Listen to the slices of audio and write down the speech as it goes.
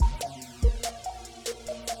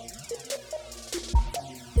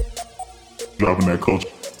Driving that culture.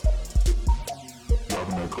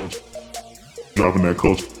 Driving that culture. Driving that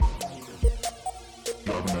culture.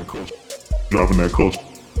 Driving that culture. Driving that culture.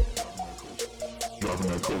 Driving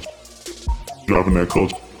that culture. Driving that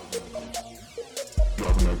culture.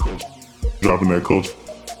 Driving that culture. Driving that culture.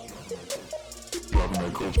 Driving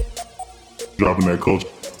that culture. Driving that culture.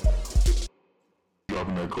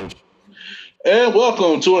 Driving that culture. And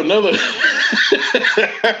welcome to another.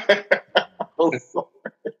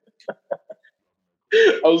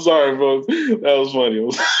 I'm sorry, folks. That was funny.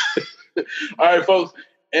 All right, folks,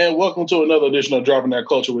 and welcome to another edition of Dropping That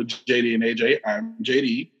Culture with JD and AJ. I'm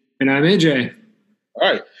JD. And I'm AJ. All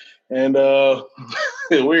right. And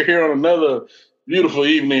we're here on another beautiful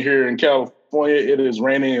evening here in California. It is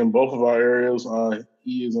raining in both of our areas.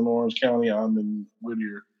 He is in Orange County. I'm in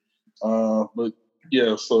Whittier. But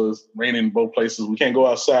yeah, so it's raining in both places. We can't go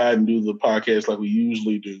outside and do the podcast like we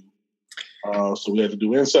usually do. So we have to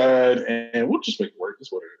do inside, and we'll just make it work.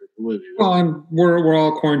 That's what it is. Well, and we're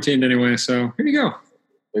all quarantined anyway, so here you go.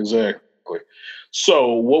 Exactly.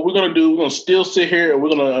 So what we're going to do, we're going to still sit here, and we're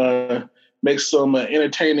going to make some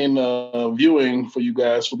entertaining viewing for you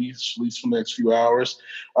guys for at least for the next few hours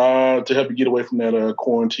to help you get away from that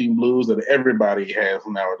quarantine blues that everybody has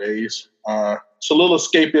nowadays. It's a little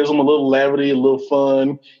escapism, a little levity, a little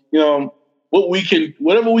fun. You know,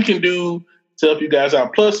 whatever we can do to help you guys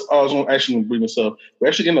out. Plus, I was actually going to bring this up. We're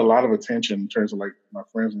actually getting a lot of attention in terms of like my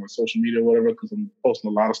friends on my social media or whatever, because I'm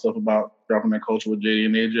posting a lot of stuff about Dropping That Culture with JD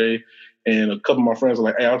and AJ. And a couple of my friends are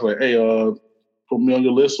like, hey, put me on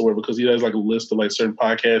your list or whatever, because he has like a list of like certain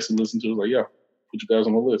podcasts he listens to. I was like, yeah, put you guys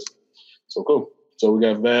on the list. So cool. So we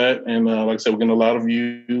got that. And like I said, we're getting a lot of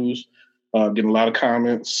views, getting a lot of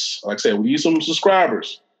comments. Like I said, we need some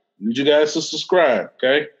subscribers. We need you guys to subscribe,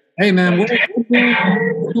 okay? Hey, man, we're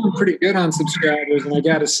doing pretty good on subscribers. And I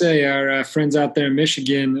got to say, our friends out there in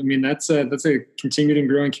Michigan, I mean, that's a continued and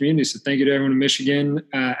growing community. So thank you to everyone in Michigan,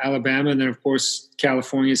 Alabama, and then, of course,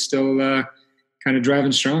 California is still kind of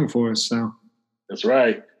driving strong for us. So that's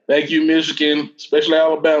right. Thank you, Michigan, especially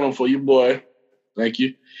Alabama, for you, boy. Thank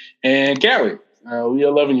you. And Cali, we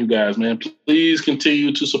are loving you guys, man. Please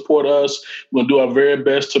continue to support us. We're going to do our very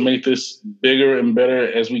best to make this bigger and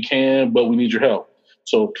better as we can, but we need your help.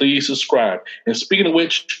 So please subscribe. And speaking of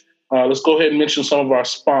which, let's go ahead and mention some of our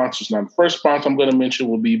sponsors. Now, the first sponsor I'm going to mention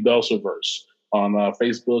will be Belsaverse on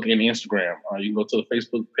Facebook and Instagram. You can go to the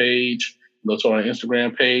Facebook page, go to our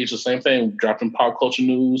Instagram page, the same thing, dropping pop culture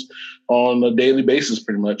news on a daily basis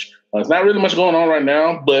pretty much. It's not really much going on right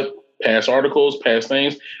now, but past articles, past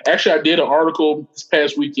things. Actually, I did an article this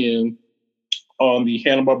past weekend on the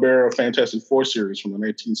Hanna-Barbera Fantastic Four series from the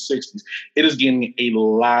 1960s. It is getting a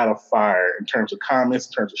lot of fire in terms of comments,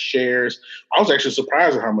 in terms of shares. I was actually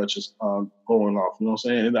surprised at how much is going off. You know what I'm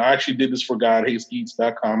saying? And I actually did this for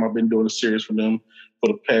GodHatesGeeks.com. I've been doing a series for them for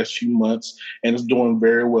the past few months, and it's doing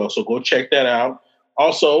very well. So go check that out.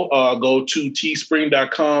 Also, go to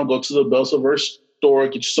teespring.com, go to the Belsaverse store,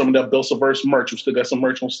 get you some of that Belsaverse merch. We still got some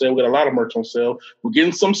merch on sale. We got a lot of merch on sale. We're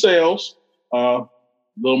getting some sales. A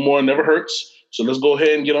little more never hurts. So let's go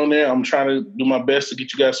ahead and get on there. I'm trying to do my best to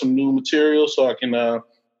get you guys some new material so I can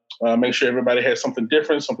make sure everybody has something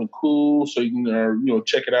different, something cool, so you can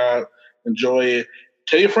check it out, enjoy it.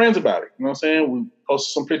 Tell your friends about it. You know what I'm saying? We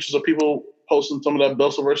posted some pictures of people posting some of that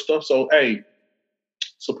Belsaverse stuff. So, hey,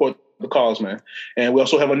 support the cause, man. And we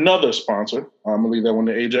also have another sponsor. I'm going to leave that one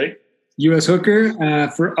to AJ. US Hooker,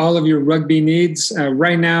 for all of your rugby needs.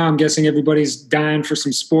 Right now, I'm guessing everybody's dying for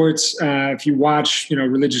some sports. If you watch,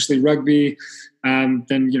 religiously rugby, then,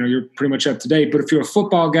 you're pretty much up to date. But if you're a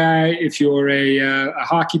football guy, if you're a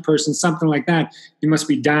hockey person, something like that, you must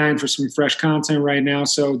be dying for some fresh content right now.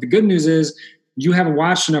 So the good news is you haven't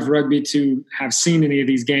watched enough rugby to have seen any of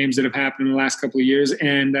these games that have happened in the last couple of years.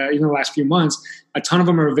 And even the last few months, a ton of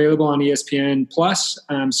them are available on ESPN Plus.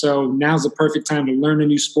 So now's the perfect time to learn a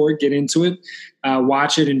new sport, get into it,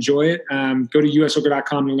 watch it, enjoy it. Go to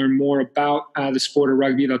ushooker.com to learn more about the sport of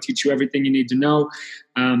rugby. They'll teach you everything you need to know.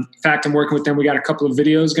 In fact, I'm working with them. We got a couple of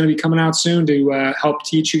videos going to be coming out soon to help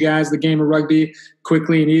teach you guys the game of rugby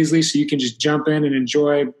quickly and easily, so you can just jump in and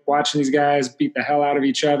enjoy watching these guys beat the hell out of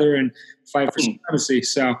each other and fight for supremacy.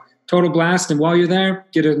 So total blast. And while you're there,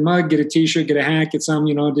 get a mug, get a T-shirt, get a hat, get some,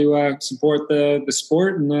 to support the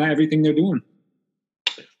sport and everything they're doing.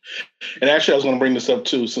 And actually, I was going to bring this up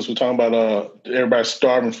too, since we're talking about everybody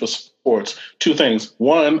starving for sports. Two things.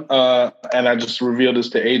 One, and I just revealed this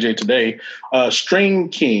to AJ today, String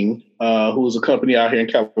King, who is a company out here in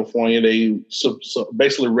California, they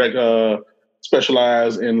basically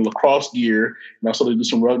specialize in lacrosse gear, and also they do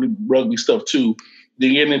some rugby stuff too.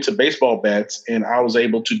 They're getting into baseball bats, and I was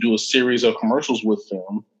able to do a series of commercials with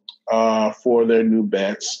them for their new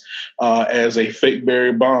bats as a fake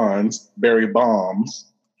Barry Bombs.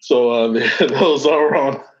 So those are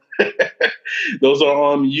on those are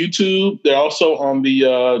on YouTube. They're also on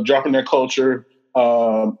the Dropping That Culture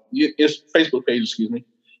it's Facebook page, excuse me.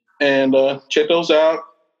 And check those out.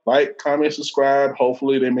 Like, comment, subscribe.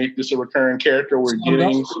 Hopefully they make this a recurring character. We're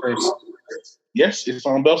getting yes, it's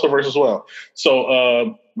on Belserverse as well.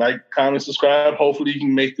 So like, comment, subscribe. Hopefully you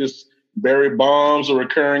can make this Barry Bombs a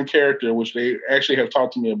recurring character, which they actually have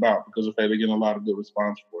talked to me about because of that they're getting a lot of good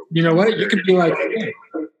response for it. You know what? You could be like,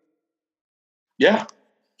 yeah,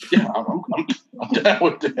 I'm down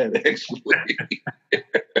with that actually.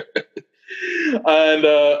 And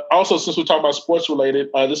also, since we're talking about sports related,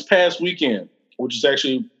 this past weekend, which is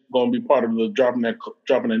actually going to be part of the dropping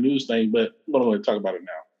that news thing, but I'm not going to talk about it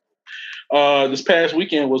now. This past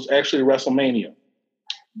weekend was actually WrestleMania.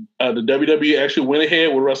 The WWE actually went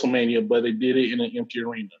ahead with WrestleMania, but they did it in an empty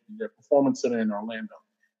arena, in their performance center in Orlando.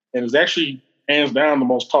 And it was actually, hands down, the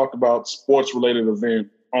most talked about sports related event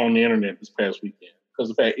on the internet this past weekend. Because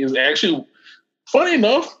the fact is actually, funny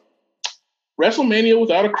enough, WrestleMania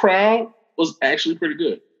without a crowd was actually pretty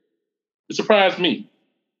good. It surprised me.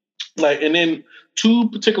 And then two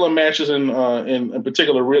particular matches in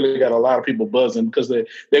particular really got a lot of people buzzing because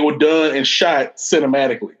they were done and shot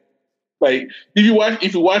cinematically. Like if you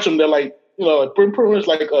watch them, they're like pretty much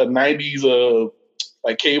like a '90s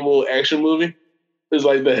like cable action movie. It's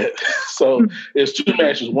like that. So there's two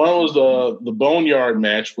matches. One was the Boneyard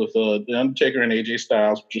match with The Undertaker and AJ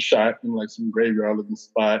Styles, which was shot in like some graveyard looking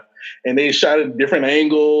spot, and they shot at different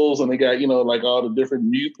angles, and they got like all the different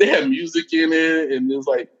music. They had music in it, and it was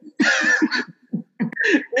like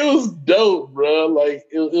it was dope, bro. Like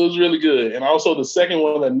it was really good. And also the second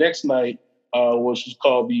one, the next night, was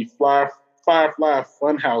called the Firefly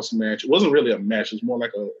Funhouse match. It wasn't really a match; it was more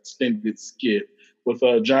like a extended skit with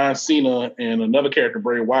John Cena and another character,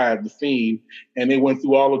 Bray Wyatt, The Fiend, and they went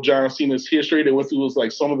through all of John Cena's history. They went through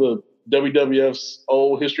like some of the WWF's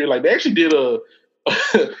old history. Like they actually did a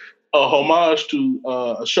homage to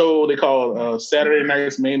a show they called Saturday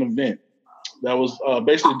Night's Main Event. That was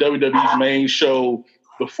basically WWE's main show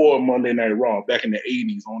before Monday Night Raw back in the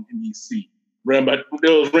 80s on NBC. It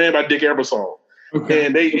was ran by Dick Ebersol. Okay.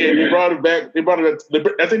 And they brought it back.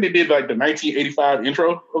 I think they did like the 1985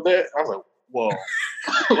 intro of that. I was like, whoa.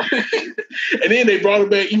 And then they brought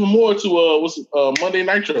it back even more to Monday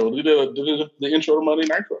Nitro. They did the intro to Monday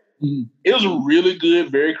Nitro. Mm-hmm. It was a really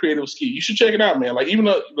good, very creative ski. You should check it out, man. Like even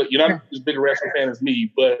though you're not as big a wrestling fan as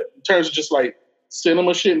me, but in terms of just like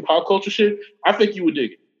cinema shit and pop culture shit, I think you would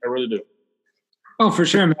dig it. I really do. Oh, for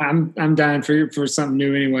sure, man. I'm dying for something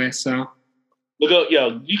new anyway. So look up,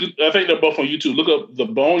 I think they're both on YouTube. Look up the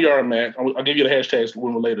Boneyard match. I'll give you the hashtags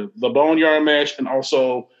when we're later. The Boneyard match and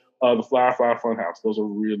also the Firefly Funhouse. Those are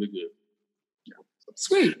really good. Yeah.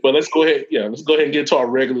 Sweet. But let's go ahead. Yeah, let's go ahead and get to our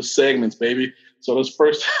regular segments, baby. So let's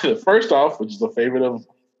first off, which is the favorite of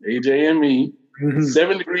AJ and me,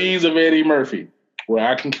 7 Degrees of Eddie Murphy, where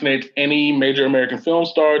I can connect any major American film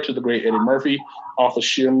star to the great Eddie Murphy off of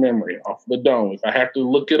sheer memory, off the dome. If I have to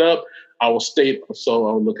look it up, I will state so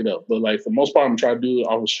I'll look it up. But like for the most part, I'm trying to do it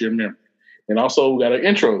off of sheer memory. And also we got an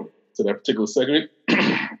intro to that particular segment.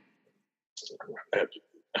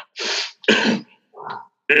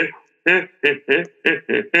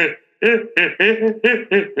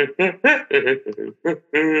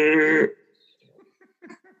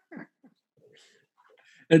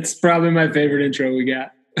 It's probably my favorite intro we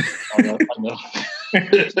got. I know.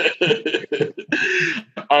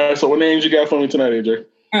 All right, so what names you got for me tonight, AJ?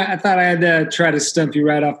 All right, I thought I had to try to stump you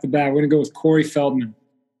right off the bat. We're going to go with Corey Feldman.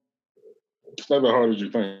 It's not that hard as you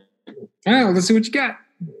think. All right, well, let's see what you got.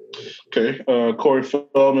 Okay, Corey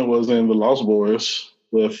Feldman was in The Lost Boys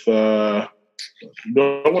with. Do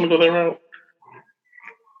I want to go that route?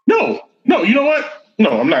 No. You know what?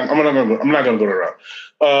 No, I'm not going to go that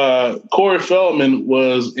route. Corey Feldman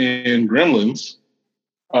was in Gremlins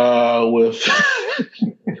with.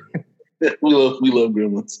 we love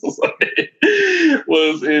Gremlins.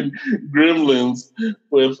 Was in Gremlins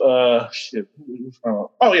with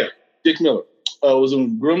Dick Miller. Was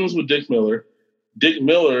in Gremlins with Dick Miller. Dick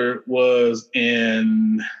Miller was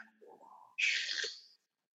in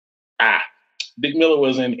Dick Miller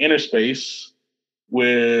was in Inner Space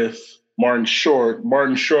with Martin Short.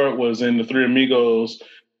 Martin Short was in The Three Amigos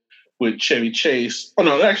with Chevy Chase. Oh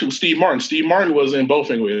no, actually Steve Martin. Steve Martin was in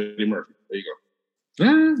Bowfinger with Eddie Murphy. There you go.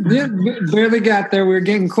 Yeah, barely got there. We were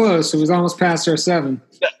getting close. It was almost past our 7.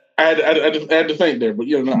 I had to think there, but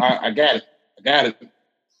I got it. I got it.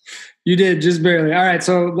 You did, just barely. All right,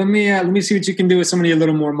 so let me see what you can do with somebody a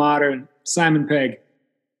little more modern. Simon Pegg.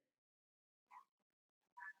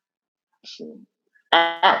 So,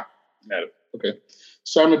 got it. Okay.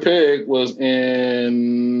 Simon Pegg was in.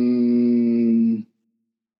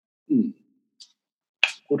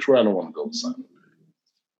 Which route I want to go with Simon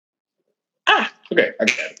Pegg? Okay, I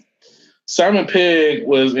got it. Simon Pegg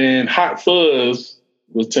was in Hot Fuzz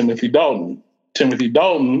with Timothy Dalton. Timothy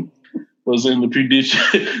Dalton was in the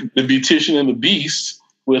Beautician and the Beast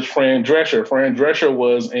with Fran Drescher. Fran Drescher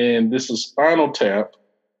was in This Is Spinal Tap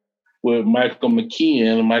with Michael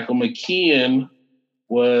McKean. Michael McKean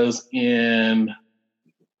was in.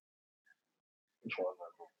 Which one?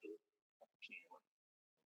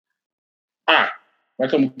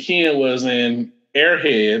 Michael McKean was in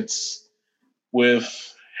Airheads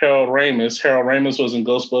with Harold Ramis. Harold Ramis was in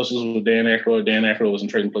Ghostbusters with Dan Aykroyd. Dan Aykroyd was in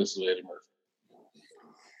Trading Places with Eddie Murphy.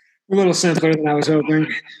 A little simpler than I was hoping.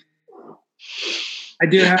 I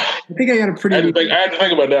think I got a pretty. I had to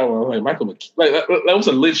think about that one. I was like, Michael McKean. Like, that was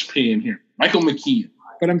a linchpin here. Michael McKean.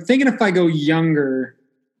 But I'm thinking if I go younger,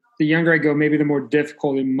 the younger I go, maybe the more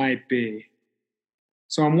difficult it might be.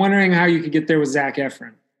 So I'm wondering how you could get there with Zac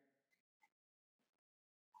Efron.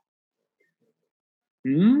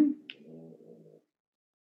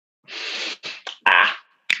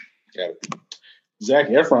 Got it. Zac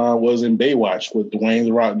Efron was in Baywatch with Dwayne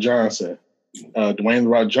The Rock Johnson. Dwayne The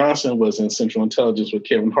Rock Johnson was in Central Intelligence with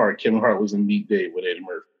Kevin Hart. Kevin Hart was in Meet Dave with Eddie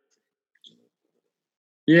Murphy.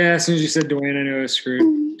 Yeah, as soon as you said Dwayne, I knew I was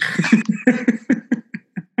screwed.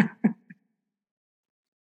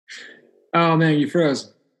 Oh, man, you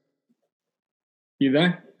froze. You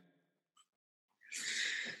there?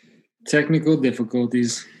 Technical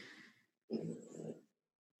difficulties.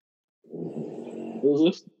 Who's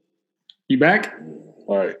this? You back?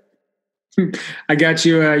 All right. I got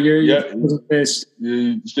you. You're pissed.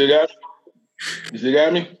 You still got me? You still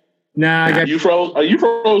got me? Nah, I got you. Froze? You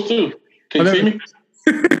froze too. Can you see me?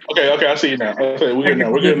 Okay, I see you now. Okay, we're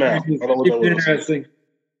good now. I don't know what that was. Interesting.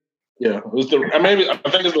 Yeah, it was I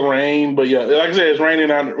think it's the rain, but yeah, like I said, it's raining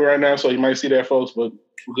out right now, so you might see that, folks. But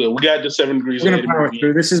we're good. We got the 7 degrees. We're gonna power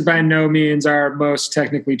through. This is by no means our most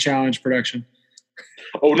technically challenged production.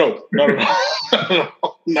 Oh no, not at all.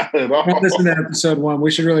 Not at all. Don't listen to episode 1. We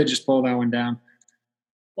should really just pull that one down.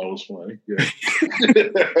 That was funny. Yeah.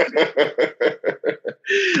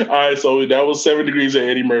 All right, so that was 7 degrees of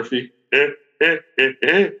Eddie Murphy. All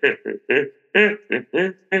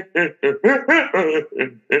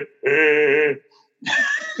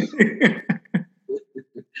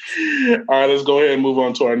right, let's go ahead and move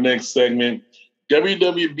on to our next segment.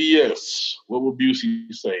 WWBS. What will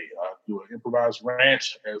Busey say? Do an improvised rant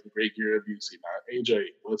as the great Gary Busey. Now, AJ,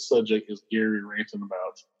 what subject is Gary ranting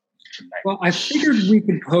about tonight? Well, I figured we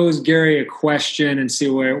could pose Gary a question and see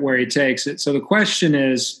where he takes it. So the question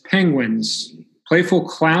is, penguins, playful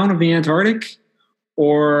clown of the Antarctic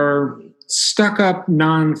or stuck-up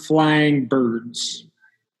non-flying birds?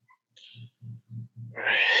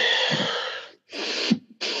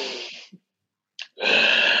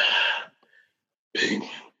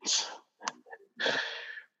 Penguins.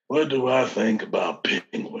 What do I think about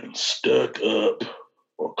penguins? Stuck up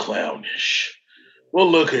or clownish?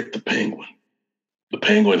 Well, look at the penguin. The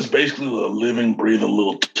penguin's basically a living, breathing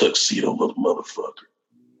little tuxedo little motherfucker.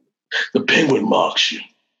 The penguin mocks you.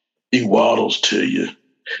 He waddles to you.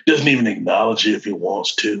 Doesn't even acknowledge you if he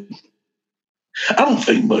wants to. I don't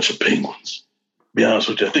think much of penguins. To be honest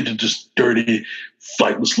with you, I think they're just dirty,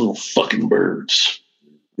 flightless little fucking birds.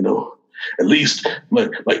 You know, at least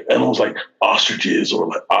like animals like ostriches or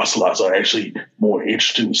like ocelots are actually more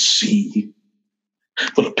interesting to see.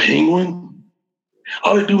 But a penguin,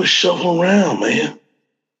 all they do is shuffle around, man.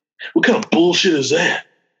 What kind of bullshit is that?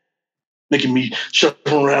 Making me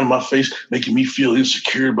shuffle around my face, making me feel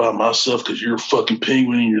insecure about myself because you're a fucking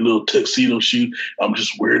penguin in your little tuxedo shoot. I'm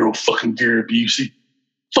just weirdo fucking Gary Busey.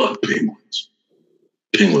 Fuck penguins.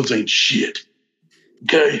 Penguins ain't shit.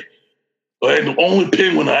 Okay? And the only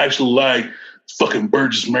penguin I actually like is fucking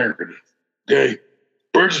Burgess Meredith. Okay?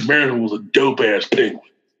 Burgess Meredith was a dope ass penguin.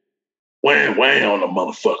 Wham, wham on the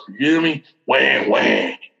motherfucker. You hear me? Wham,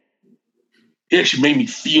 wham. He actually made me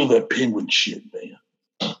feel that penguin shit, man.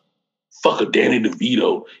 Fuck a Danny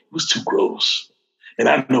DeVito. It was too gross. And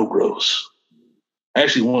I know gross. I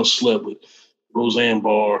actually once slept with Roseanne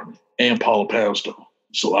Barr and Paula Poundstone.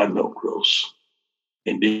 So I know gross.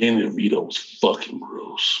 And Danny DeVito was fucking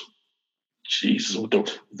gross. Jesus, with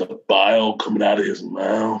the bile coming out of his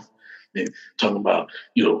mouth. And talking about,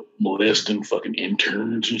 molesting fucking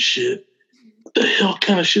interns and shit. What the hell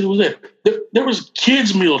kind of shit was that? There was a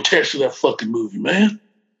kids' meal attached to that fucking movie, man.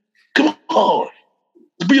 Come on.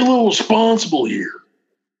 Let's be a little responsible here.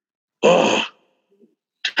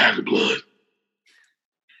 Tiger blood.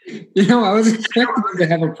 I was expecting them to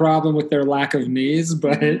have a problem with their lack of knees,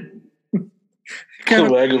 but the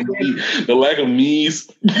lack of knees.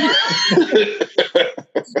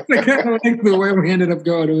 I kind of like the way we ended up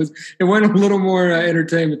going. It went a little more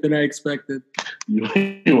entertainment than I expected. You want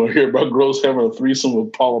to hear about Gross having a threesome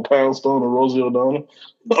with Paula Poundstone and Rosie O'Donnell?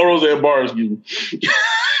 Or Roseanne Barr, excuse me.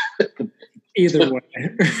 Either way.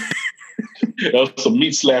 That was some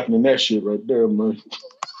meat slapping in that shit right there, man.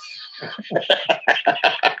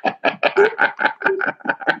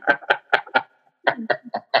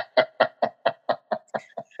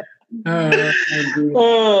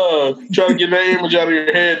 Try to get that image out of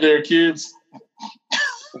your head there, kids.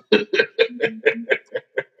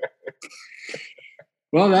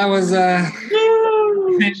 Well, that was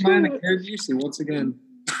mine and Gary Busey once again.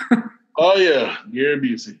 Oh, yeah, Gary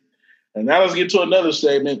Busey. And now let's get to another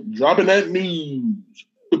segment, dropping that news.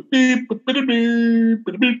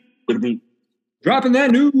 Dropping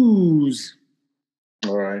that news.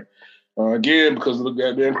 All right. Again, because of the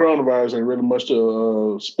goddamn coronavirus, ain't really much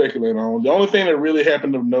to speculate on. The only thing that really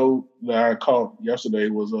happened of note that I caught yesterday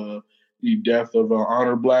was the death of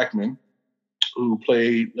Honor Blackman, who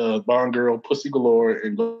played Bond girl Pussy Galore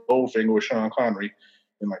in Goldfinger with Sean Connery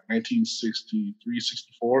in like 1963,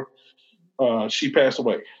 64. She passed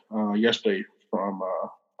away yesterday from,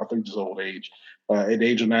 I think, just old age, at the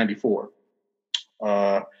age of 94.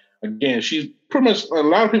 Again, she's pretty much, in a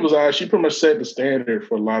lot of people's eyes, she pretty much set the standard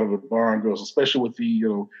for a lot of the Bond girls, especially with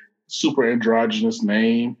the, super androgynous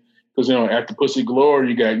name. Because, after Pussy Galore,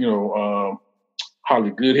 you got,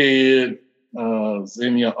 Holly Goodhead,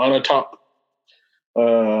 Xenia Onatopp.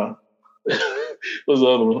 What's the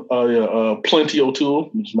other one? Plenty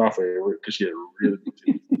O'Toole, which is my favorite because she had a really good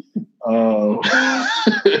teeth.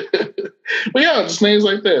 But yeah, just names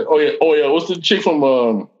like that. Oh yeah. What's the chick from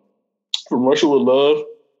Russia with Love?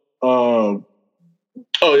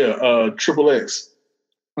 Triple X,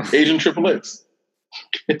 Agent Triple X.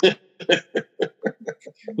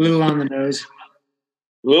 Little on the nose.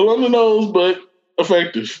 But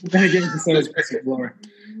effective.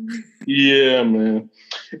 Yeah, man.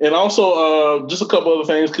 And also, just a couple other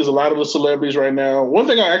things, because a lot of the celebrities right now, one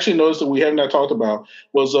thing I actually noticed that we have not talked about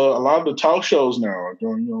was a lot of the talk shows now are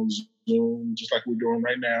doing, Zoom, just like we're doing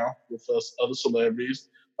right now with us, other celebrities.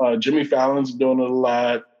 Jimmy Fallon's doing it a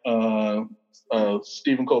lot.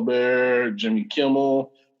 Stephen Colbert, Jimmy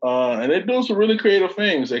Kimmel, and they're doing some really creative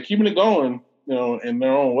things. They're keeping it going, in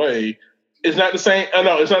their own way. It's not the same.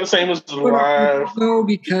 No, it's not the same as the live. No,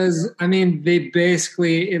 because they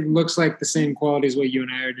basically, it looks like the same quality as what you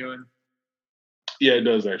and I are doing. Yeah, it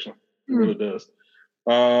does actually. It really does.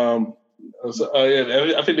 I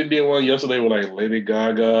think they did one yesterday with like Lady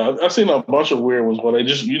Gaga. I've seen a bunch of weird ones where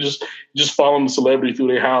you just follow the celebrity through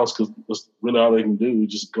their house because that's really all they can do.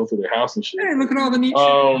 Just go through their house and shit. Hey, look at all the neat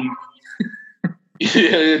shit.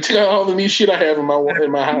 Yeah, check out all the neat shit I have in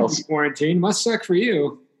my house. Quarantine must suck for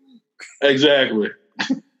you. Exactly.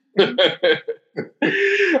 But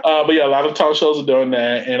yeah, a lot of talk shows are doing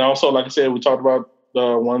that. And also, like I said, we talked about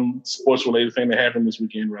the one sports related thing that happened this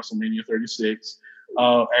weekend, WrestleMania 36.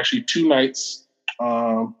 Actually 2 nights.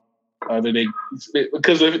 Because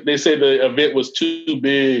they said the event was too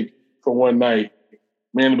big for one night,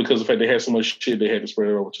 mainly because of the fact they had so much shit they had to spread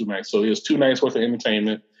it over 2 nights. So it was 2 nights worth of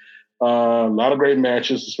entertainment. A lot of great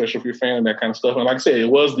matches, especially if you're a fan of that kind of stuff. And like I said, it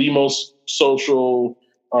was the most social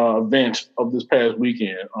event of this past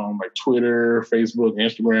weekend on like Twitter, Facebook,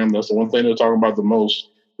 Instagram. That's the one thing they're talking about the most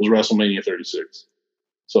was WrestleMania 36.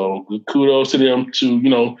 So kudos to them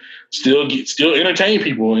to still entertain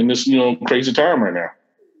people in this crazy time right now.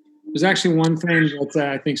 There's actually one thing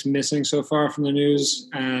that I think is missing so far from the news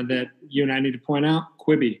that you and I need to point out.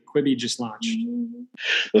 Quibi just launched.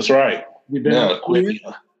 That's right. Quibi.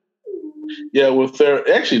 Yeah, with their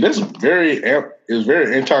that's very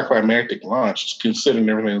anticlimactic launch considering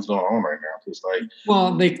everything that's going on right now. It's like,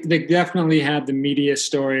 well, they definitely had the media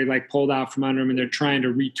story like pulled out from under them, and they're trying to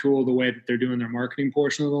retool the way that they're doing their marketing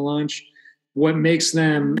portion of the launch. What makes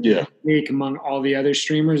them unique among all the other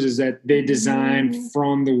streamers is that they design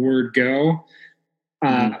from the word go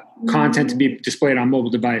content to be displayed on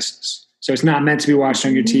mobile devices. So it's not meant to be watched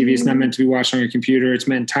on your TV. It's not meant to be watched on your computer. It's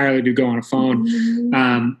meant entirely to go on a phone.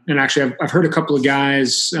 And actually, I've heard a couple of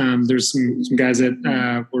guys. There's some guys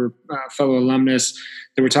that were fellow alumnus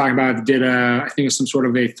that were talking about did I think it was some sort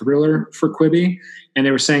of a thriller for Quibi, and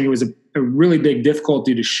they were saying it was a really big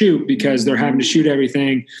difficulty to shoot because they're having to shoot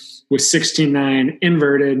everything with 16:9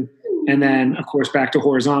 inverted, and then of course back to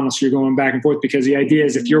horizontal. So you're going back and forth because the idea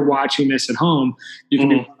is if you're watching this at home, you can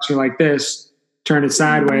be watching like this. turn it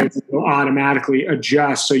sideways, it will automatically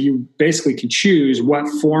adjust. So you basically can choose what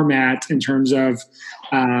format in terms of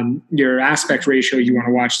your aspect ratio you want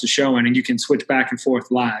to watch the show in, and you can switch back and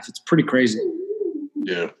forth live. It's pretty crazy.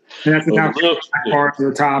 Yeah. And that's without far to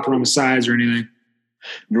the top or on the sides or anything.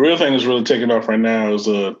 The real thing that's really taking off right now is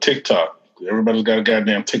TikTok. Everybody's got a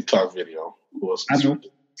goddamn TikTok video. I don't.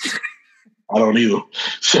 I don't either.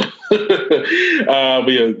 So,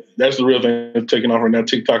 but yeah, that's the real thing that's taking off right now.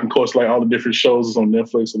 TikTok, of course, like all the different shows is on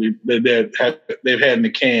Netflix, and they've had in the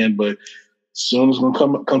can, but soon it's going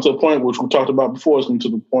to come to a point, which we talked about before, it's going to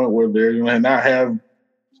the point where they're going to not have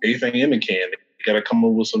anything in the can. They got to come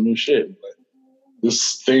up with some new shit. But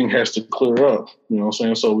this thing has to clear up, you know what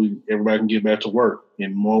I'm saying? So everybody can get back to work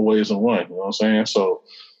in more ways than one, you know what I'm saying? So,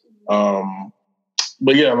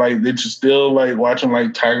 but yeah, like it's still like watching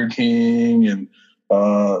like Tiger King and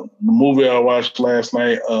the movie I watched last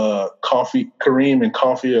night, Kareem and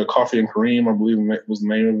Coffee, or Coffee and Kareem, I believe that was the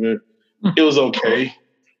name of it. It was okay.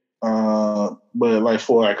 But like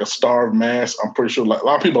for like a starved mass, I'm pretty sure like a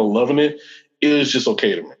lot of people are loving it. It was just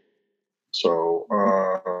okay to me. So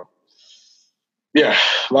yeah,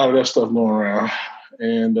 a lot of that stuff going around,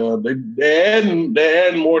 and they're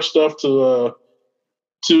adding more stuff to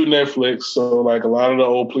Netflix. So like a lot of the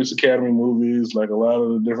old Police Academy movies, like a lot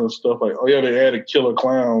of the different stuff. Like they added Killer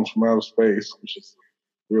Clowns from Outer Space, which is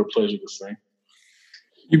a real pleasure to see.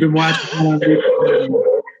 You've been watching.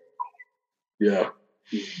 Yeah.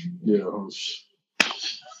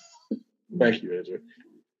 Thank you,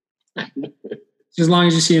 AJ. As long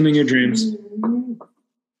as you see him in your dreams.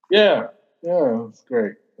 Yeah, it's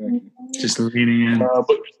great. Thank you. Just leaning in. But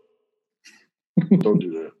don't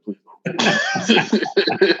do that, please.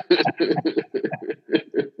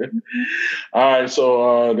 All right,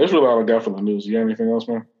 so that's really all I got for the news. You got anything else,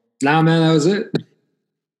 man? Nah, man, that was it.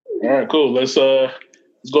 All right, cool. Let's go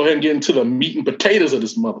ahead and get into the meat and potatoes of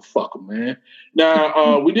this motherfucker, man.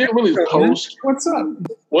 Now, we didn't really post. What's up?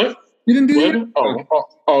 What? You didn't do that?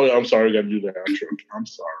 Oh, I'm sorry. I got to do that outro. I'm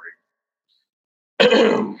sorry.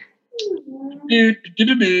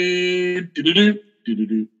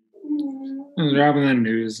 Dropping that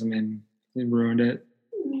news. I mean, they ruined it.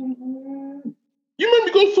 You made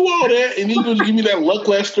me go through all that, and then you just give me that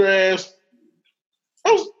lackluster ass.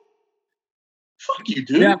 Fuck you,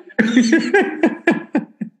 dude. Yeah.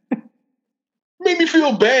 Made me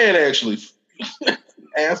feel bad, actually.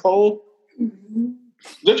 Asshole.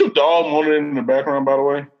 Is that your dog monitoring in the background, by the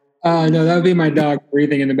way? No, that would be my dog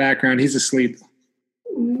breathing in the background. He's asleep.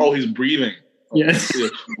 Oh, he's breathing. Yes.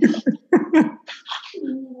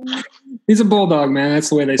 He's a bulldog, man. That's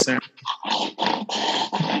the way they sound.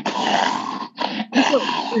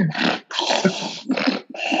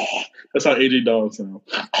 That's how AJ dogs sound.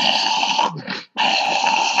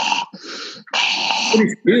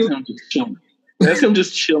 That's him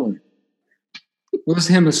just chilling. What's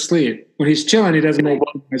him asleep? When he's chilling, he doesn't make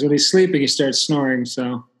noise. When he's sleeping, he starts snoring.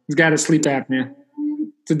 So he's got a sleep apnea.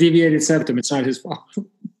 It's a deviated septum. It's not his fault.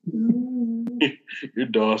 Your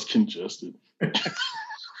dog's congested.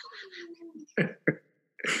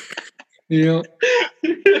 You know.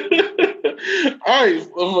 All right.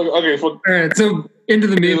 Okay. All right. So into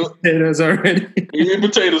the meat and potatoes already. Meat and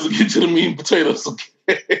potatoes. Get to the meat and potatoes.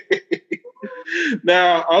 Okay.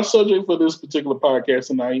 Now, our subject for this particular podcast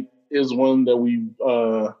tonight is one that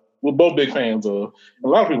we're both big fans of. A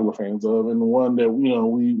lot of people are fans of, and the one that we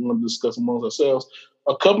want to discuss amongst ourselves.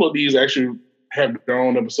 A couple of these actually have their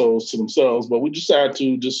own episodes to themselves, but we decided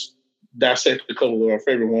to just dissect a couple of our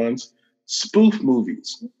favorite ones. Spoof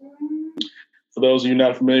movies. For those of you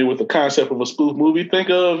not familiar with the concept of a spoof movie, think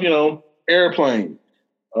of, Airplane,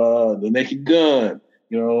 The Naked Gun,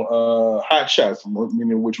 Hot Shots,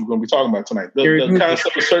 meaning which we're going to be talking about tonight. The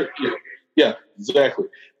concept of certain, yeah, exactly.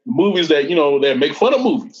 Movies that, that make fun of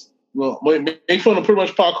movies. Well, make fun of pretty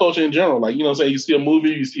much pop culture in general. Like, you see a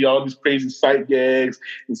movie, you see all these crazy sight gags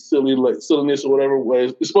and silliness or whatever it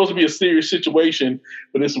was. It's supposed to be a serious situation,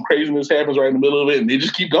 but then some craziness happens right in the middle of it, and they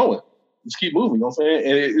just keep going. Just keep moving, you know what I'm saying?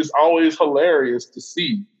 And it's always hilarious to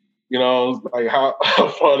see, like how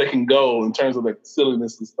far they can go in terms of like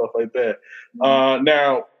silliness and stuff like that.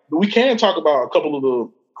 Now, we can talk about a couple of the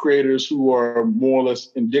creators who are more or less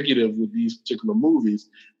indicative with these particular movies.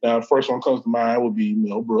 Now, the first one comes to mind would be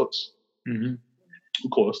Mel Brooks, of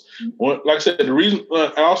course. Like I said, the reason,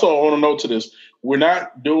 I also want to note to this, we're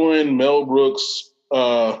not doing Mel Brooks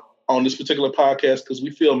on this particular podcast because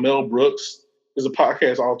we feel Mel Brooks is a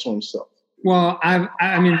podcast all to himself. Well, my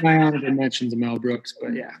honorable mention is Mel Brooks,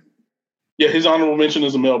 but yeah. Yeah, his honorable mention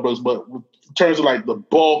is Mel Brooks, but in terms of like the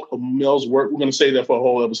bulk of Mel's work, we're going to say that for a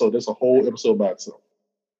whole episode. That's a whole episode by itself.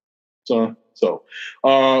 son. So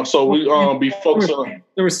we be focusing on.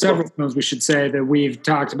 There were several films we should say that we've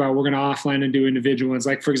talked about. We're going to offline and do individual ones.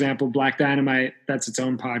 Like, for example, Black Dynamite. That's its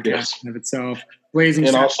own podcast of itself. Blazing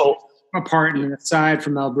and Saddles, also apart and aside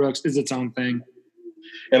from Mel Brooks, is its own thing.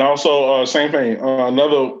 And also, same thing.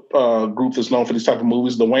 Another group that's known for these type of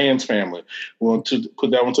movies, the Wayans family. We want to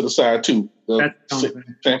put that one to the side too.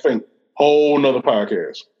 Same thing. Whole nother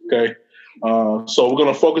podcast. Okay. So we're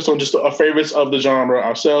going to focus on just our favorites of the genre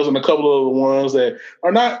ourselves, and a couple of the ones that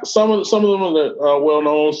are not. Some of them are well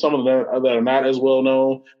known. Some of them that are not as well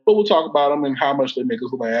known. But we'll talk about them and how much they make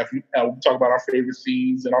us laugh. We'll talk about our favorite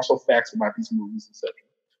scenes and also facts about these movies, etc.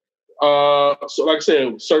 So like I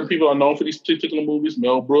said, certain people are known for these particular movies.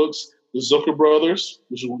 Mel Brooks, the Zucker brothers,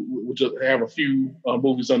 which have a few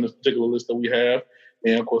movies on this particular list that we have,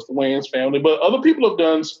 and of course the Wayans family. But other people have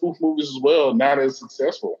done spoof movies as well, not as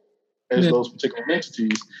successful as those particular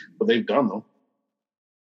entities, but they've done them.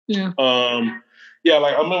 Yeah.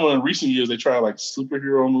 Like I remember in recent years they tried like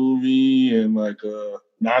superhero movie and like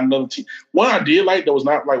Not Another Teen. One I did like that was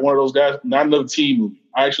not like one of those guys, Not Another Teen movie.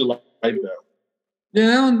 I actually liked that.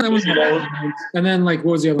 Yeah, that was and then like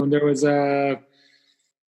what was the other one? There was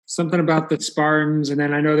something about the Spartans, and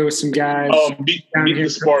then I know there was some guys Meet the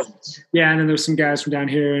Spartans. Yeah, and then there's some guys from down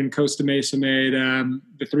here in Costa Mesa made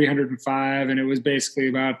the 305, and it was basically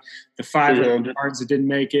about the 500 Spartans that didn't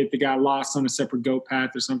make it. They got lost on a separate goat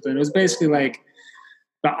path or something. It was basically like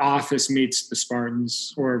The Office meets the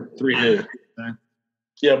Spartans or 300.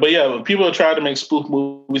 But people have tried to make spoof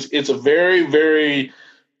movies. It's a very, very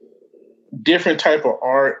different type of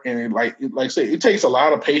art, and like I say, it takes a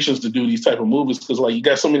lot of patience to do these type of movies because like you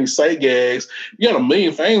got so many sight gags, you got a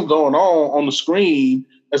million things going on the screen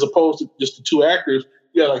as opposed to just the two actors.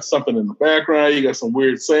 You got like something in the background, you got some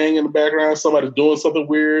weird saying in the background, somebody's doing something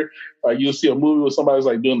weird. You'll see a movie where somebody's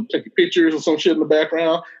like taking pictures or some shit in the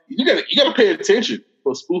background. You gotta pay attention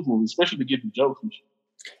for a spoof movie, especially to get the jokes and shit.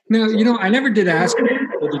 Now, I never did ask you,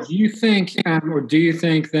 did you think or do you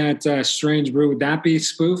think that Strange Brew, would that be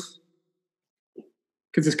spoof?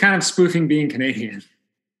 Because it's kind of spoofing being Canadian.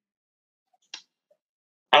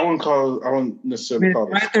 I wouldn't necessarily call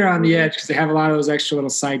it. Right there on the edge because they have a lot of those extra little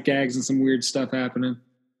sight gags and some weird stuff happening.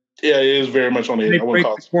 Yeah, it is very much on the edge. They break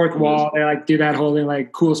the fourth wall. They like do that whole thing,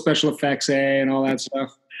 like cool special effects, and all that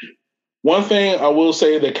stuff. One thing I will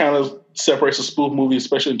say that kind of separates a spoof movie,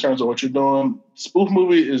 especially in terms of what you're doing, spoof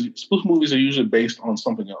movies are usually based on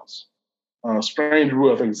something else. Strange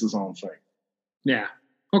Brew, I think, is its own thing. Yeah.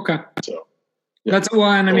 Okay. So. Yeah. That's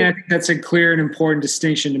one. I mean, I think that's a clear and important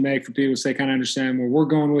distinction to make for people so they kind of understand where we're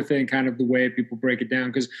going with it and kind of the way people break it down.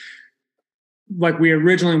 Because, like we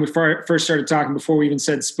first started talking, before we even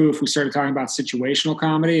said spoof, we started talking about situational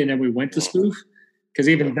comedy, and then we went to spoof. Because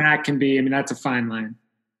even that can be, that's a fine line.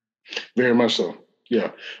 Very much so. Yeah.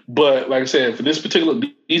 But like I said, for these particular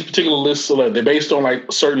lists, so like they're based on like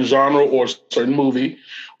a certain genre or a certain movie,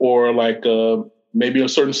 or like maybe a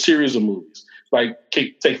certain series of movies. Like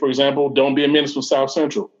take for example, Don't Be a Menace from South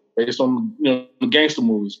Central, based on the gangster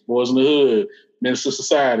movies, Boys in the Hood, Menace to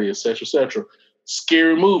Society, etc., etc.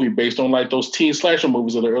 Scary Movie, based on like those teen slasher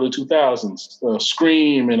movies of the early 2000s,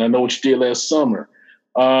 Scream, and I Know What You Did Last Summer.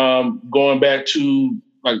 Going back to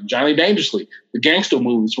like Johnny Dangerously, the gangster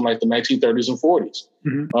movies from like the 1930s and 40s.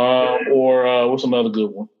 Mm-hmm. Or what's another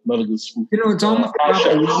good one? Another good spoof. It's almost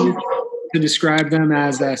to describe them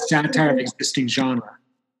as a satire of existing genre.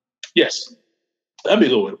 Yes. That'd be a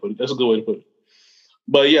good way to put it. That's a good way to put it.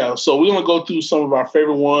 But yeah, so we're going to go through some of our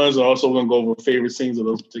favorite ones, and also we're going to go over favorite scenes of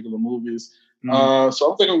those particular movies. Mm-hmm.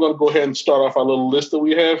 So I think I'm going to go ahead and start off our little list that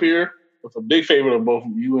we have here with a big favorite of both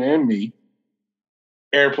you and me,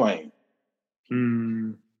 Airplane.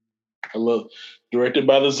 Mm. I love, directed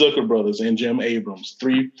by the Zucker brothers and Jim Abrams,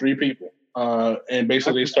 three people. And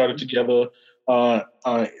basically they started together out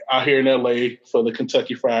here in LA for the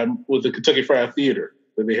Kentucky Fried Theater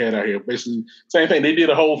that they had out here. Basically, same thing. They did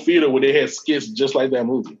a whole theater where they had skits just like that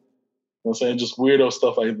movie. You know what I'm saying? Just weirdo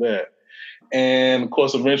stuff like that. And of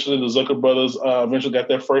course, eventually the Zucker brothers eventually got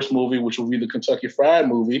their first movie, which will be the Kentucky Fried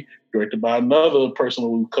Movie, directed by another person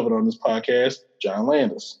who we've covered on this podcast, John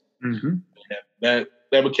Landis. Mm-hmm. And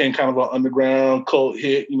that became kind of an underground cult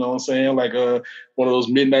hit, you know what I'm saying? Like one of those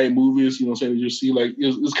midnight movies, you know what I'm saying? That you see, like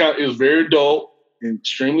it was very adult and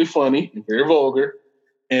extremely funny and very vulgar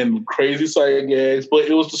and crazy sight gags. But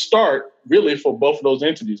it was the start, really, for both of those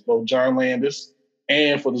entities, both John Landis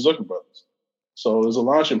and for the Zucker brothers. So it was a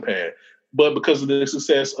launching pad. But because of the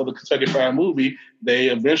success of the Kentucky Fried Movie, they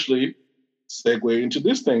eventually segued into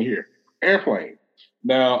this thing here, Airplane.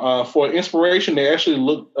 Now, for inspiration, they actually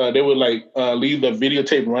they would leave the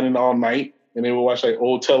videotape running all night, and they would watch like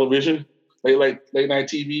old television, late night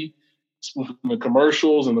TV, spoofing the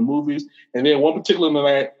commercials and the movies. And then one particular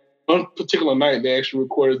night, they actually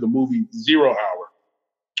recorded the movie 0 Hour,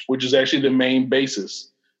 which is actually the main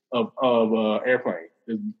basis of Airplane.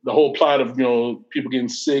 The whole plot of people getting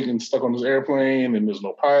sick and stuck on this airplane and there's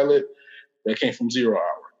no pilot, that came from 0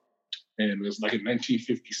 Hour, and it was like in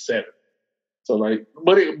 1957. So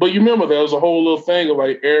but you remember there was a whole little thing of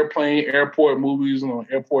like airport movies,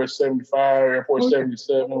 Airport 75, Airport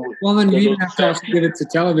 77. Well, then you even have to also give it to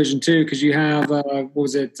television too, because you have what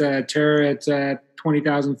was it, Terror at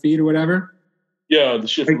 20,000 feet or whatever. Yeah, the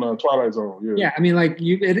shit from Twilight Zone. Yeah, I mean, like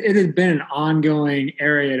it had been an ongoing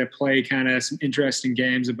area to play kind of some interesting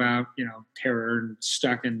games about terror and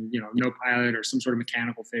stuck in no pilot or some sort of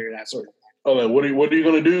mechanical failure, that sort of thing. Oh, like, what are you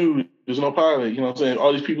gonna do? There's no pilot. You know what I'm saying?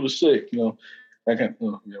 All these people are sick. That kind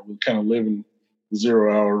of, we're kind of living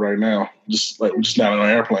 0 Hour right now. We're just not on an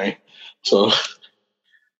airplane. So,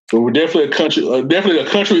 but we're definitely a country. Definitely a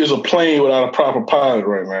country is a plane without a proper pilot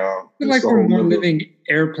right now. It's like we're more living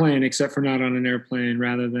airplane, except for not on an airplane,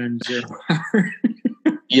 rather than 0 Hour.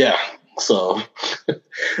 Yeah. So,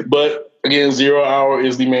 but again, 0 Hour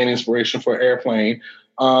is the main inspiration for Airplane.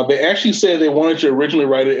 They actually said they wanted to originally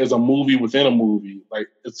write it as a movie within a movie. Like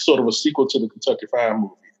it's sort of a sequel to the Kentucky Fried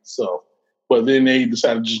movie itself. But then they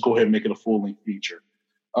decided to just go ahead and make it a full-length feature.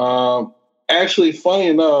 Actually, funny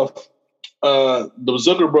enough, the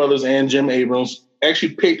Zucker brothers and Jim Abrams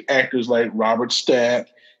actually picked actors like Robert Stack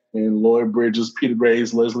and Lloyd Bridges, Peter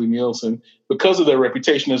Graves, Leslie Nielsen, because of their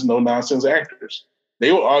reputation as no-nonsense actors.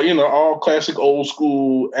 They were all classic old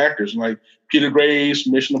school actors, like Peter Graves,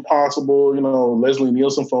 Mission Impossible, Leslie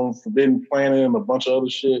Nielsen from Forbidden Planet and a bunch of other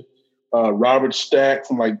shit. Robert Stack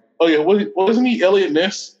from wasn't he Elliot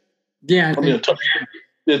Ness? Yeah. The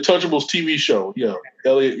Untouchables TV show. Yeah.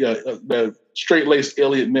 Elliot, the straight-laced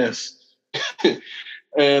Elliot Ness.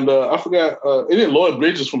 And I forgot, and then Lloyd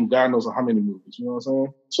Bridges from God knows how many movies, you know what I'm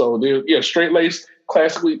saying? So they're straight-laced,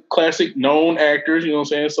 classic known actors, you know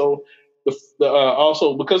what I'm saying? So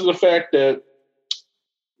also because of the fact that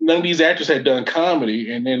none of these actors had done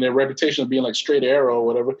comedy, and then their reputation of being like Straight Arrow or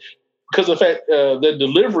whatever, because of the fact the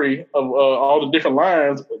delivery of all the different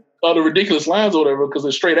lines, all the ridiculous lines or whatever, because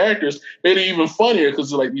they're straight actors, made it even funnier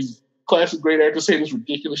because like these classic great actors saying this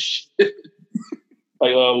ridiculous shit.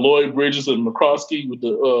 Like Lloyd Bridges and McCroskey with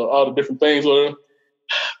all the different things or whatever.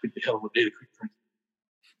 Pick the hell of a day to quit drinking.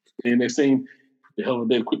 And next scene, pick the hell of a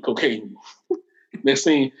day to quit cocaine. Next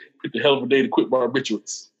scene, pick the hell of a day to quit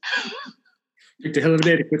barbiturates. Pick the hell of a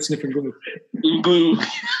day to quit sniffing glue. Glue.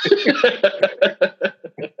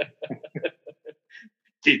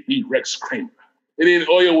 Get me Rex Kramer. And then,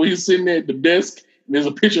 when he's sitting there at the desk, and there's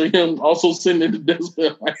a picture of him also sitting at the desk.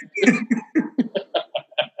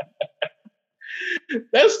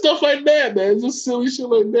 That's stuff like that, man. It's just silly shit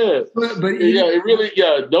like that. But it really,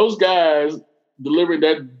 those guys delivering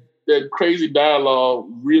that crazy dialogue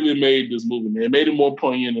really made this movie, man. It made it more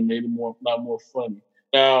poignant and made it not more funny.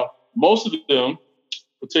 Now, most of them,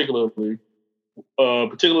 particularly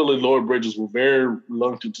Lloyd Bridges, were very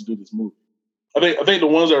reluctant to do this movie. I think the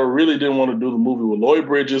ones that really didn't want to do the movie were Lloyd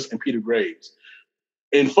Bridges and Peter Graves.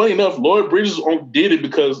 And funny enough, Lloyd Bridges did it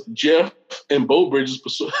because Jeff and Bo Bridges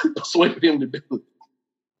persuaded him to do it.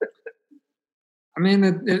 I mean,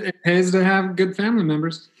 it pays to have good family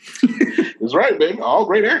members. That's right, baby. All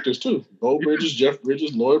great actors, too. Bo Bridges, Jeff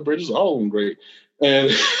Bridges, Lloyd Bridges, all of them great.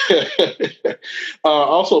 And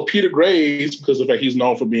also Peter Graves, because of the fact he's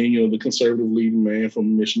known for being, the conservative leading man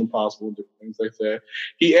from Mission Impossible, different things like that.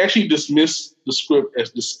 He actually dismissed the script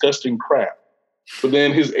as disgusting crap. But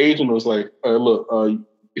then his agent was like, look,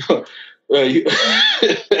 he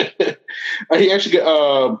actually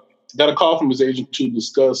got a call from his agent to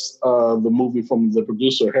discuss the movie from the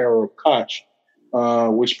producer, Harold Koch,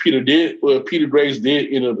 which Peter Graves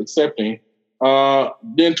did end up accepting.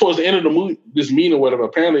 Then towards the end of the movie, this meeting or whatever,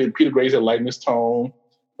 apparently Peter Graves had lightened his tone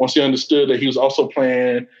once he understood that he was also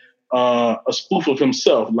playing a spoof of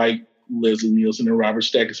himself, like Leslie Nielsen and Robert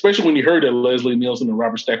Stack, especially when he heard that Leslie Nielsen and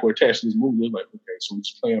Robert Stack were attached to this movie. He was like, okay, so I'm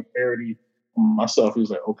just playing a parody of myself. He was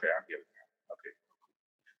like, okay, I get it. Okay.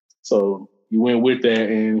 So he went with that,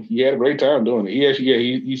 and he had a great time doing it. He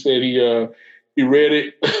actually, he said he read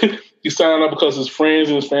it. He signed up because his friends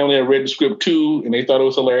and his family had read the script too, and they thought it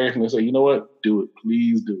was hilarious. And they said, you know what? Do it.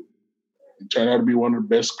 Please do it. It turned out to be one of the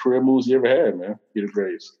best career moves he ever had, man. Peter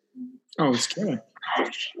Graves. Oh, it's killing.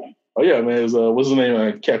 Oh, yeah, man. What's his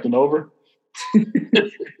name? Captain Over?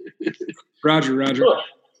 Roger. Oh.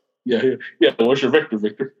 Yeah. What's your vector,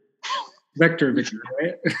 Victor? Vector,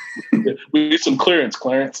 right? Yeah, we need some clearance,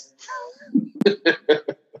 Clarence.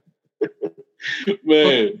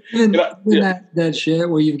 Man. That shit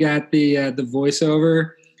where you've got the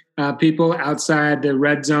voiceover people outside the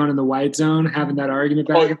red zone and the white zone having that argument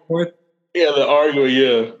back and forth. Yeah, the argument,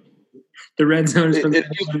 yeah. The red zone is for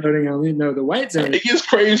voting only. No, the white zone. It gets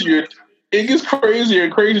crazier. It gets crazier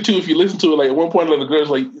and crazier too if you listen to it. Like at one point, the girl's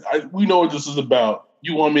like, "We know what this is about.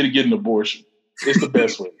 You want me to get an abortion? It's the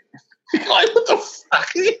best way." Like, what the fuck?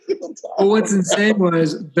 Well, what's insane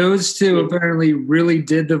was those two apparently really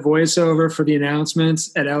did the voiceover for the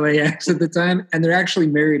announcements at LAX at the time, and they're actually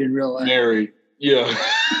married in real life. Married, yeah.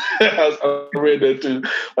 I read that too.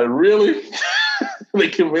 Like, really? They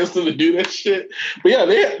convinced them to do that shit. But yeah,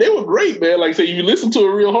 they were great, man. Like, so you listen to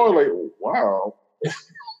it real hard, like, wow.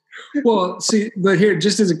 Well, see, but here,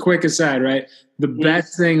 just as a quick aside, right? The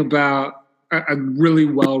best thing about a really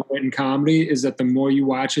well-written comedy is that the more you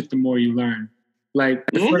watch it, the more you learn. Like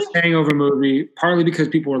the first Hangover movie, partly because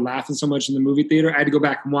people were laughing so much in the movie theater, I had to go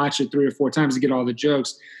back and watch it 3 or 4 times to get all the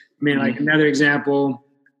jokes. I mean, like another example,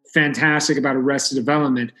 fantastic about Arrested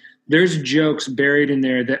Development. There's jokes buried in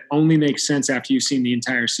there that only make sense after you've seen the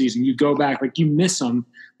entire season. You go back, like you miss them.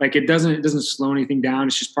 Like it doesn't slow anything down.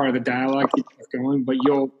 It's just part of the dialogue. Keep going, but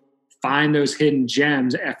you'll find those hidden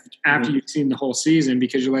gems after you've seen the whole season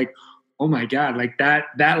because you're like, oh my God, like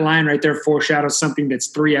that line right there foreshadows something that's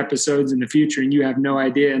 3 episodes in the future and you have no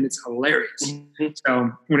idea, and it's hilarious. Mm-hmm.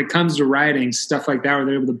 So when it comes to writing, stuff like that where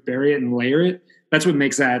they're able to bury it and layer it, that's what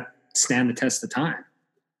makes that stand the test of time.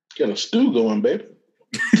 Got a stew going, baby.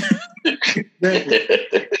 That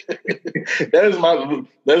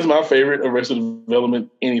is my favorite Arrested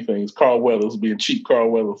Development anything. It's Carl Weathers being cheap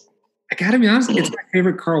Carl Weathers. I gotta be honest, it's my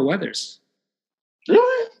favorite Carl Weathers.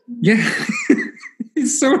 Really? Yeah.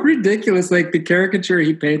 He's so ridiculous, like the caricature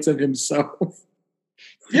he paints of himself.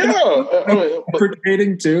 Yeah.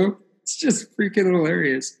 Portraying too. It's just freaking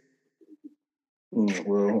hilarious.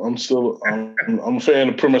 Well, I'm a fan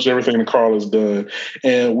of pretty much everything that Carl has done.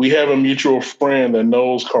 And we have a mutual friend that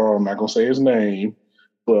knows Carl. I'm not going to say his name,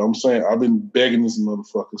 but I'm saying I've been begging this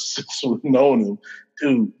motherfucker since we've known him.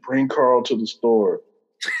 Dude, bring Carl to the store.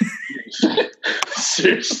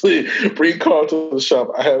 Seriously, bring Carl to the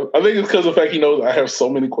shop. I think it's because of the fact he knows I have so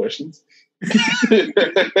many questions.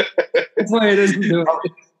 That's why he doesn't do it.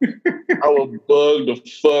 I will bug the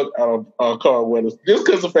fuck out of Carl Weathers just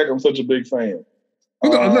because of the fact I'm such a big fan.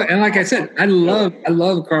 And like I said, I love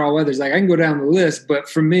Carl Weathers. Like I can go down the list, but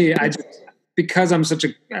for me, because I'm such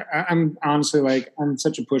a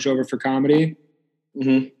pushover for comedy.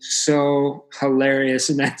 Mm-hmm. So hilarious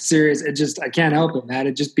in that series. I can't help it, man.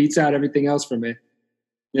 It just beats out everything else for me.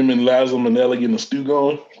 Him and Liza Minnelli getting the stew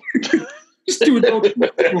going. Just do it.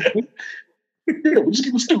 Yeah, we just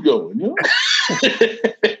keep the stew going, you know?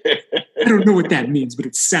 I don't know what that means, but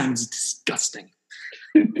it sounds disgusting.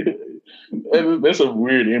 That's a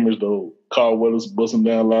weird image, though. Carl Weathers busting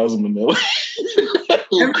down Liza Minnelli.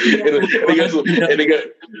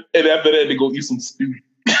 and after that, they go eat some stew.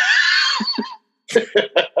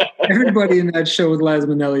 Everybody in that show with Liza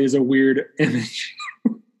Minnelli is a weird image.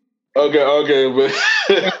 Okay, but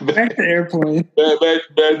back to Airplane. Back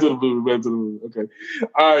to the movie. Okay,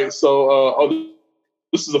 all right. So,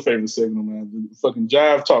 this is a favorite segment, man. The fucking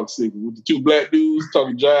jive talk segment with the 2 black dudes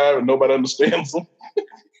talking jive and nobody understands them.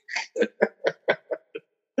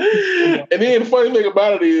 And then the funny thing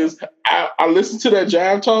about it is, I listen to that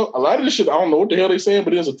jive talk. A lot of this shit, I don't know what the hell they're saying,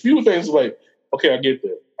 but there's a few things like, okay, I get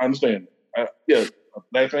that, I understand it.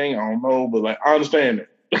 That thing, I don't know, but like I understand it.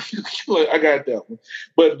 Like, I got that one.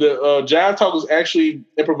 But the jive talk was actually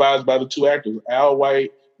improvised by the 2 actors, Al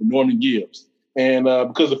White and Norman Gibbs. And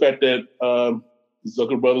because of the fact that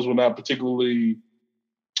Zucker brothers were not particularly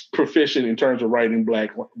proficient in terms of writing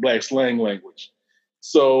black slang language.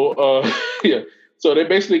 So so they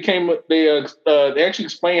basically they actually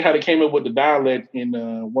explained how they came up with the dialect in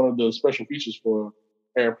one of the special features for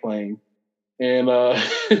Airplane. And the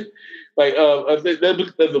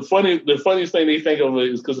funniest thing they think of it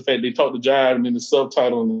is because of the fact they talk the jive and then the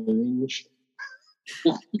subtitle in English.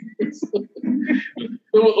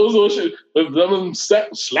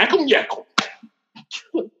 Slack 'em yak 'em.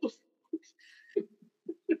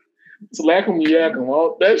 Slack 'em yak 'em.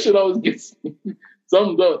 All that shit always gets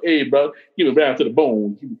something done. Hey, bro, give it down to the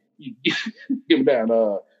bone. Give him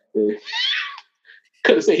down.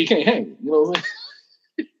 Could say he can't hang. You know what I'm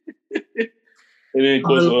saying? And then, of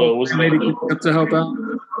course, what's his name? To help out.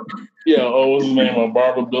 Yeah. What's his name?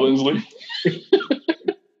 Barbara Billingsley.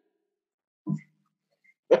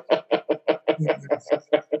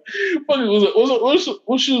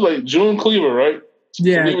 What's she like? June Cleaver, right?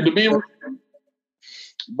 Yeah. The Beaver.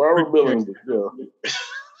 Barbara Billingsley. Yeah.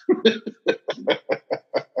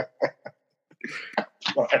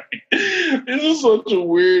 This is such a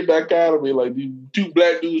weird dichotomy. Like these two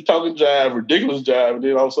black dudes talking jive, ridiculous jive, and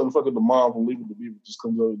then all of a sudden, fucking the mom from Leaving the Beaver just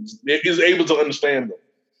comes over and is able to understand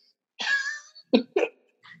them.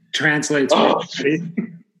 Translates.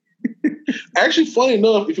 Actually, funny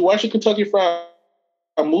enough, if you watch the Kentucky Fried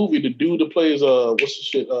movie, the dude that plays what's the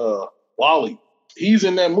shit, Wally, he's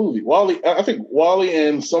in that movie. Wally, I think Wally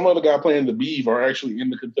and some other guy playing the Beav are actually in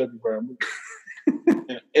the Kentucky Fried movie,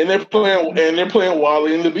 and they're playing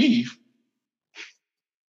Wally and the Beav.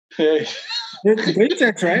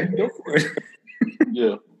 That's right. Go for it.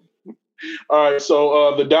 Yeah. All right.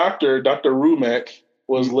 So the doctor, Dr. Rumack,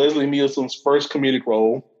 was Leslie Nielsen's first comedic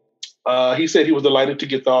role. He said he was delighted to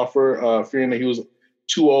get the offer, fearing that he was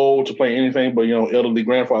too old to play anything but, elderly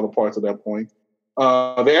grandfather parts at that point.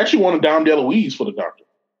 They actually wanted Dom DeLuise for the doctor.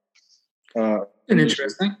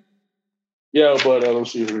 Interesting. Yeah, but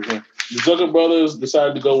let's see here. The Zucker brothers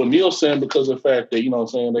decided to go with Nielsen because of the fact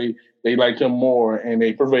that, they liked him more and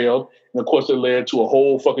they prevailed. And of course, it led to a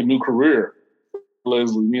whole fucking new career for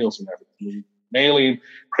Leslie Nielsen after the movie. Mainly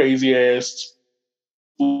crazy ass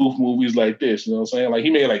spoof movies like this, you know what I'm saying? Like he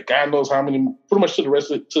made like God knows how many, pretty much to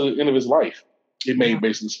the end of his life. He made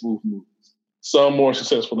basically spoof movies. Some more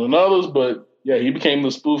successful than others, but yeah, he became the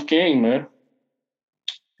spoof king, man.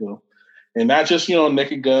 And not just,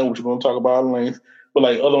 Naked Gun, which we're going to talk about at length, but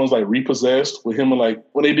like other ones like Repossessed with him and like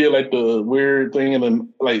when they did like the weird thing in the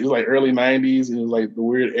it was like early 90s, it was like the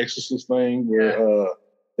weird Exorcist thing where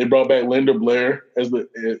they brought back Linda Blair as the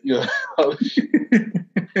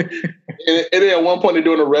and then at one point they're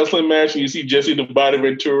doing a wrestling match and you see Jesse the Body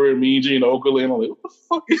Ventura and Mean Gene Okerlund, and I'm like, what the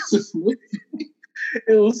fuck is this movie?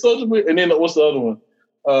 It was such a weird. And then what's the other one?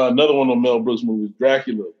 Another one of Mel Brooks movies,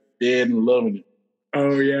 Dracula, Dead and Loving It.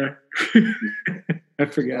 Oh yeah. I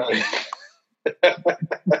forgot.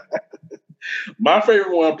 My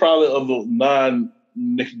favorite one, probably of the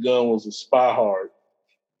non-Naked Gun, was the Spy Hard.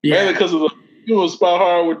 Yeah. Mainly because of the Spy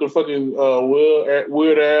Hard with the fucking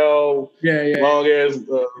Weird Al long ass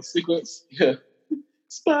sequence. Yeah.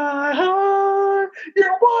 Spy Hard,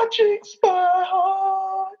 you're watching Spy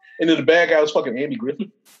Hard. And then the bad guy was fucking Andy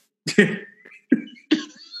Griffith.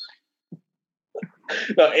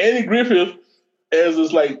 Now Andy Griffith as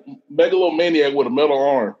this like megalomaniac with a metal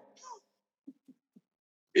arm.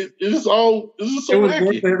 This is so was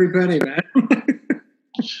worth every penny, man.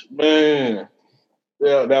 Man,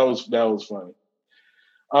 yeah, that was funny.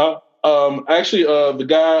 Actually, the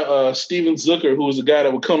guy Steven Zucker, who was the guy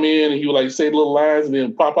that would come in and he would like say little lines and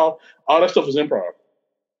then pop off. All that stuff was improv.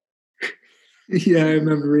 Yeah, I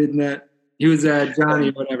remember reading that. He was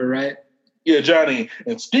Johnny, whatever, right? Yeah, Johnny.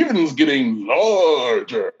 And Steven's getting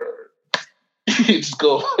larger. He just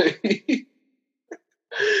go.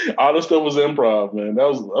 All the stuff was improv, man. That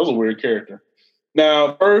was a weird character.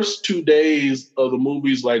 Now, first 2 days of the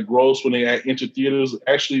movies like gross when they entered theaters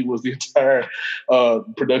actually was the entire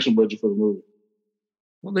production budget for the movie.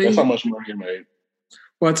 Well, that's how much money it made.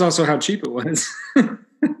 Well, it's also how cheap it was. I think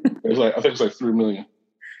it's like $3 million.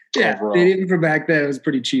 Yeah, even for back then, it was a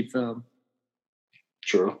pretty cheap film.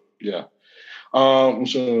 True. Yeah. I'm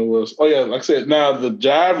sure it was. Oh yeah, like I said. Now the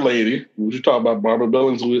Jive Lady, which you talk about, Barbara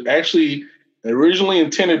Billings, was actually originally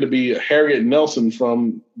intended to be Harriet Nelson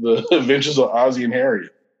from the Adventures of Ozzie and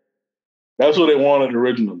Harriet. That's what they wanted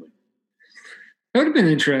originally. That would have been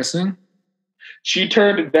interesting. She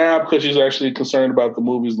turned it down because she's actually concerned about the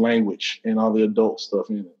movie's language and all the adult stuff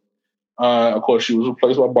in it. Of course, she was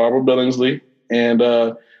replaced by Barbara Billingsley. And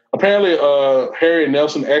apparently Harriet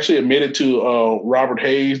Nelson actually admitted to Robert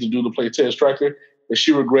Hayes, the dude to play Ted Stryker, that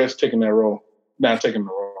she regrets not taking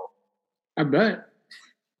the role. I bet.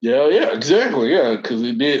 Yeah, exactly. Yeah, because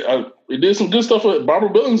it did some good stuff with Barbara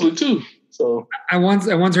Billingsley too. So I once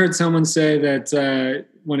heard someone say that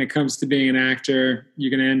when it comes to being an actor, you're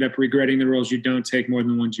going to end up regretting the roles you don't take more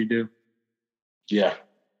than the ones you do. Yeah.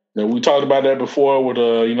 Now, we talked about that before with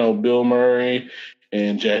Bill Murray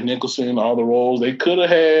and Jack Nicholson, all the roles they could have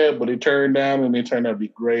had, but they turned down and they turned out to be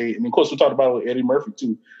great. And of course, we talked about it with Eddie Murphy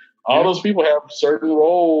too. All those people have certain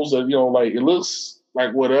roles that like it looks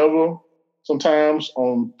like whatever sometimes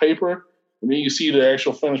on paper, and then you see the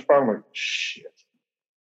actual finished product, like shit,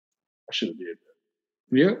 I should have did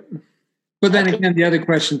that. Yep. But then again, the other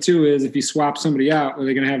question too is if you swap somebody out, are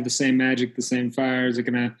they going to have the same magic, the same fire? Is it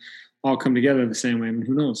going to all come together the same way? I mean,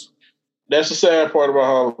 who knows? That's the sad part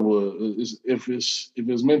about Hollywood. If it's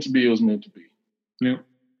meant to be, it was meant to be. Yeah.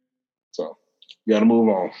 So you got to move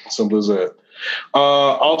on. Simple as that.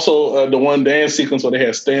 Also, the one dance sequence where they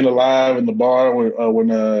had "Staying Alive" in the bar when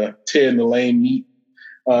Ted and Elaine meet.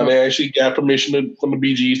 They actually got permission from the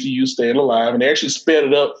Bee Gees to use "Staying Alive," and they actually sped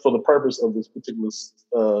it up for the purpose of this particular.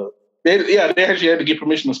 They actually had to get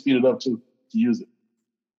permission to speed it up too. to use it.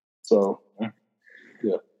 So,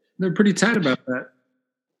 yeah. They're pretty tight about that.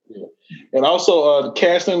 Yeah. And also the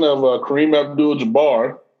casting of Kareem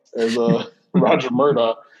Abdul-Jabbar as Roger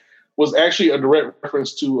Murdoch was actually a direct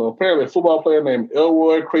reference to apparently a football player named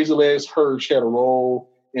Elroy Crazy Legs Hirsch had a role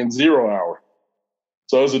in 0 Hour.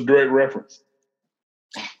 So it's a direct reference.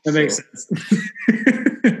 That makes sense.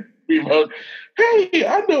 Hey,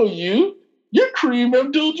 I know you. You're Kareem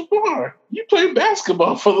Abdul-Jabbar. You play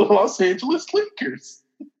basketball for the Los Angeles Lakers.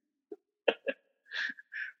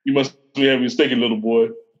 You must be having mistaken, little boy.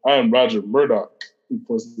 I am Roger Murdoch. Who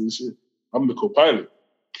posted this shit? I'm the co-pilot.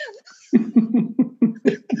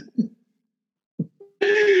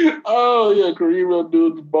 Oh yeah, Kareem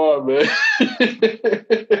Abdul-Jabbar, man.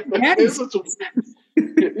 It's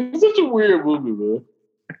such a weird movie,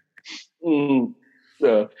 man.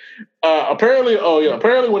 Yeah.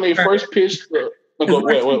 Apparently when they first pitched, wait,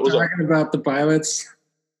 talking about the pilots,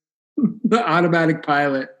 the automatic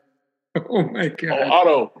pilot. Oh my god! Oh,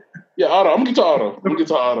 Otto. Yeah, Otto. I'm gonna get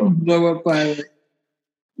to Otto. Blow up pilot.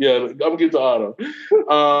 Yeah, I'm gonna get to Otto.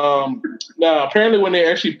 Now, apparently, when they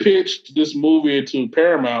actually pitched this movie to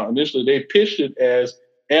Paramount, initially they pitched it as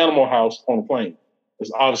Animal House on a plane.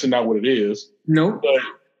 It's obviously not what it is. Nope. But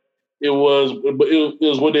it was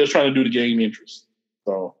what they were trying to do to gain interest.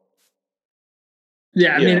 So.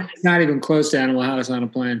 Yeah, I mean, it's not even close to Animal House on a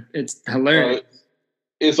plane. It's hilarious.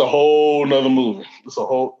 It's a whole nother movie. It's a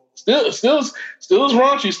whole still is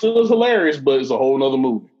raunchy, still is hilarious, but it's a whole nother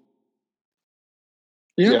movie.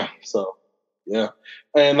 Yeah. Yeah. So yeah.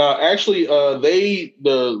 And actually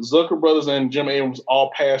the Zucker brothers and Jim Abrams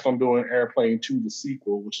all passed on doing Airplane 2, the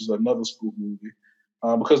sequel, which is another spoof movie.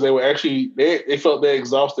 Because they were actually they felt they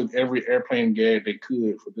exhausted every airplane gag they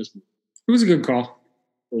could for this movie. It was a good call.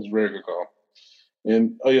 It was a very good call.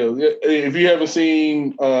 And if you haven't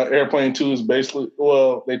seen Airplane 2, is basically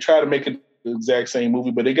they try to make it the exact same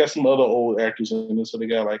movie, but they got some other old actors in it. So they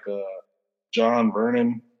got like John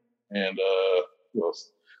Vernon and a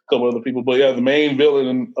couple other people. But yeah, the main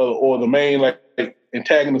villain or the main like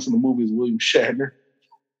antagonist in the movie is William Shatner,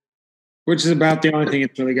 which is about the only thing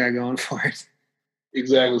it's really got going for it.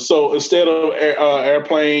 Exactly. So instead of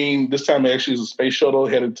airplane, this time it actually is a space shuttle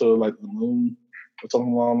headed to like the moon or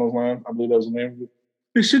something along those lines. I believe that was the name of it.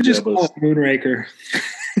 They should just call it Moonraker.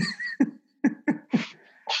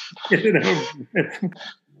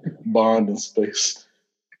 Bond in space.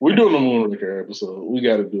 We're doing a Moonraker episode. We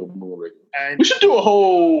got to do a Moonraker. We should do a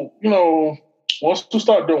whole, once we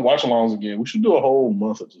start doing watch-alongs again, we should do a whole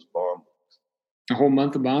month of just Bond. A whole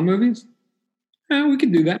month of Bond movies? Yeah, we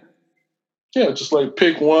could do that. Yeah, just like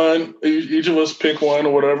pick one. Each of us pick one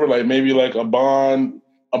or whatever. Like maybe like a Bond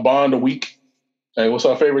a week. Like what's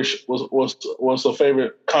our favorite? What's a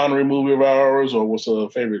favorite Connery movie of ours, or what's a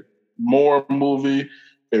favorite Moore movie?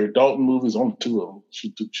 Favorite Dalton movies? Only two of them.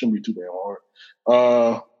 Shouldn't be too damn hard.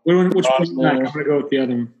 Which one? I'm gonna go with the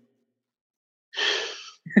other one.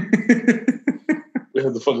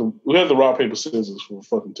 we had the rock paper scissors for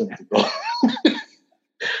fucking Timothy.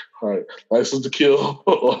 All right, License to Kill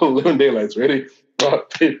or Living Daylights. Ready?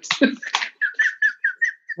 Rock paper scissors.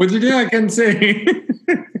 What'd you do? I couldn't see.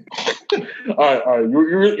 All right.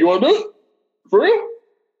 You want to do it? For real?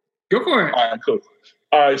 Go for it. All right, cool.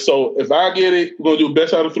 All right, so if I get it, we're going to do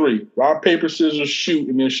best out of three. Rock, paper, scissors, shoot,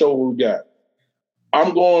 and then show what we got.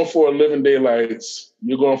 I'm going for Living Daylights.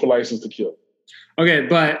 You're going for License to Kill. Okay,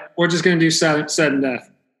 but we're just going to do sudden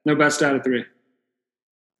death. No best out of three.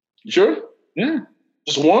 You sure? Yeah.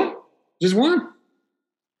 Just one? Just one.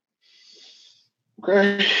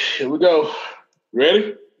 Okay, here we go.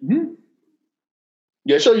 Ready? Mm-hmm.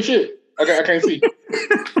 Yeah, show you shit. I can't see.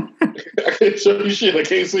 I can't show you shit. I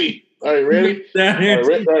can't see. All right, ready? Yeah. All right,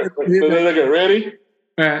 ready?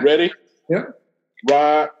 All right. Ready? Yep.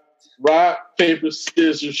 Rock, paper,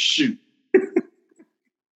 scissors, shoot.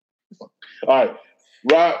 All right.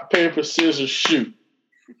 Rock, paper, scissors, shoot.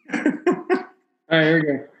 All right, here we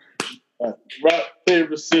go. All right. Rock,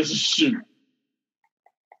 paper, scissors, shoot.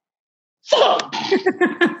 Fuck!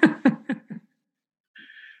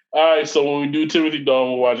 All right, so when we do Timothy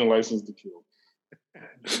Dalton, we're watching License to Kill.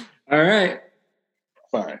 All right.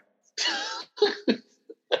 Fine.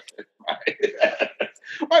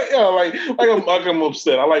 I'm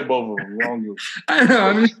upset. I like both of them. Wrong. I know.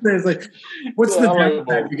 I'm just saying, it's like, what's the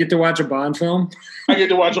downside? You get to watch a Bond film? I get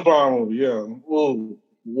to watch a Bond movie, yeah. Whoa.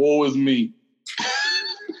 Woe is me.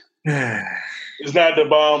 It's not the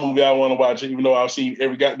Bond movie I want to watch, even though I've seen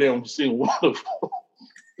every goddamn single one of them.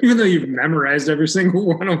 Even though you've memorized every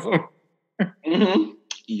single one of them. Mm-hmm.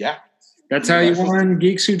 Yeah. That's how you won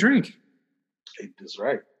Geeks Who Drink. That's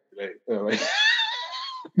right.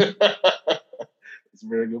 That's a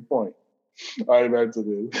very good point. All right, back to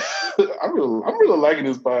this. I'm really liking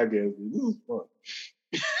this podcast. This is fun.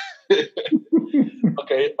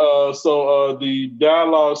 Okay, so the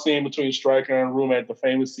dialogue scene between Stryker and roommate, the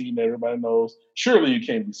famous scene that everybody knows. Surely you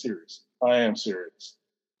can't be serious. I am serious,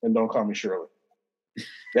 and don't call me Shirley.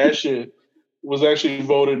 That shit was actually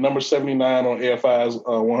voted number 79 on AFI's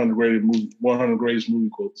 100 greatest movie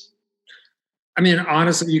quotes. I mean,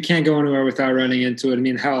 honestly, you can't go anywhere without running into it. I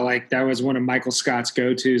mean, hell, like that was one of Michael Scott's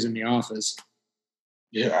go-tos in The Office.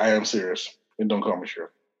 Yeah, I am serious, and don't call me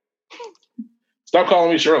Shirley. Stop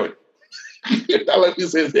calling me Shirley. I let me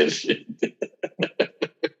say that shit.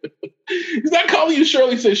 He's not calling you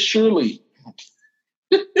Shirley. He says Shirley.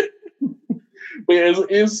 But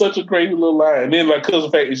it's such a great little line. And then, like, because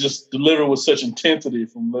of the fact it's just delivered with such intensity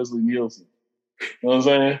from Leslie Nielsen. You know what I'm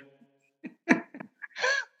saying?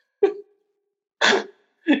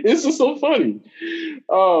 It's just so funny.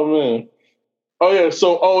 Oh, man.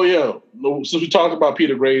 Oh, yeah. Since we talked about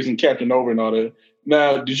Peter Graves and Captain Over and all that,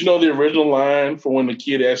 now, did you know the original line for when the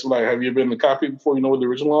kid asked, like, have you ever been in the cockpit before? You know what the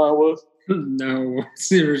original line was? No.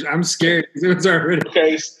 I'm scared. It was already.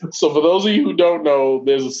 Okay, so for those of you who don't know,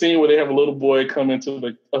 there's a scene where they have a little boy come into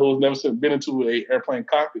who's never been into an airplane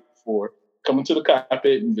cockpit before, come into the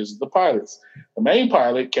cockpit and visit the pilots. The main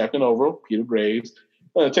pilot, Captain Overall, Peter Graves,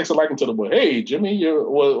 takes a liking to the boy. Hey, Jimmy,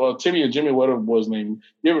 Timmy or Jimmy, whatever the boy's name.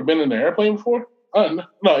 You ever been in an airplane before?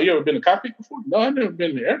 No, you ever been in a cockpit before? No, I've never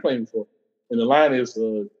been in an airplane before. And the line is,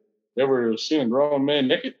 you ever seen a grown man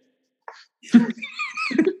naked?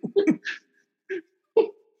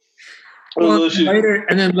 Well,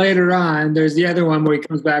 later on, there's the other one where he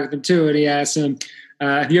comes back with him too, and he asks him,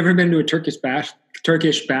 "Have you ever been to a Turkish bath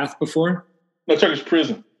before?" No, Turkish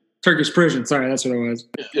prison. Turkish prison. Sorry, that's what it was.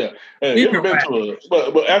 Yeah, you ever been to a?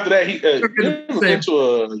 But after that, you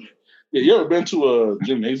ever been to a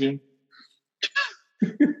gymnasium?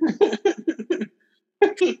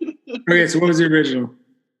 Okay, so what was the original?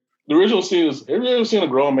 The original scene is: have you ever seen a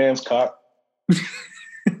grown man's cock?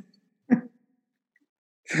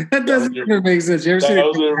 That doesn't even make sense. That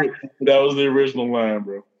was the original line,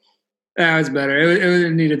 bro. That was better.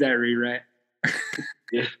 It needed that rewrite.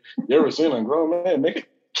 Yeah. You ever seen a grown man naked?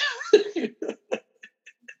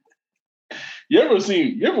 You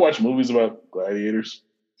ever watch movies about gladiators?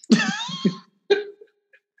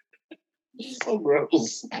 So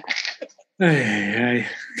gross. Hey.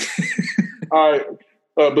 All right.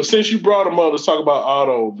 But since you brought him up, let's talk about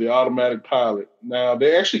Otto, the automatic pilot. Now,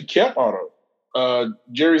 they actually kept Otto.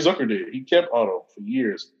 Jerry Zucker did. He kept Otto for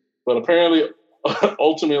years. But apparently,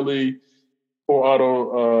 ultimately, poor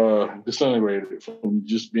Otto disintegrated from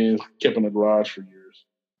just being kept in the garage for years.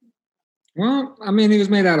 Well, I mean, he was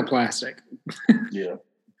made out of plastic. Yeah.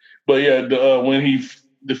 But yeah, when he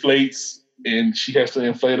deflates and she has to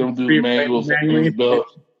inflate him through the manual on his belt,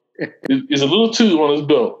 there's a little tube on his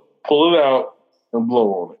belt. Pull it out and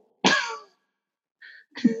blow on it.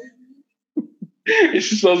 And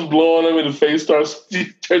she starts blowing him, and the face turns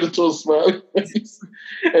into a smiley face.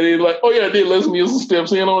 And he's like, "Oh yeah, I did." Leslie Nielsen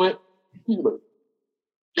steps in on it. He's like,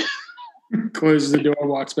 closes the door,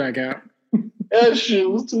 walks back out. That shit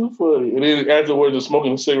was too funny. And then afterwards, they're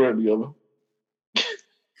smoking a cigarette together.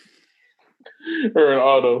 Her and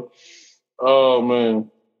Otto. Oh man.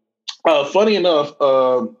 Funny enough,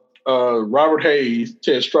 Robert Hayes,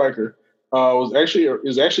 Ted Stryker, is actually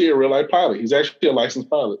a real life pilot. He's actually a licensed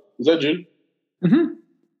pilot. Is that Judy? Mm-hmm.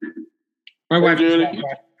 My wife. Judy.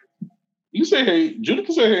 You say hey. Judy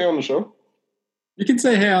can say hey on the show. You can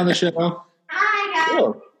say hey on the show. Hi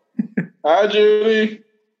guys. Yeah. Hi Judy.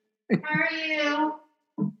 How are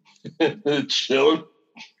you? Chilling.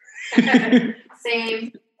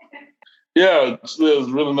 Same. Yeah, there's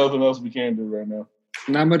really nothing else we can do right now.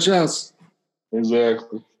 Not much else.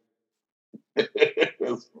 Exactly.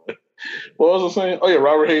 What was I saying? Oh yeah,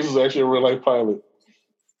 Robert Hayes is actually a real life pilot.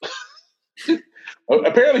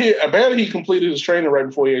 Apparently he completed his training right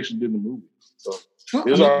before he actually did the movie. So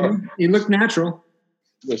he looked natural.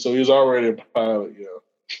 Yeah, so he was already a pilot.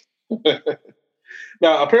 Yeah.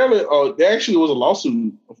 Now apparently, there actually was a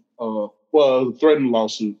lawsuit. A threatened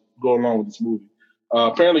lawsuit going along with this movie.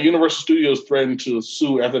 Apparently, Universal Studios threatened to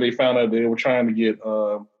sue after they found out they were trying to get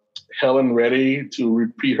Helen Reddy to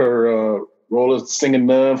repeat her role as singing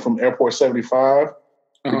nun from Airport 75.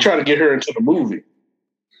 They're trying to get her into the movie.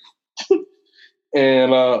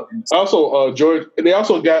 And also George. They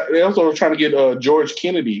also were trying to get George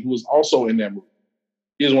Kennedy, who was also in that movie.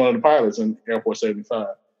 He was one of the pilots in Airport 75.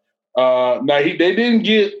 Now they didn't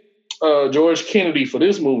get George Kennedy for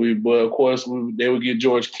this movie, but of course they would get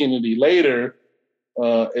George Kennedy later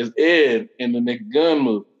as Ed in the Naked Gun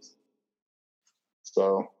movies.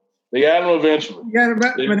 So They got him eventually. Yeah,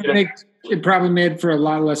 but it probably made for a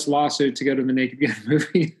lot less lawsuit to go to the Naked Gun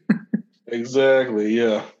movie. Exactly,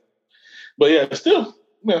 yeah. But yeah, still,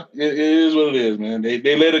 yeah, it is what it is, man.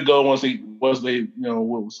 They let it go once they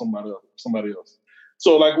with somebody else.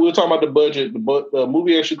 So like we were talking about the budget, the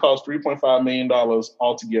movie actually cost $3.5 million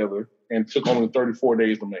altogether and took only 34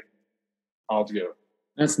 days to make altogether.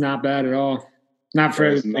 That's not bad at all. Not for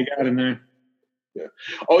everything they got in there. Yeah.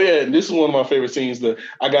 Oh yeah, and this is one of my favorite scenes. That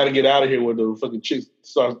I got to get out of here where the fucking chick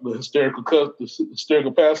starts the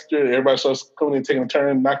hysterical passenger. And everybody starts coming in, taking a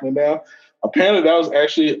turn, knocking it down. Apparently, that was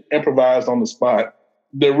actually improvised on the spot.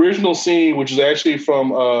 The original scene, which is actually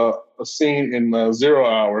from a scene in 0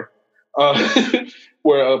 Hour,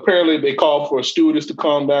 where apparently they call for a stewardess to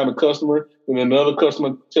calm down the customer, and then another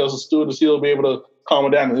customer tells the stewardess he'll be able to calm her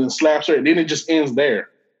down, and then slaps her, and then it just ends there.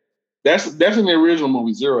 That's in the original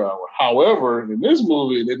movie, 0 Hour. However, in this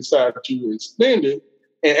movie, they decided to extend it.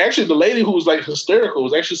 And actually, the lady who was like hysterical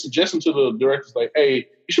was actually suggesting to the directors, like, hey,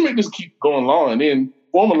 you should make this keep going long. And then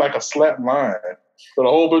forming like a slap line. But a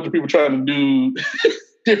whole bunch of people trying to do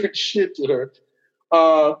different shit to her.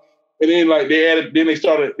 And then like they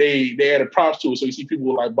added props to it. So you see people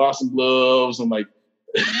with like boxing gloves and like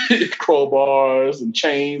crowbars and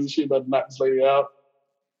chains and shit about to knock this lady out.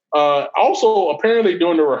 Also, apparently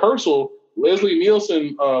during the rehearsal, Leslie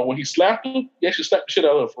Nielsen, when he slapped her, he actually slapped the shit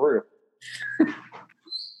out of her for real.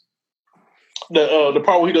 The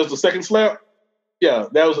part where he does the second slap, yeah,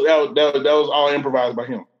 that was all improvised by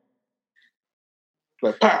him.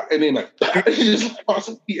 Like pop, and then like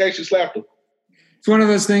he actually slapped her. It's one of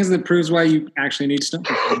those things that proves why you actually need stunt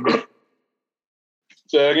performers.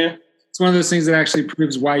 Say that again? It's one of those things that actually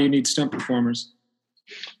proves why you need stunt performers.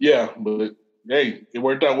 Yeah, but hey, it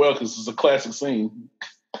worked out well because it's a classic scene.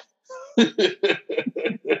 And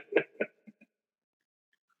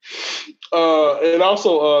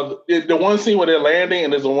also, the one scene where they're landing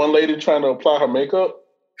and there's a one lady trying to apply her makeup,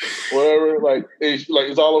 whatever, like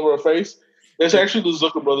it's all over her face. That's actually the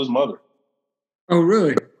Zucker brothers' mother. Oh,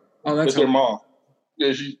 really? Oh, that's their mom.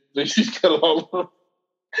 Yeah, she's got all of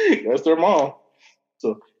that's their mom.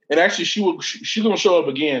 So, and actually, she's gonna show up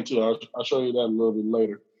again too. I'll show you that a little bit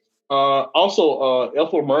later. Also,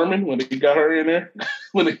 Ethel Merman, when they got her in there,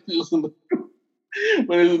 when it was in the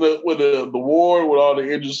war with all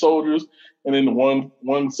the injured soldiers, and then the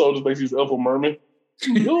one soldier thinks he's Ethel Merman.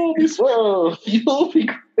 You'll be swell. You'll be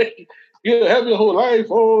great. You'll have your whole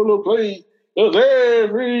life on the plate. Cause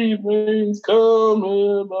everything's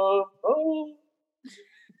coming up. Oh.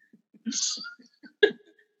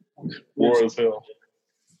 War as hell.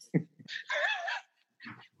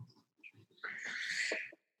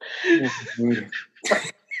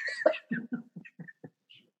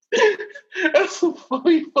 That's a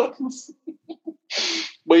funny fucking scene.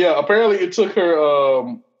 But yeah, apparently it took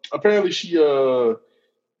her. Apparently she.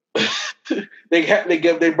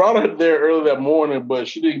 They brought her there early that morning, but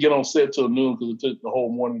she didn't get on set till noon because it took the whole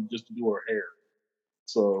morning just to do her hair.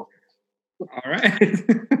 So, all right,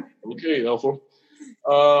 okay, Ethel.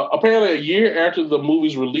 Apparently, a year after the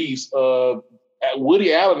movie's release,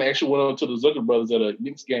 Woody Allen actually went on to the Zucker brothers at a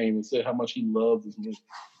Knicks game and said how much he loved this movie.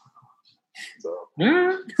 So,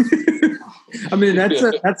 I mean,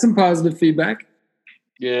 that's some positive feedback.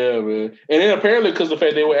 Yeah, man. And then apparently, because of the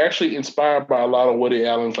fact they were actually inspired by a lot of Woody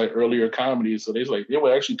Allen's like earlier comedies, so they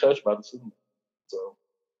were actually touched by the cinema. So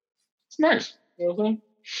it's nice. You know what I'm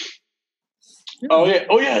saying? Oh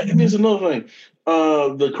yeah. And there's another thing.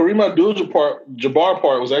 The Kareem Abdul-Jabbar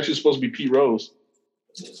part was actually supposed to be Pete Rose.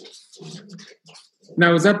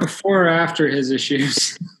 Now, was that before or after his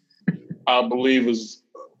issues? I believe is.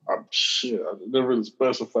 Shit, I never really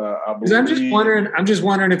specified. I'm just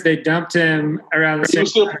wondering if they dumped him around the same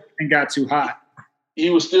time and got too hot. He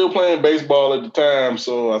was still playing baseball at the time,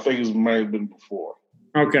 so I think it might have been before.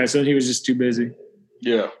 Okay, so he was just too busy.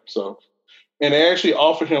 Yeah. So, and they actually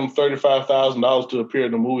offered him $35,000 to appear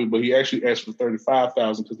in the movie, but he actually asked for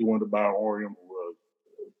 $35,000 because he wanted to buy an Oriental rug.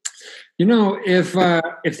 You know, if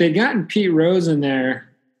they'd gotten Pete Rose in there,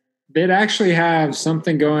 they'd actually have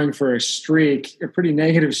something going for a pretty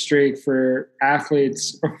negative streak for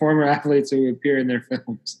athletes or former athletes who appear in their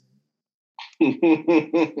films.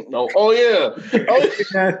 Oh yeah. They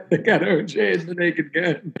got OJ and the Naked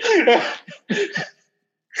Gun.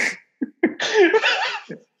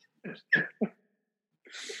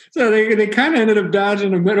 So they kind of ended up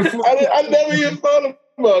dodging a metaphor. I never even thought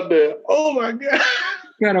about that. Oh my God.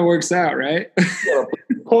 Kind of works out, right? A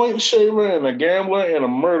point shaver and a gambler and a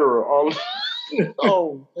murderer. All.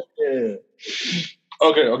 Oh yeah.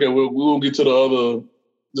 Okay. We'll get to the other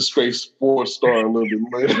disgraced sports star a little bit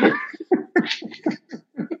later.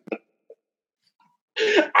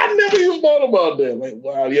 I never even thought about that. Like,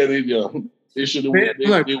 wow, yeah, they should have.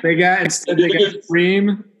 They got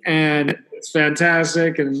Scream, and it's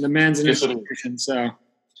fantastic, and the man's an inspiration. So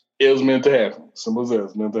it was meant to happen. Simple as that.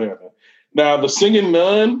 It's meant to happen. Now, the singing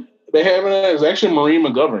nun they have in that is actually Maureen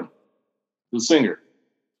McGovern, the singer.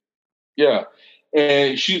 Yeah,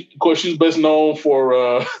 and she's best known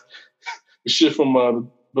for the shit from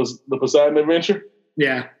the Poseidon Adventure.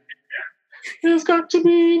 Yeah. It's got to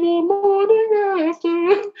be the morning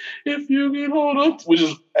after if you can hold up. Which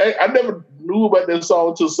is I never knew about that song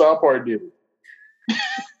until South Park did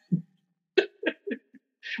it.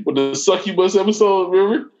 With the Succubus episode,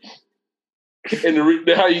 remember? And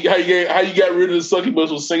how you got rid of the Succubus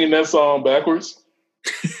was singing that song backwards.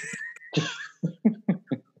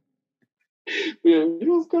 Yeah,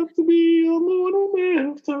 it's got to be a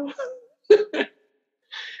morning after.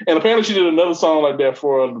 And apparently she did another song like that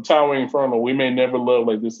for the Towering Inferno, We May Never Love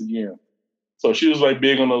Like This Again. So she was like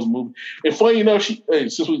big on those movies. And funny enough,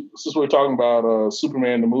 since we're talking about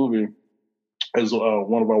Superman the movie as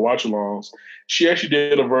one of our watch-alongs, she actually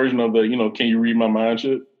did a version of the, Can You Read My Mind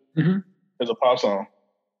shit as a pop song.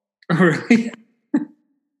 Oh, really?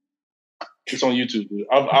 It's on YouTube, dude.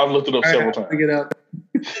 I've looked it up several times. Look it up.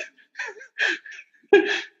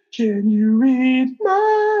 Can you read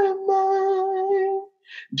my mind?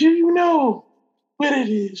 Do you know what it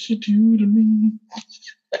is you do to me?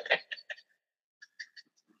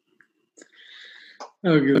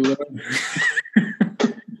 Oh, good Lord.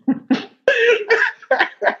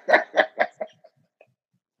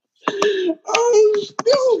 Oh, this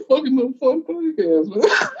is fucking a fun podcast, man.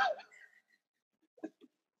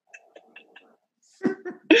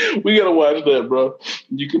 We gotta watch that, bro.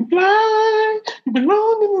 You can fly, you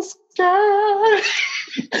belong in the sky.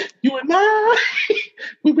 You and I,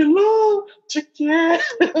 we belong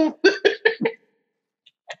together.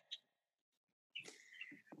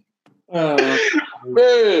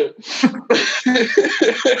 Man.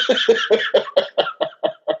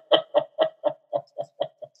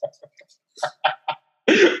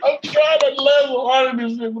 I'm trying to laugh hard at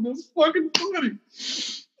this shit, but it's fucking funny.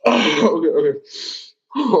 Oh, okay.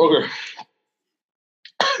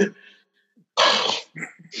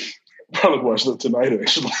 Probably watch that tonight.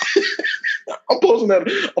 Actually, I'm posting that on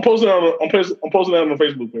the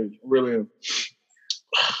Facebook page. I really am.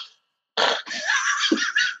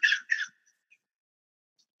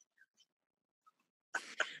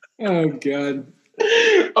 Oh God.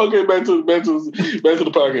 Okay, back to the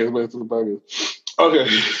podcast. Okay.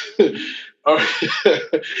 All right.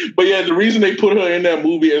 But yeah, the reason they put her in that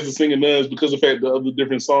movie as the singing nun is because of the fact the other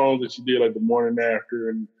different songs that she did, like The Morning After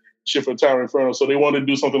and shit for Tower Inferno. So they wanted to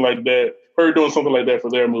do something like that. Her doing something like that for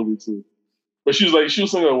their movie too. But she was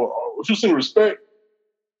singing Respect.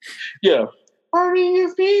 Yeah.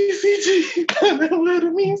 R-E-S-P-C-T. That's what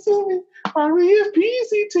it means to me.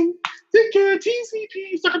 R-E-S-P-C-T. Take care of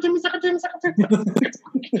TCP. Suck it to me.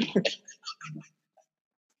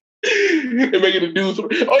 And making the dude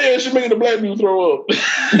she's making the black dude throw up.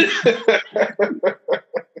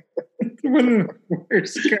 One of the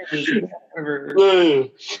worst guys ever.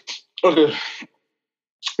 Okay.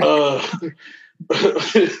 All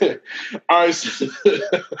right.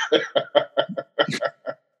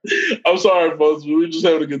 I'm sorry, folks. We're just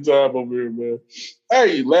having a good time over here, man.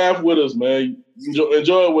 Hey, laugh with us, man.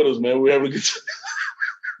 Enjoy it with us, man. We're having a good time.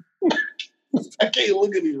 I can't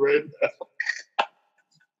look at these right now.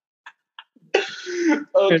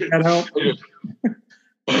 Okay.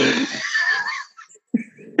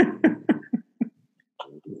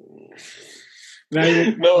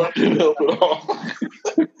 No, I didn't help at all.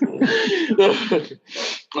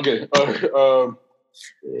 Okay. All right.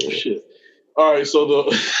 Shit. All right.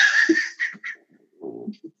 So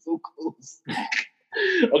so close.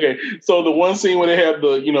 Okay. So the one scene where they have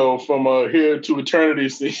the, from Here to Eternity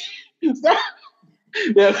scene. Yeah.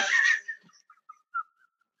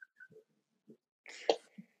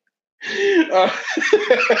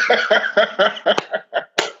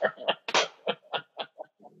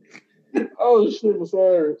 Oh shit, I'm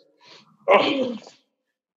sorry. Oh.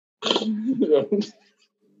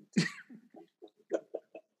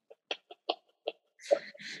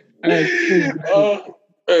 Hey,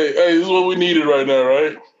 this is what we needed right now,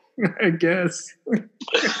 right? I guess.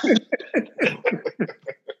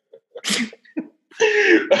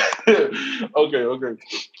 Okay. All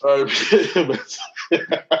right.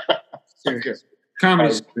 Okay.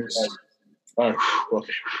 Comedy. All right.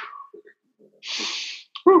 Okay.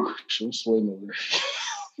 Whew. I'm sweating over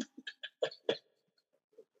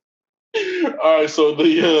All right, so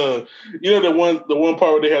the the one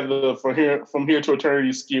part where they had the from here to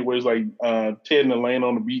eternity skit where it's like Ted and Elaine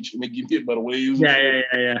on the beach and they get hit by the waves.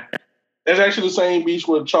 Yeah. That's actually the same beach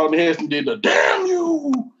where Charlton Heston did the "Damn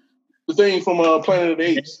You," the thing from Planet of the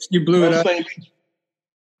Apes. You blew it up. Same beach.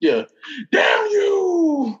 Yeah, damn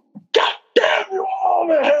you! God damn you all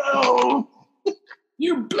to hell!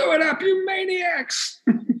 You blew it up, you maniacs!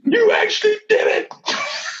 You actually did it!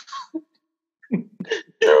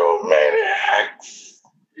 You maniacs!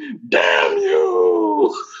 Damn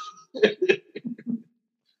you!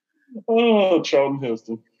 Oh, Charlton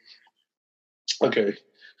Heston. Okay.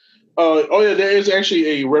 There is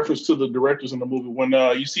actually a reference to the directors in the movie when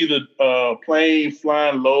you see the plane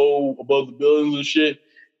flying low above the buildings and shit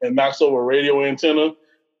and knocks over a radio antenna.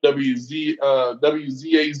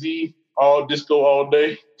 WZAZ, all disco all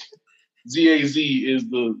day. ZAZ is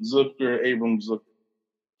the Zucker Abrams Zucker.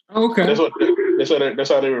 Okay. That's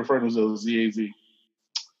how they refer to themselves, ZAZ.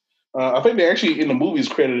 I think they actually in the movies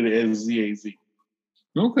credited as ZAZ.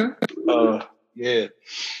 Okay. Yeah.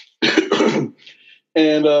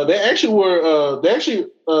 And they actually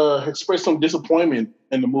expressed some disappointment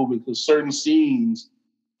in the movie because certain scenes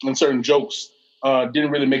and certain jokes didn't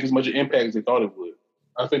really make as much impact as they thought it would.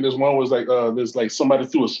 I think there's one was like there's like somebody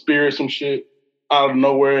threw a spear or some shit out of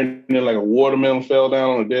nowhere and then like a watermelon fell down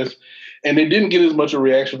on the desk, and they didn't get as much a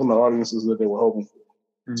reaction from the audiences that they were hoping for.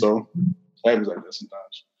 Mm-hmm. So that was like that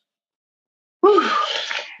sometimes.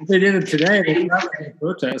 If they did it today, they not like a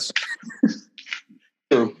protest.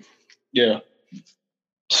 True. Yeah.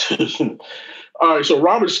 All right, so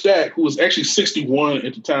Robert Stack, who was actually 61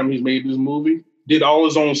 at the time he made this movie, did all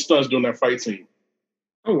his own stunts during that fight scene.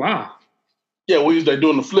 Oh, wow. Yeah, well, he's like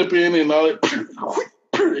doing the flipping and all that, all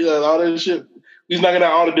that shit. He's knocking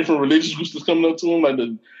out all the different religious groups that's coming up to him, like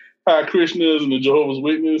the Hare Krishnas and the Jehovah's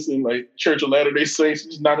Witness and like Church of Latter-day Saints.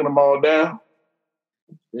 He's knocking them all down.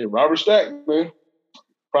 Yeah, Robert Stack, man.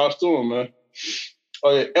 Props to him, man.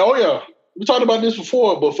 Oh yeah. We talked about this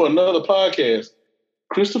before, but for another podcast,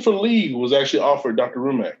 Christopher Lee was actually offered Dr.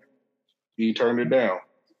 Rumack. He turned it down.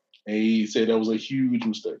 And he said that was a huge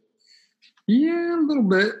mistake. Yeah, a little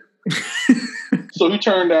bit. So he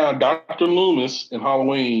turned down Dr. Loomis in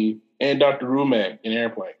Halloween and Dr. Rumack in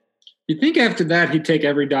Airplane. You think after that he'd take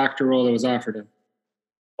every doctor role that was offered him?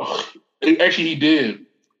 Oh, actually, he did.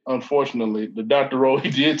 Unfortunately, the doctor role he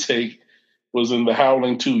did take was in The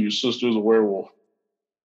Howling 2, Your Sister's a Werewolf.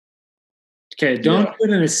 Okay, don't put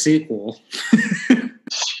in a sequel.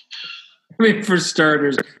 I mean, for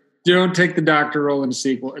starters, don't take the doctor role in a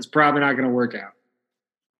sequel. It's probably not going to work out.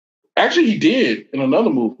 Actually, he did in another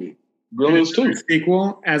movie, Gremlins 2.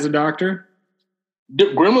 Sequel as a doctor?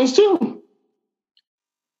 Gremlins 2.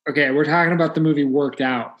 Okay, we're talking about the movie Worked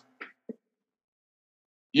Out.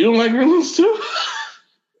 You don't like Gremlins 2?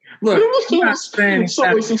 Look, I'm not saying it's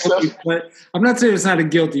not a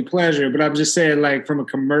guilty pleasure, but I'm just saying, like, from a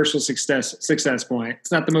commercial success point,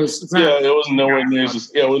 it's not the most. It's not, it wasn't nowhere near.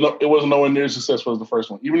 It wasn't nowhere near as successful as the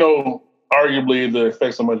first one, even though arguably the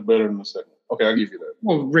effects are much better than the second. Okay, I'll give you that.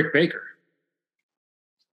 Well, Rick Baker.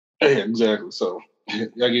 Yeah, exactly. So I'll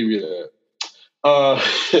give you that.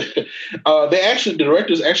 The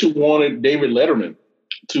directors actually wanted David Letterman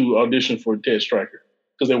to audition for Ted Stryker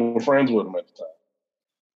because they were friends with him at the time.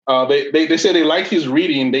 They said they liked his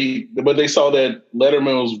reading, but they saw that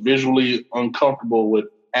Letterman was visually uncomfortable with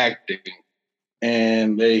acting,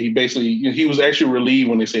 and he was actually relieved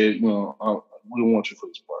when they said, we don't want you for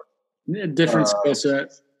this part. Yeah, different skill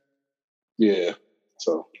set. Yeah,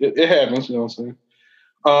 so it happens. You know what I'm saying?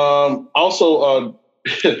 Also,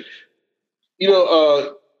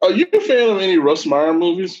 are you a fan of any Russ Meyer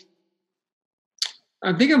movies?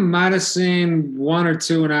 I think I might have seen one or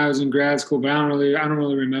two when I was in grad school, but I don't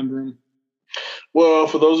really remember them. Well,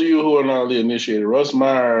 for those of you who are not really initiated, Russ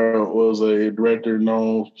Meyer was a director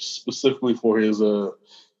known specifically for his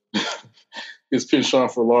his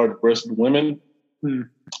penchant for large-breasted women.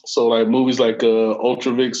 So, like movies like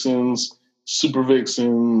Ultra Vixens, Super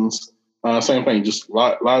Vixens, same thing, just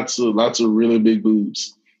lots of really big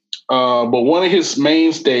boobs. But one of his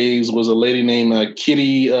mainstays was a lady named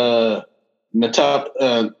Kitty.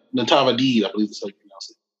 Natavadid, I believe that's how you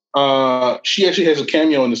pronounce it. She actually has a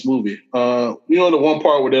cameo in this movie. The one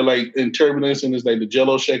part where they're like in turbulence and it's like the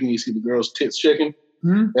jello shaking, you see the girl's tits shaking?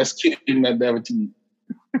 Mm-hmm. That's Kitty Natavadid.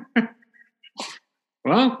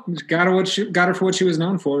 Well, got her for what she was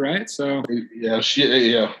known for, right? So yeah.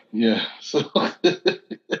 So, but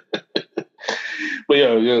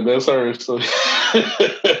yeah, that's her. So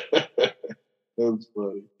that's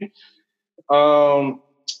funny.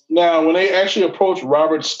 Now, when they actually approached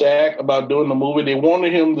Robert Stack about doing the movie, they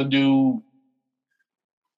wanted him to do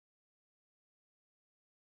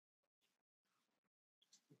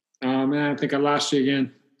man. I think I lost you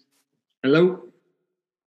again. Hello?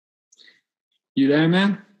 You there,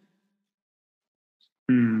 man?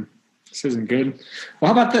 This isn't good.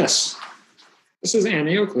 Well, how about this? This is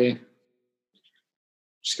Annie Oakley.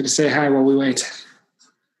 Just going to say hi while we wait.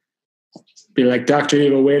 Be like Dr.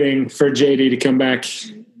 Evil waiting for JD to come back.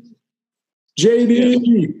 JD!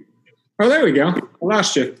 Yeah. Oh, there we go. I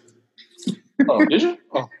lost you. Oh, did you?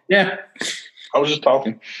 Oh. Yeah. I was just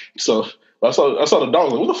talking. So I saw the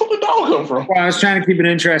dog. Like, where the fuck did the dog come from? Well, I was trying to keep it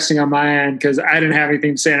interesting on my end because I didn't have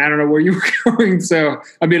anything to say and I don't know where you were going. So,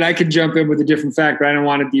 I mean, I could jump in with a different fact, but I didn't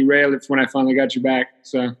want to derail it when I finally got you back.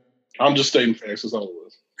 So I'm just stating facts. That's all it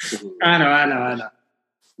was. I know.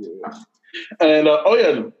 Yeah. And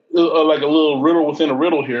like a little riddle within a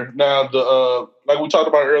riddle here. Now, like we talked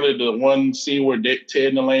about earlier, the one scene where Ted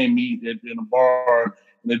and Elaine meet in a bar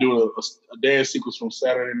and they do a dance sequence from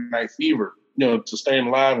Saturday Night Fever, to Staying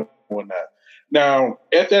Alive and whatnot. Now,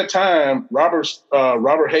 at that time,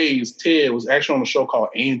 Robert Hayes, Ted, was actually on a show called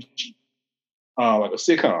Angie, like a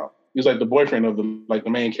sitcom. He was like the boyfriend of the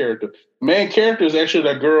main character. The main character is actually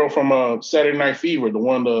that girl from Saturday Night Fever, the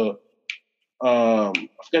one I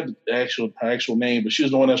forgot her actual name, but she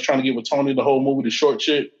was the one that's trying to get with Tony the whole movie, the short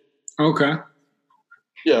chick. Okay.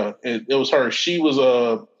 Yeah, it was her. She was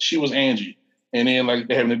Angie, and then like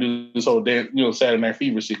they having to do this whole dance, Saturday Night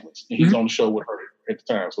Fever sequence, and he's on the show with her at the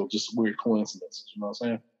time. So just weird coincidences, you know what I'm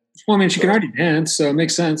saying? Well, I mean, she can already dance, so it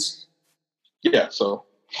makes sense. Yeah. So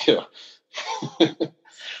yeah.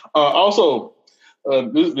 Also,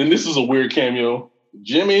 this is a weird cameo.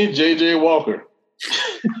 Jimmy J.J. Walker.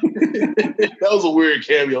 That was a weird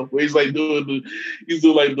cameo where he's like doing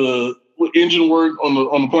the engine work on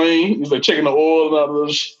the plane. He's like checking the oil and all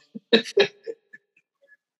of shit.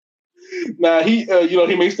 Now he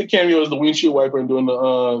makes the cameo as the windshield wiper and doing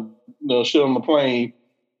the shit on the plane.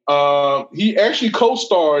 He actually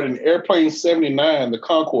co-starred in Airplane 79, the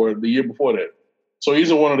Concorde, the year before that. So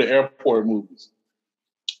he's in one of the airport movies.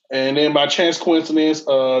 And then by chance coincidence,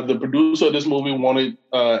 the producer of this movie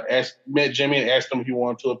met Jimmy and asked him if he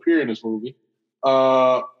wanted to appear in this movie.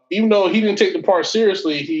 Even though he didn't take the part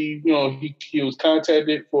seriously, he was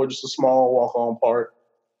contacted for just a small walk-on part.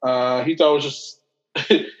 He thought it was just,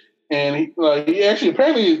 and he actually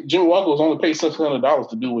apparently Jimmy Walker was only paid $600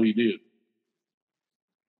 to do what he did.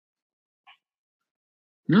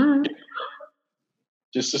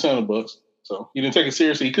 Just $600. So he didn't take it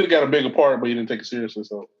seriously. He could have got a bigger part, but he didn't take it seriously.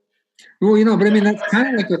 So. Well, but I mean, that's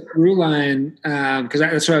kind of like a through line, because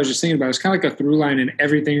that's what I was just thinking about. It's kind of like a through line in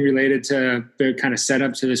everything related to the kind of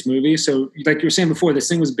setup to this movie. So, like you were saying before, this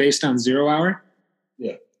thing was based on Zero Hour.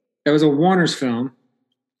 Yeah. That was a Warner's film.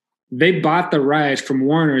 They bought the rights from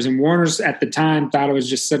Warner's, and Warner's at the time thought it was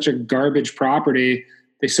just such a garbage property.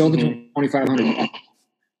 They sold it for $2,500.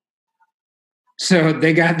 So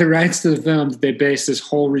they got the rights to the film that they based this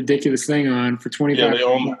whole ridiculous thing on for $25. Yeah, they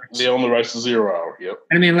own the rights to Zero Hour. Yep.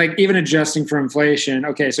 I mean, like even adjusting for inflation.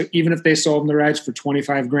 Okay, so even if they sold them the rights for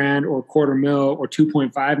 $25,000 or $250,000 or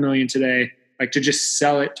 $2.5 million today, like to just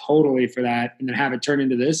sell it totally for that and then have it turn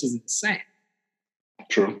into this is insane.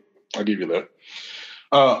 True, I'll give you that.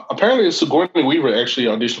 Apparently, Sigourney Weaver actually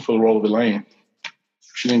auditioned for the role of Elaine.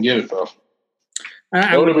 She didn't get it though.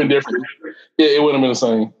 It would have been different. Yeah, it wouldn't have been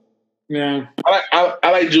the same. Yeah, I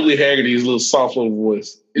like Julie Haggerty's little soft little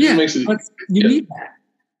voice. It just makes it. You need that.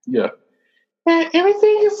 Yeah.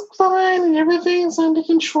 Everything is fine and everything is under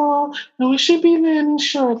control, and we should be landing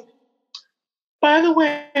shortly. By the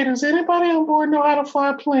way, does anybody on board know how to fly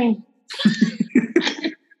a plane?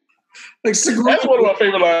 That's one of my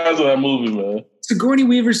favorite lines of that movie, man. Sigourney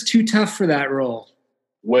Weaver's too tough for that role.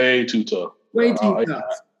 Way too tough. Way too tough.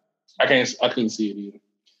 I couldn't see it either.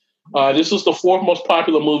 This was the fourth most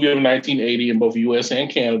popular movie of 1980 in both U.S. and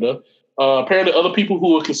Canada. Apparently, other people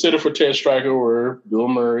who were considered for Ted Stryker were Bill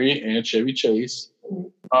Murray and Chevy Chase.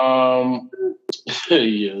 Yeah.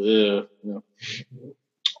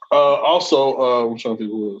 Also, I'm trying to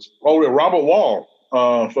think who it was. Oh, yeah, Robert Wall.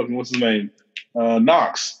 What's his name?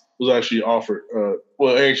 Knox was actually offered.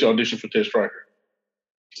 Actually auditioned for Ted Stryker.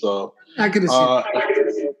 So I could have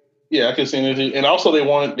seen. Yeah, I could have seen it. And also,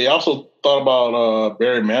 they also thought about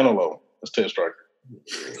Barry Manilow as Ted Stryker.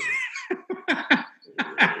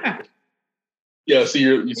 Yeah,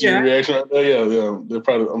 your reaction right there. Yeah, they're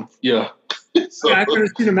probably So, I could have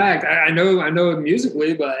seen him act. I know it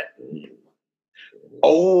musically, but.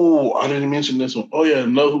 Oh, I didn't mention this one. Oh yeah,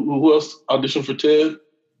 no, who else auditioned for Ted?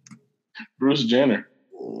 Bruce Jenner.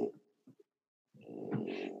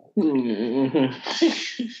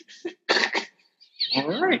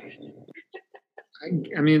 All right.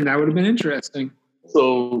 I mean, that would have been interesting.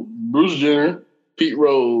 So Bruce Jenner, Pete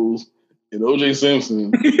Rose, And O.J.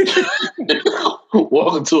 Simpson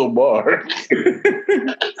walking to a bar.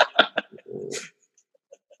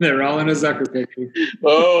 They're all in a Zucker picture.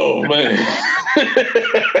 Oh, man.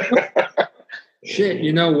 Shit,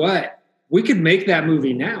 you know what? We could make that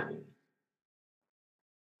movie now.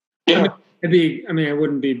 Yeah. It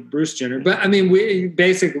wouldn't be Bruce Jenner, but I mean, we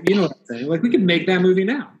basically, you know what I'm saying? Like, we could make that movie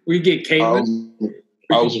now. We could get Caitlyn.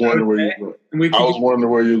 I was wondering where you're going. I was wondering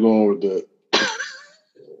where you're going with that.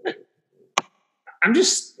 I'm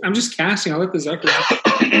just casting. I'll let the Zucker.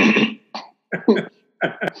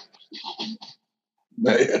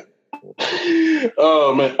 Man.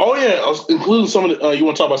 Oh man! Oh yeah! I was including some of the. You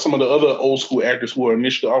want to talk about some of the other old school actors who were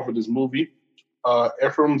initially offered this movie?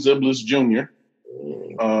 Ephraim Ziblis Jr.,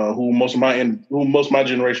 who most of my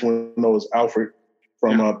generation would know as Alfred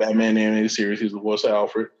from Batman the Animated Series. He's the voice of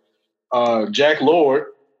Alfred. Jack Lord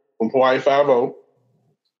from Hawaii Five-0,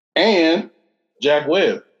 and Jack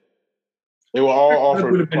Webb. They were all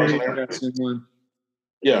offered.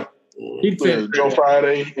 Yeah. Joe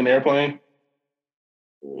Friday in Airplane.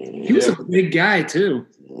 He was a big guy too.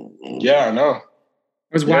 Yeah, I know. I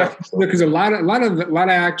was watching because a lot of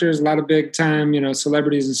actors, a lot of big time,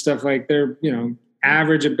 celebrities and stuff, like they're,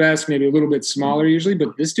 average at best, maybe a little bit smaller usually.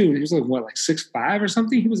 But this dude, he was like 6'5" or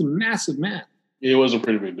something. He was a massive man. He was a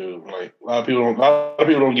pretty big dude. Like a lot of people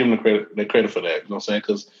don't give him the credit for that. You know what I'm saying?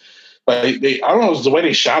 Because I don't know, it was the way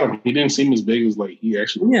they shot him. He didn't seem as big as he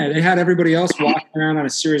actually. Yeah, they had everybody else walking around on a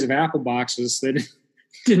series of apple boxes that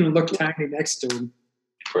didn't look tiny next to him.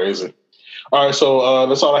 Crazy. All right, so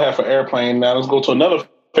that's all I have for Airplane. Now let's go to another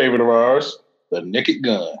favorite of ours, The Naked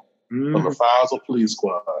Gun, from the Files of Police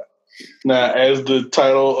Squad. Now, as the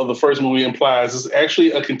title of the first movie implies, it's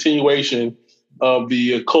actually a continuation of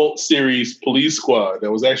the cult series Police Squad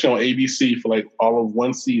that was actually on ABC for all of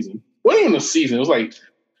one season. It wasn't even a season. It was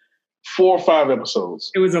 4 or 5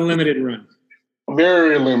 episodes. It was a limited run. A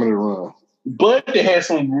very limited run. But they had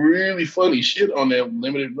some really funny shit on that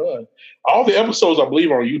limited run. All the episodes, I believe,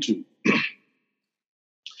 are on YouTube.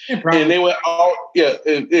 And they were all,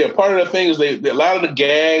 part of the thing is a lot of the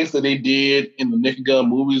gags that they did in the Naked Gun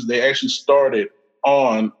movies, they actually started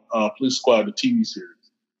on Police Squad, the TV series.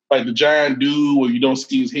 Like the giant dude where you don't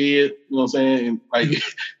see his head, you know what I'm saying? And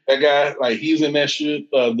that guy, he's in that shit.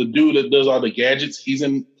 The dude that does all the gadgets, he's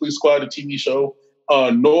in Police Squad, the TV show.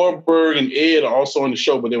 Norberg and Ed are also on the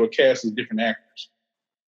show, but they were cast as different actors.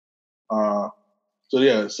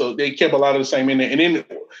 So they kept a lot of the same in there. And then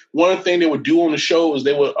one thing they would do on the show is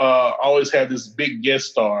they would always have this big guest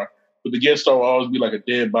star, but the guest star would always be like a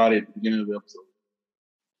dead body at the beginning of the episode.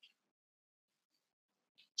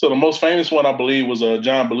 So the most famous one, I believe, was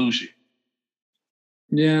John Belushi.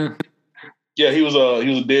 Yeah. Yeah, he was a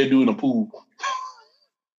dead dude in a pool.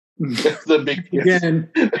 That's the big guest.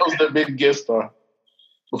 That was the big guest star.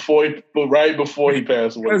 Right before he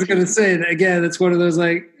passed away. I was going to say, again, it's one of those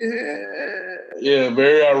Yeah,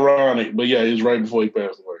 very ironic. But yeah, it was right before he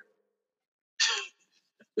passed away.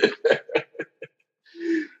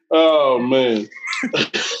 Oh, man.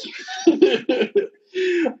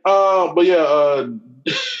 But yeah,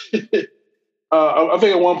 I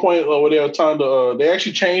think at one point where they were trying to, they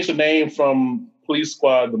actually changed the name from Police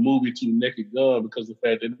Squad, the movie, to Naked Gun because of the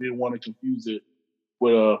fact that they didn't want to confuse it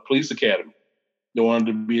with Police Academy. They wanted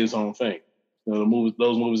to be its own thing. Those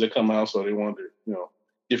movies that come out, so they wanted to,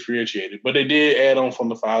 differentiate it. But they did add on from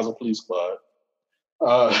the Files of Police Squad.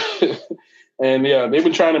 And yeah, they've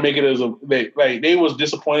been trying to make it as they was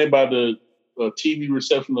disappointed by the TV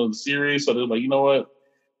reception of the series, so they're like, you know what?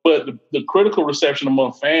 But the critical reception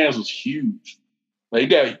among fans was huge. You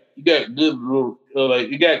got good,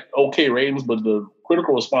 you got okay ratings, but the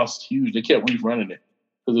critical response is huge. They kept rerunning it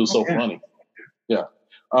because it was so funny. Yeah.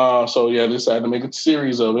 They decided to make a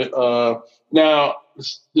series of it. Now,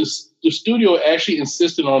 the studio actually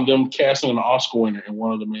insisted on them casting an Oscar winner in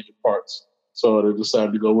one of the major parts. So they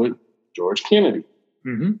decided to go with George Kennedy.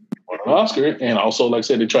 Mm-hmm. Won an Oscar. And also, like I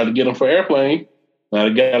said, they tried to get him for Airplane. Now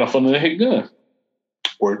they got him for The Naked Gun.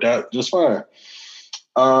 Worked out just fine.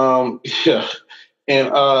 Yeah.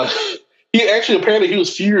 And he actually, apparently, he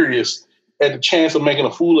was furious at the chance of making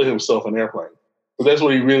a fool of himself in Airplane. But that's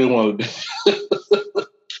what he really wanted to do.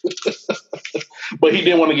 But he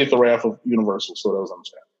didn't want to get the wrath of Universal, so that was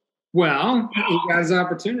understandable. Well, he got his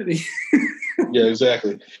opportunity. Yeah,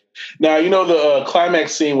 exactly. Now, the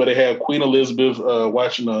climax scene where they have Queen Elizabeth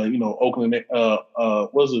watching, Oakland,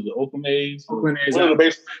 was it the Oakland A's? Oakland A's.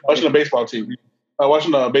 Watching the baseball team.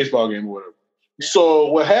 Watching a baseball game or whatever. Yeah. So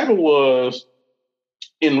what happened was,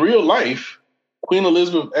 in real life, Queen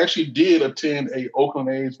Elizabeth actually did attend a Oakland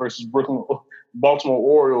A's versus Baltimore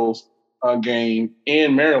Orioles game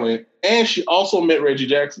in Maryland, and she also met Reggie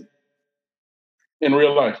Jackson. in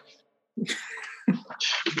real life.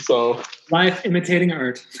 So life imitating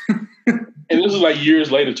art. And this is like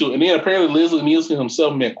years later too. And then apparently Leslie Nielsen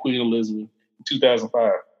himself met Queen Elizabeth in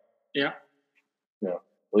 2005. Yeah. Yeah.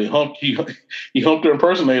 Well, he humped her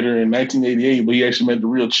impersonator in 1988, but he actually met the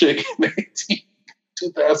real chick in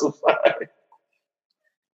 2005.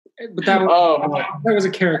 But that was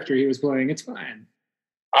a character he was playing. It's fine.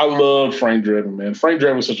 I love Frank Drebin, man. Frank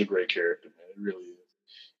Drebin is such a great character, man. It really is.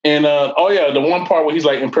 And the one part where he's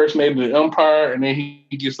like impersonating the Empire, and then he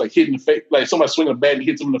gets like hit in the face, like somebody swinging a bat and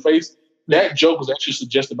hits him in the face. That joke was actually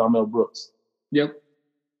suggested by Mel Brooks. Yep.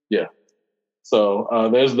 Yeah. So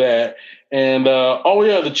there's that. And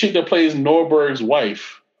the chick that plays Norberg's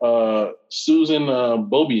wife, Susan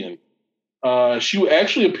Bobian, she would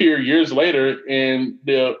actually appear years later in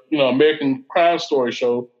the American Crime Story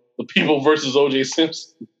show, The People versus O.J.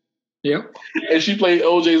 Simpson. Yep. And she played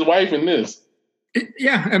O.J.'s wife in this.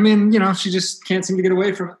 Yeah, I mean, she just can't seem to get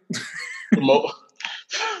away from it.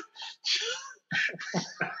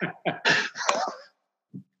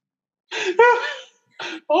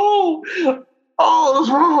 Oh, that's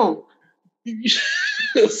wrong.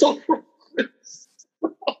 It's so wrong.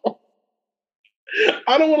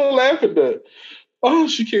 I don't want to laugh at that. Oh,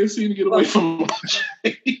 she can't seem to get away from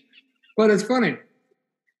it. But it's funny.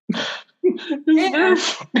 It's very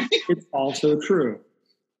funny. It's also true.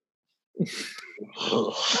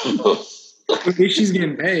 At least she's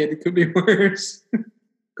getting paid. It could be worse.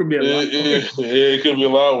 Could be a lot worse. It could be a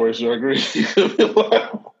lot worse. I agree. It could be a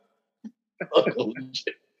lot worse.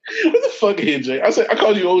 What the fuck, AJ? I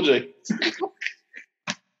called you OJ.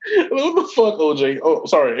 What the fuck, OJ? Oh,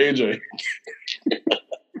 sorry, AJ.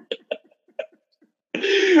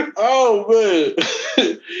 Oh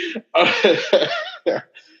man.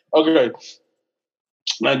 Okay.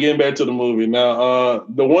 Now getting back to the movie. Now,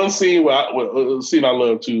 the one scene I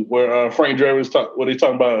love too, where Frank Drebin they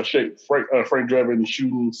talking about Frank Drebin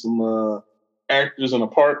shooting some actors in a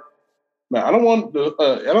park. Now, I don't want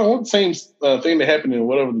the same thing that happened in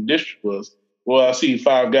whatever the district was. Well, I see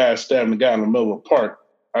 5 guys stabbing a guy in the middle of the park.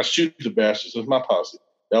 I shoot the bastards. That's my policy.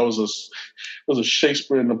 That was a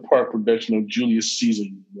Shakespeare in the Park production of Julius Caesar,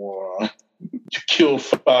 you moron. You killed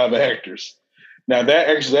 5 actors. Now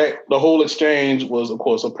the whole exchange was, of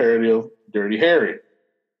course, a parody of Dirty Harry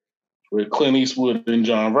with Clint Eastwood and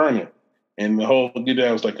John Vernon. And the whole get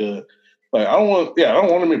down was I don't want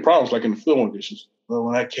to make problems like in the film auditions. Well,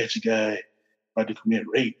 when I catch a guy about to commit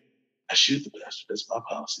rape, I shoot the bastard. That's my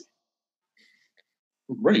policy.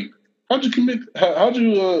 Rape? How'd you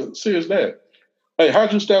say it's that? Hey,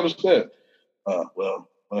 how'd you establish that? Well,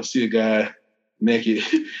 when I see a guy naked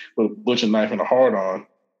with a butcher knife and a hard on,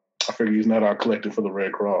 I figure he's not our collector for the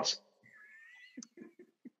Red Cross.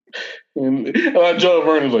 And John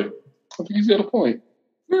Vernon's like, I think he's got a point.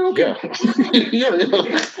 Okay. Yeah.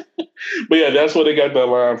 But yeah, that's where they got that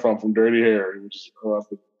line from Dirty Harry, which is great.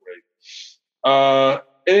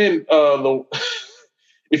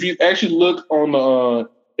 If you actually look on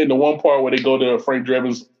in the one part where they go to Frank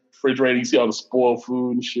Drebin's refrigerator, you see all the spoiled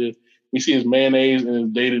food and shit. You see his mayonnaise and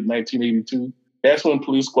it's dated 1982. That's when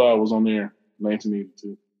Police Squad was on there,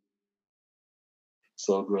 1982.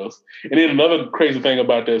 So gross. And then another crazy thing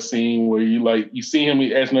about that scene where you see him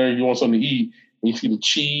asking her if you want something to eat, and you see the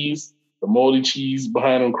cheese, the moldy cheese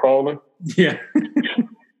behind him crawling. Yeah.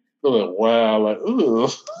 You're like, wow,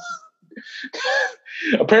 ugh.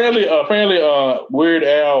 Apparently, Weird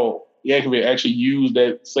Al Yankovic actually used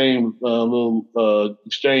that same little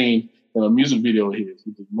exchange in a music video of his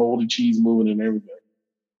with the moldy cheese moving and everything.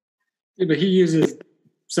 Yeah, but he uses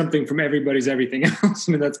something from everybody's everything else.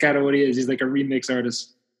 I mean, that's kind of what he is. He's like a remix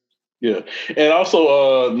artist. Yeah. And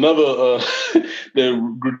also another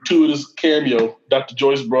the gratuitous cameo, Dr.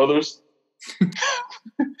 Joyce Brothers.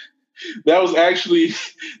 that was actually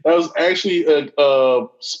a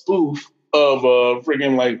spoof of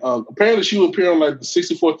freaking apparently she would appear on like the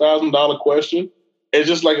 $64,000 question. It's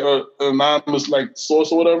just like an anonymous like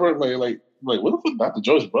source or whatever. Like what the fuck, Dr.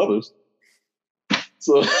 Joyce Brothers?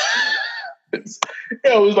 So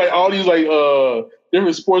it was like all these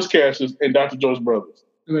different sportscasters and Dr. Joyce Brothers.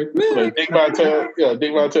 Like Dick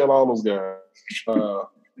Vitale, all those guys.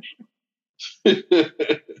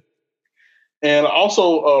 And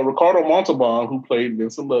also Ricardo Montalban, who played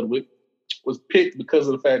Vincent Ludwig, was picked because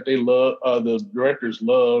of the fact the directors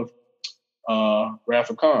loved Wrath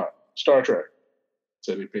of Khan, Star Trek.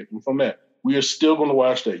 So they picked him from that. We are still going to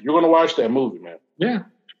watch that. You're going to watch that movie, man. Yeah.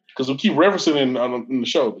 Because we keep referencing it in the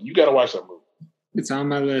show, but you got to watch that movie. It's on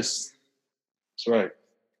my list. That's right.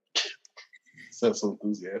 That's so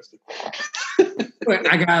enthusiastic.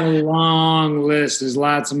 I got a long list. There's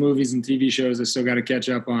lots of movies and TV shows I still got to catch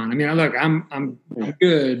up on. I mean, look, I'm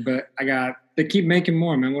good, but they keep making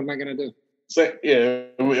more, man. What am I gonna do? Yeah,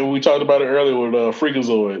 we talked about it earlier with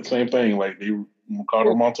Freakazoid. Same thing. Like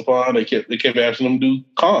Ricardo Montalban, they kept asking them to do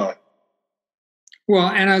Khan. Well,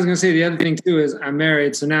 and I was gonna say the other thing too is I'm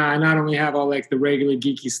married, so now I not only have all like the regular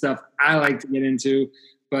geeky stuff I like to get into,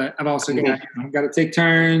 but I've also got to take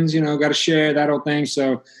turns, got to share that whole thing.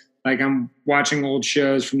 So like I'm watching old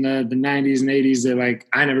shows from the 90s and 80s that like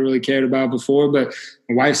I never really cared about before, but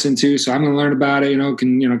my wife's into, so I'm gonna learn about it.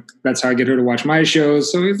 That's how I get her to watch my shows.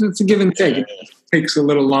 So it's a give and take. It takes a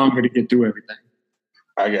little longer to get through everything.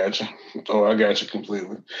 I got you. Oh, I got you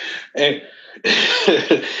completely. And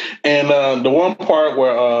and the one part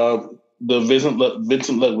where the Vincent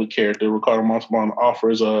Ludwig character, Ricardo Montalban,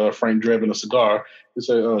 offers Frank Drebin a cigar. It's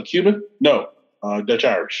a Cuban? No, Dutch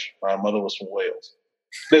Irish. My mother was from Wales.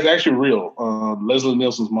 That's actually real. Leslie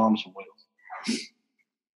Nielsen's mom is from Wales.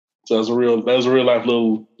 So that's a real life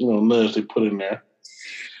little nudge they put in there.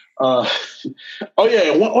 Another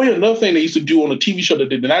thing they used to do on a TV show that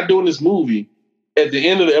they're not doing this movie. At the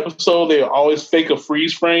end of the episode, they always fake a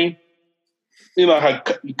freeze frame. You know how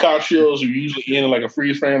cop shows are usually in like a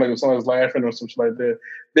freeze frame, like if someone's laughing or something like that.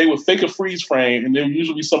 They would fake a freeze frame, and there would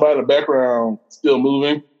usually be somebody in the background still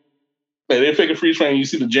moving. Like they fake a freeze frame, and you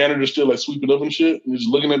see the janitor still like sweeping up and shit, and you're just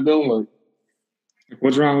looking at them like,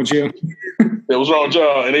 "What's wrong with you?" Yeah, what's wrong with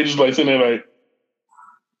y'all? And they just like sitting there like.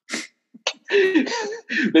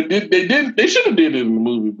 They should have did it in the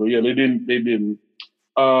movie, but yeah, they didn't.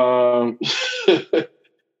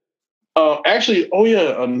 Actually,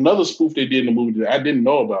 another spoof they did in the movie that I didn't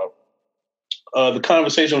know about. The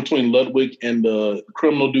conversation between Ludwig and the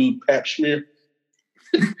criminal dude Pap Schmear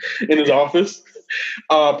in his office.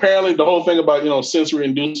 Apparently, the whole thing about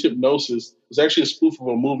sensory-induced hypnosis was actually a spoof of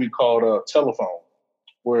a movie called Telephone,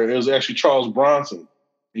 where it was actually Charles Bronson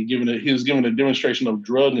and he was given a demonstration of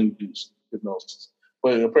drug-induced hypnosis.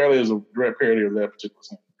 But apparently, it was a direct parody of that particular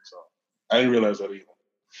scene. So I didn't realize that either.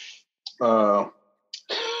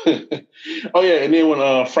 And then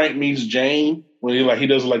when Frank meets Jane, when he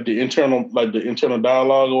does like the internal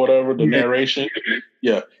dialogue or whatever, the narration,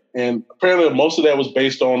 and apparently most of that was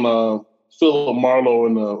based on Philip Marlowe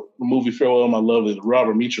in the movie Farewell My Lovely, the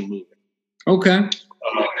Robert Mitchum movie. Okay.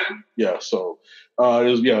 So it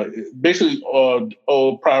was basically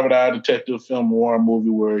old private eye detective film noir movie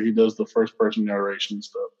where he does the first person narration and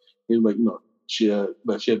stuff. He was like, she had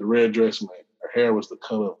the red dress and her hair was the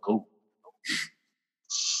color of gold.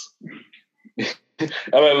 I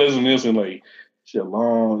like Leslie Nielsen. Like she had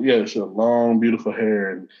long, beautiful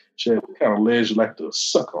hair, and she had the kind of legs you like to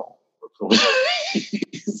suck on.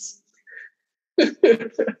 And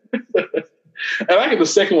I like the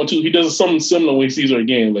second one too. He does something similar when he sees her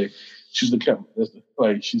again. Like she's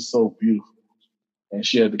she's so beautiful, and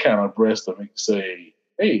she had the kind of breast that make you say,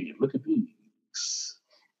 "Hey, look at these."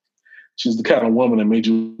 She's the kind of woman that made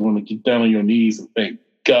you want to get down on your knees and thank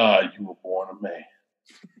God you were born a man.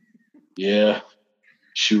 Yeah,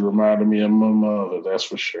 she reminded me of my mother, that's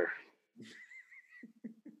for sure.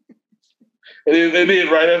 And then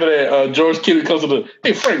right after that, George Kennedy comes to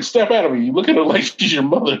hey, Frank, step out of me. You look at her like she's your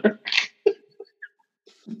mother.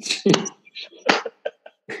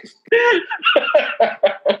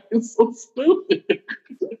 It's so stupid.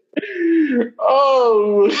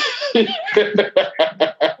 Oh.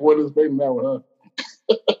 What is baby now with her?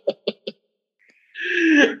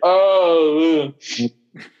 Oh,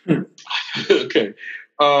 man. Okay.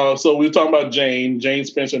 So we were talking about Jane. Jane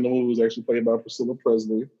Spencer in the movie was actually played by Priscilla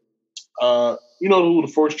Presley. You know who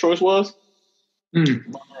the first choice was?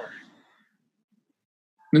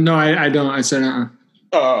 No, I don't. I said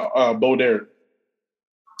Bo Derek.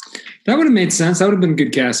 That would have made sense. That would have been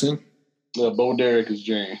good casting. Bo Derek is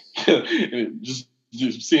Jane.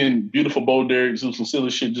 just seeing beautiful Bo Derek do some silly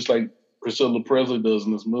shit just like Priscilla Presley does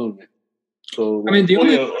in this movie. So I mean, the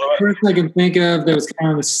only person I can think of that was kind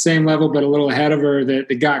of on the same level but a little ahead of her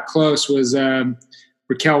that got close was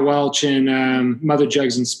Raquel Welch in Mother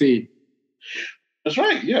Jugs and Speed. That's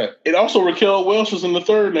right, yeah. And also Raquel Welch was in the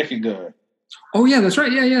third Naked Gun. Oh, yeah, that's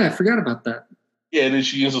right. Yeah, I forgot about that. Yeah, and then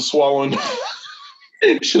she ends up swallowing the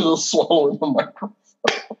microphone.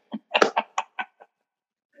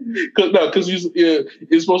 Because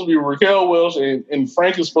it's supposed to be Raquel Welch and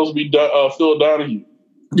Frank is supposed to be Phil Donahue.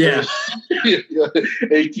 Yeah.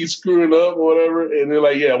 And he keeps screwing up or whatever. And they're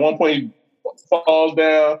like, at one point he falls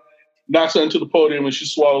down, knocks her into the podium, and she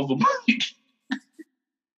swallows the mic.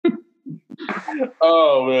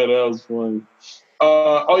 Oh, man, that was funny.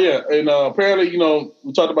 And apparently,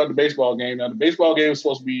 we talked about the baseball game. Now, the baseball game is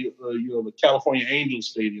supposed to be, the California Angels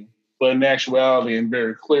Stadium, but in actuality and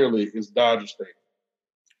very clearly, it's Dodger Stadium.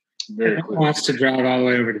 Very clear. Wants to drive all the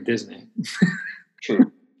way over to Disney.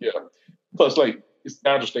 True. Yeah. Plus, like, it's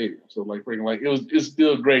Dodger Stadium, so like, freaking, like, it's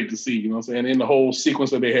still great to see. You know what I'm saying? In the whole sequence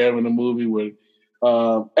that they have in the movie, where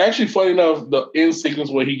actually, funny enough, the end sequence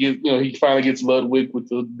where he finally gets Ludwig with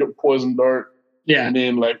the poison dart. Yeah. And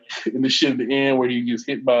then, like, in the shit at the end where he gets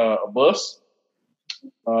hit by a bus.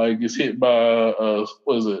 He gets hit by a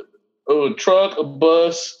truck, a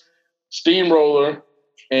bus, steamroller,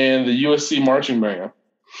 and the USC marching band.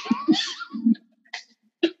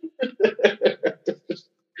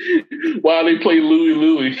 While they play Louie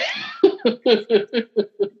Louie.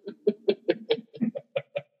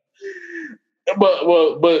 but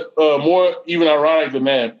more even ironic than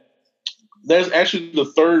that, there's actually the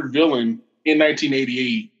third villain in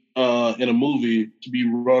 1988 in a movie to be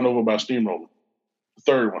run over by steamroller. The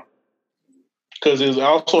third one. Because it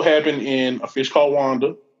also happened in A Fish Called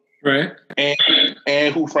Wanda. Right.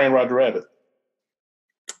 And Who Framed Roger Rabbit.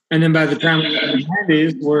 And then by the time we got in the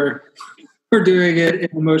 90s, we're doing it in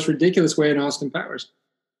the most ridiculous way in Austin Powers.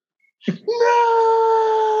 No!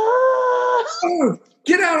 Oh,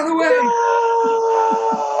 get out of the way!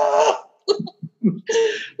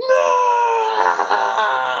 No!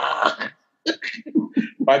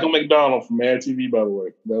 Michael McDonald from Mad TV, by the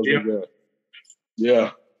way. That was the guy.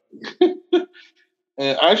 Yeah.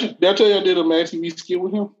 And did I tell you I did a Mad TV skit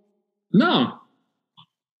with him? No.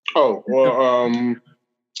 Oh, well,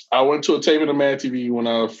 I went to a taping of Mad TV when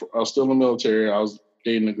I was still in the military. I was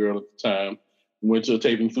dating a girl at the time. Went to a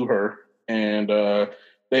taping through her, and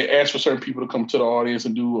they asked for certain people to come to the audience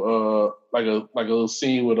and do like a little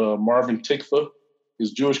scene with Marvin Tikva,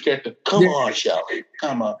 his Jewish character. Come on, Shelly.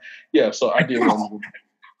 Come on. Yeah, so I did one.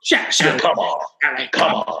 Shelly. Come on.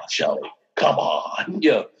 Come on, Shelly. Come on.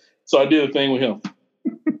 Yeah. So I did a thing with him.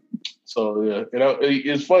 So yeah, and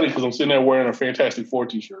it's funny because I'm sitting there wearing a Fantastic Four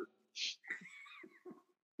t-shirt.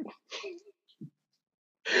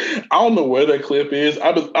 I don't know where that clip is.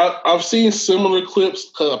 I've seen similar clips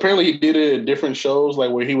because apparently he did it at different shows,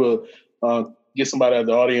 like where he would get somebody at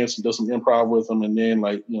the audience and do some improv with them, and then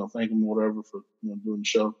like thank them or whatever for doing the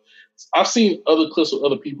show. I've seen other clips with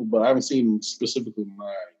other people, but I haven't seen specifically mine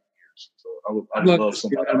in years. So I would love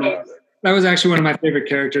somebody to do that. That was actually one of my favorite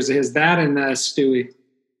characters of his. That and Stewie.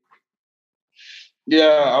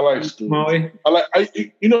 Yeah, I like Stewie. Molly.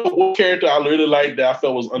 What character I really liked that I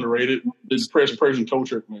felt was underrated? The depressed Persian tow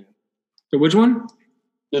truck man. The which one?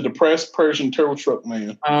 The depressed Persian tow truck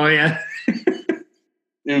man. Oh yeah.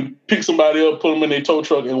 You pick somebody up, put them in their tow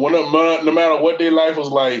truck, and no matter what their life was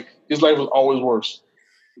like, his life was always worse.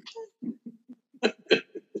 And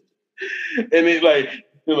it's like.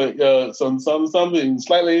 Something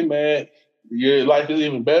slightly mad. Your life is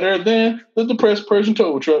even better than the depressed Persian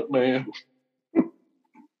tow truck man.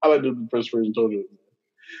 I like the depressed Persian tow truck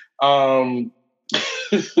man.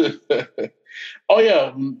 Oh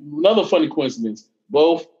yeah, another funny coincidence.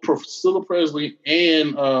 Both Priscilla Presley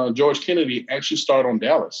and George Kennedy actually starred on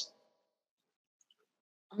Dallas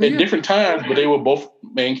at different times, but they were both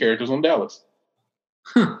main characters on Dallas.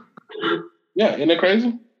 Huh. Yeah, isn't that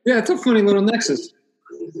crazy? Yeah, it's a funny little nexus.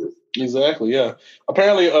 Exactly, yeah.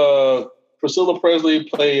 Apparently, Priscilla Presley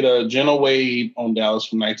played Jenna Wade on Dallas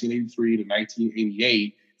from 1983 to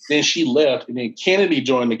 1988. Then she left, and then Kennedy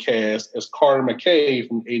joined the cast as Carter McKay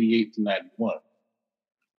from 88 to 91.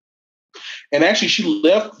 And actually, she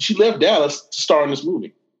left Dallas to star in this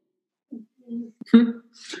movie. I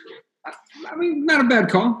mean, not a bad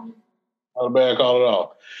call. Not a bad call at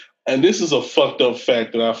all. And this is a fucked up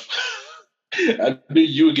fact that I knew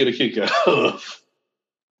you would get a kick out of.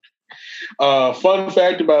 Fun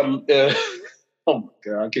fact about oh my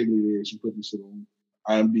god, I can't believe they actually put this shit on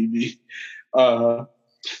IMDb.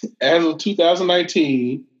 As of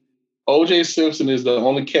 2019, O.J. Simpson is the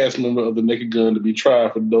only cast member of The Naked Gun to be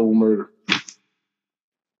tried for double murder.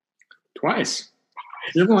 Twice.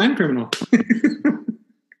 Civil and criminal.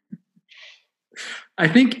 I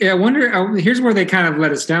wonder, here's where they kind of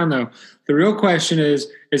let us down, though. The real question is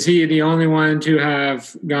he the only one to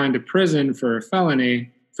have gone to prison for a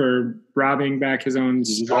felony for robbing back his own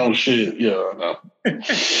shit? Yeah, no.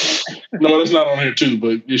 No, that's not on here, too,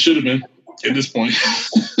 but it should have been at this point.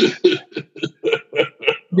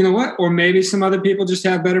 You know what? Or maybe some other people just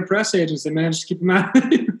have better press agents. They managed to keep them out of the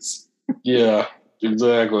news. Yeah,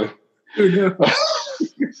 exactly.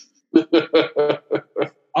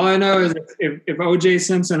 All I know is if O.J.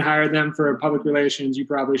 Simpson hired them for public relations, you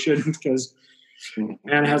probably shouldn't because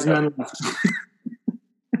man has none left.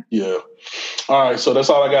 Yeah. All right, so that's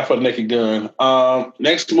all I got for Naked Gun.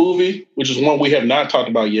 Next movie, which is one we have not talked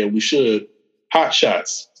about yet, we should. Hot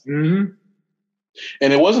Shots. Mm-hmm.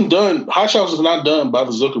 And it wasn't done. Hot Shots was not done by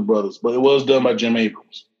the Zucker brothers, but it was done by Jim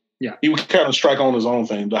Abrams. Yeah, he would kind of strike on his own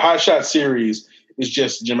thing. The Hot Shots series is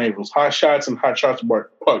just Jim Abrams. Hot Shots and Hot Shots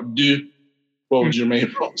Part 2, both Jim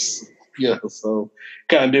Abrams. Yeah, so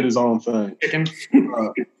kind of did his own thing.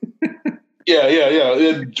 Yeah,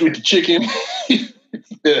 with the chicken.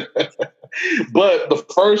 Yeah. But the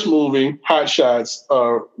first movie, Hot Shots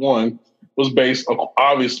 1, was based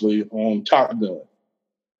obviously on Top Gun.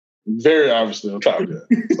 Very obviously on Top Gun.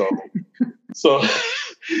 So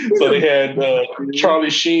they had Charlie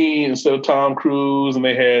Sheen instead of Tom Cruise, and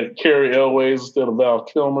they had Carrie Elways instead of Val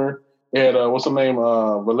Kilmer. They had what's her name,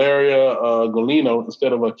 Valeria Golino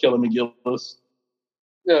instead of Kelly McGillis.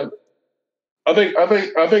 Yeah, I think I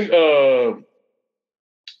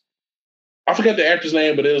forgot the actor's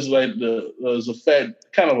name, but it was like it was a fat,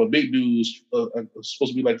 kind of a big dude,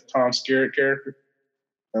 supposed to be like the Tom Skerritt character,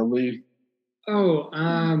 I believe. Oh,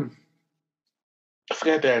 I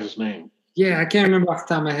forgot the actor's name. Yeah, I can't remember off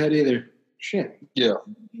the top of my head either. Shit. Yeah,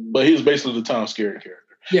 but he was basically the Tom Skerritt character.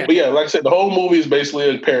 Yeah. But yeah, like I said, the whole movie is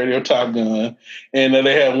basically a parody of Top Gun. And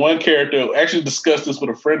they had one character, I actually discussed this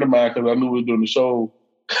with a friend of mine because I knew we were doing the show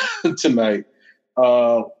tonight.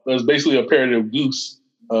 It was basically a parody of Goose,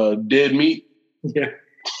 Dead Meat. Yeah.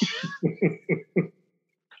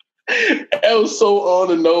 That was so on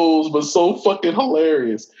the nose, but so fucking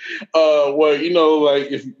hilarious. Well,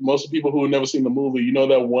 like if most people who have never seen the movie,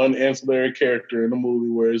 that one ancillary character in the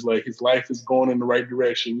movie where it's like his life is going in the right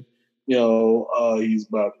direction. He's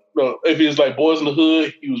about, if he was like Boys in the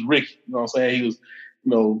Hood, he was Ricky. You know what I'm saying? He was,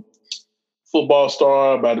 football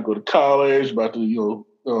star, about to go to college, about to,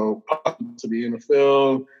 pop to the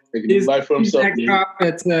NFL, making his life for himself. He's that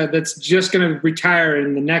cop that's just going to retire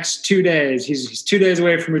in the next 2 days. He's 2 days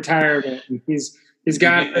away from retirement. He's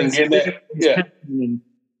got and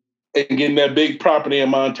getting that big property in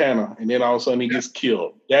Montana, and then all of a sudden he gets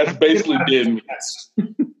killed. That's basically Dead Meat.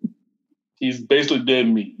 He's basically Dead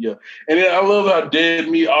Meat, yeah. And then I love how Dead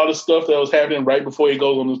Meat, all the stuff that was happening right before he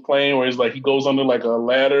goes on this plane, where it's like he goes under like a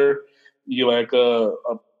ladder,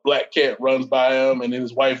 a black cat runs by him, and then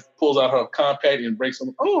his wife pulls out her compact and breaks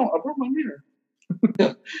him. Oh, I broke my mirror.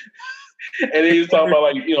 And then he's talking about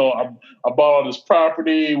like, I bought all this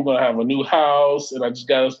property, we're gonna have a new house, and I just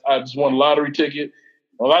won a lottery ticket.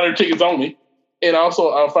 A lottery ticket's on me. And also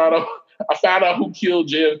I found out who killed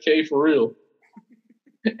JFK for real.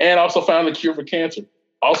 And also found the cure for cancer.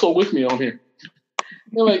 Also with me on here.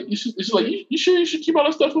 They're like, she's like, you sure you should keep all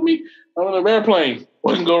that stuff with me? I'm on an airplane.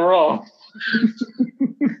 What can go wrong?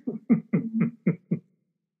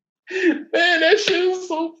 Man, that shit is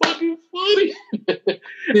so fucking funny.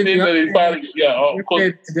 And then they finally, of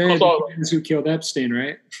course, who killed Epstein,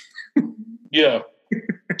 right? Yeah.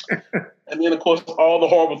 And then, of course, all the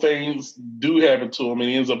horrible things do happen to him, and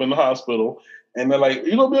he ends up in the hospital. And they're like,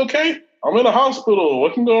 "You gonna be okay? I'm in the hospital.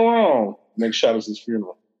 What can go wrong?" Next shot is his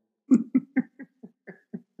funeral.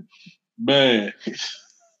 Man.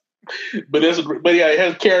 But it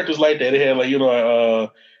has characters like that. It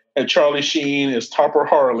had had Charlie Sheen as Topper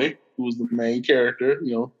Harley, who was the main character,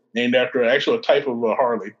 named after a type of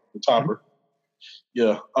Harley, the Topper.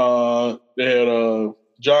 Yeah. They had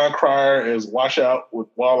John Cryer as Washout with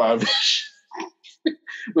Walleye Vision.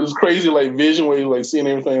 With his crazy vision where he's seeing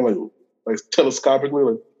everything like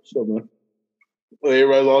telescopically, like shut up, man.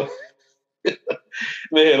 Everybody's all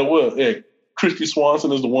they had Christy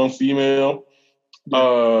Swanson is the one female. They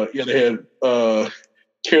had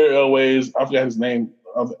Carrie Elways. I forgot his name.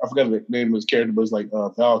 I forgot the name of his character, but it's like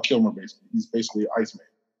Val Kilmer. Basically, he's basically Iceman.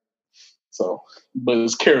 So, but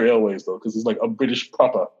it's Carrie Elways though, because it's like a British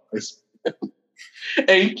proper Iceman.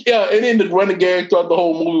 And then the running gag throughout the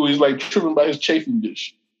whole movie was like tripping by his chafing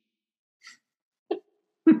dish.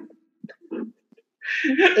 And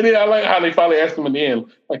then I like how they finally asked him in the end,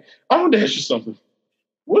 like, I want to ask you something.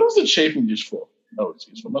 What was the chafing dish for? Oh,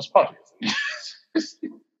 it's for my spot. I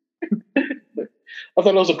thought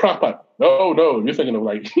it was a crock pot. No, you're thinking of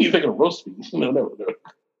roast beef. No.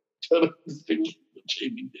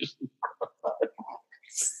 Chafing dish.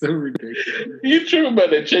 So ridiculous. You tripping about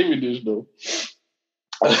that chafing dish though.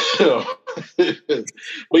 But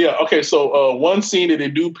yeah, okay. So one scene that they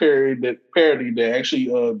do parody that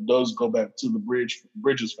actually does go back to the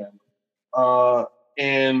Bridges family,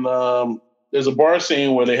 and there's a bar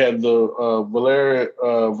scene where they had the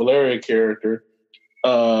Valeria character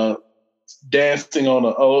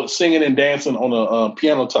dancing singing and dancing on a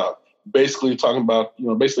piano top, basically talking about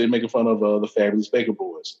basically making fun of the Fabulous Baker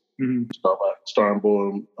Boys, starring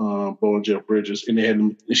Bo and Jeff Bridges,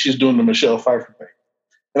 and she's doing the Michelle Pfeiffer thing.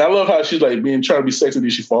 And I love how she's like trying to be sexy, and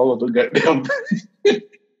she falls off the goddamn thing.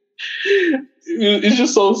 It's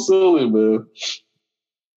just so silly, man.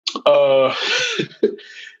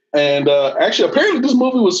 And actually, apparently, this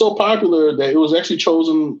movie was so popular that it was actually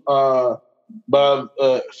chosen for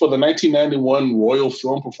the 1991 Royal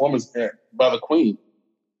Film Performance by the Queen.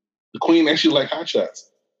 The Queen actually liked Hot Shots.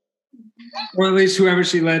 Or at least whoever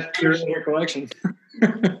she let curate her collection.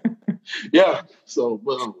 Yeah. So,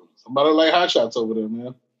 well, somebody like Hot Shots over there,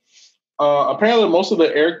 man. Apparently, most of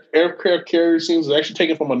the aircraft carrier scenes is actually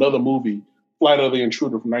taken from another movie, Flight of the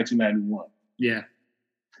Intruder from 1991. Yeah.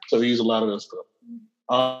 So they use a lot of that stuff.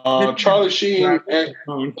 Charlie Sheen. Again.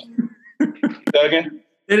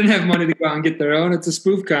 They didn't have money to go out and get their own. It's a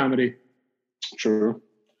spoof comedy. True.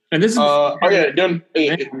 And this is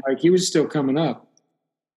like he was still coming up.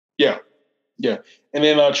 Yeah. And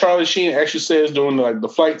then Charlie Sheen actually says during the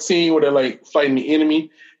flight scene where they're like fighting the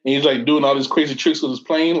enemy, and he's like doing all these crazy tricks with his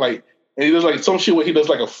plane, like, and he does like some shit where he does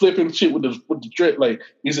like a flipping shit with the jet. Like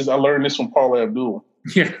he says, I learned this from Paula Abdul.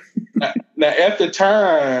 Yeah. Now at the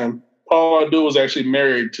time, Paula Abdul was actually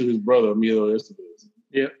married to his brother Emilio Estevez.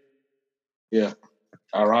 Yeah. Yeah.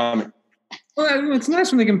 Ironic. Well, it's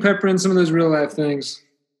nice when they can pepper in some of those real life things.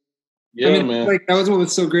 Yeah, man. Like that was what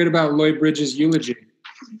was so great about Lloyd Bridges' eulogy.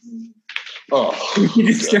 Oh, he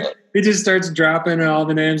just starts dropping all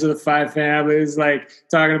the names of the 5 families, like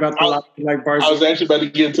talking about the like bars. I was actually about to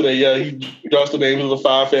get into that. Yeah, he drops the names of the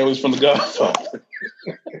 5 families from The Godfather.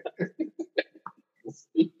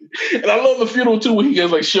 And I love the funeral too, when he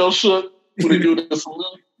gets like shell shook when they do the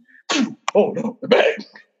salute. Oh no, the bag.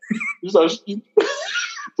 He starts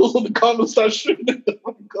pulls on the car and starts shooting at the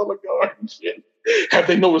color guard and shit. Have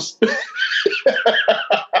they noticed?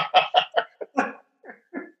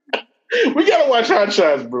 We gotta watch Hot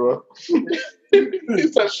Shots, bro. He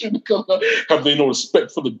starts shooting the color. Have they no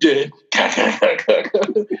respect for the dead?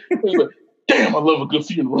 He's like, damn, I love a good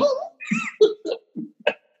funeral.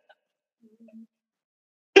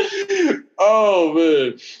 Oh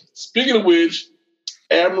man! Speaking of which,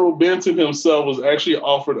 Admiral Benson himself was actually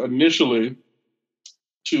offered initially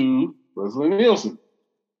to Leslie Nielsen,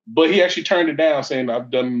 but he actually turned it down, saying,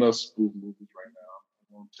 "I've done enough spoof movies right now.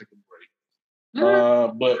 I want to take a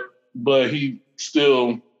break." But he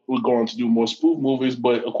still was going to do more spoof movies.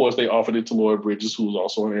 But of course, they offered it to Lloyd Bridges, who was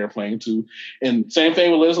also on Airplane too. And same thing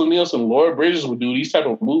with Leslie Nielsen. Lloyd Bridges would do these type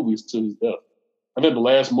of movies to his death. I think the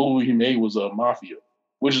last movie he made was Mafia,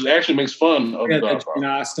 which is actually makes fun of Jane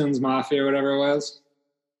Austen's Mafia, whatever it was.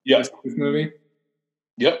 Yeah, movie.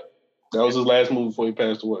 Yep, that was his last movie before he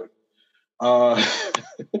passed away. No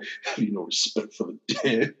respect for the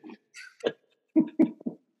dead.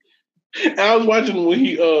 And I was watching when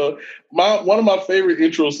he one of my favorite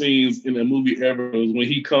intro scenes in a movie ever was when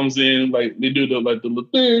he comes in, like they do the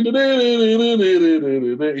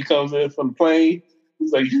he comes in from the plane.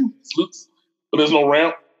 He's like salutes, but there's no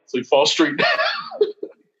ramp, so he falls straight down.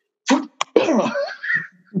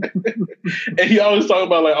 And he always talk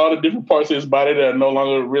about like all the different parts of his body that are no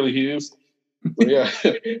longer really his. So, yeah.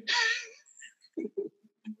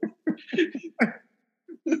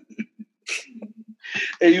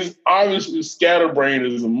 And he's obviously scatterbrained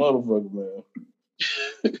as a motherfucker, man.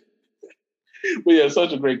 But yeah,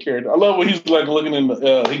 such a great character. I love when he's like looking in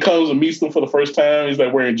the. He comes and meets them for the first time. He's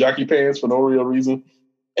like wearing jockey pants for no real reason,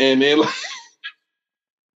 and then like,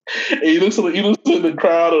 and he looks at the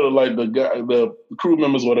crowd or like the crew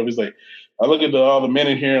members, or whatever. He's like, I look at all the men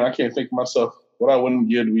in here, and I can't think to myself what I wouldn't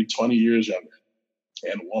give to be 20 years younger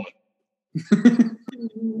and a woman.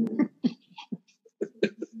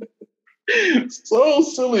 So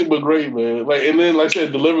silly but great, man. Like, and then like I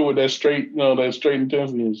said, delivered with that straight, that straight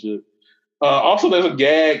intensity and shit. Also, there's a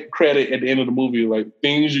gag credit at the end of the movie, like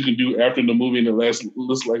things you can do after the movie, and it lasts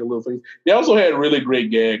like a little thing. They also had really great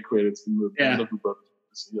gag credits in the brothers.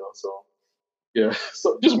 So yeah,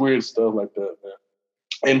 so just weird stuff like that, man.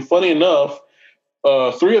 And funny enough,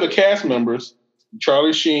 3 of the cast members,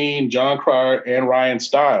 Charlie Sheen, John Cryer, and Ryan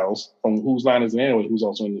Stiles from Whose Line Is It Anyway, who's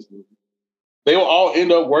also in this movie, they will all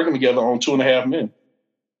end up working together on 2.5 Men.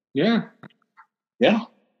 Yeah. Yeah.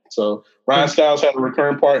 So Ryan Stiles had a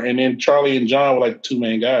recurring part, and then Charlie and John were like 2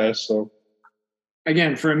 main guys. So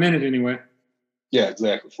again, for a minute anyway. Yeah,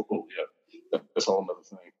 exactly. That's a whole other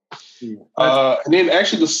thing. Yeah. And then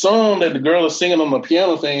actually the song that the girl is singing on the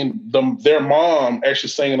piano thing, their mom actually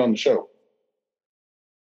sang it on the show.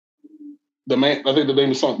 I think the name of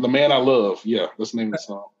the song, The Man I Love. Yeah, that's the name of the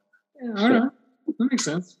song. Yeah, all right. That makes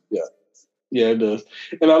sense. Yeah, it does.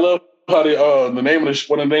 And I love how the name of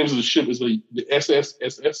one of the names of the ship is the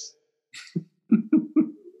SSSS.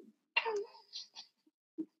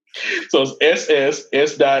 So it's SS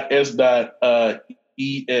S dot S dot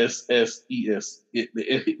ESSES. The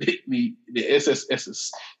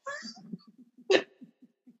SSSs.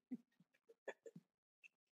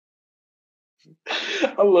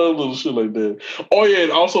 I love little shit like that. Oh yeah,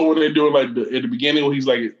 and also when they're doing like at the beginning when he's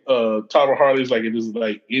like Tyler Harley's like in this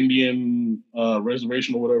like Indian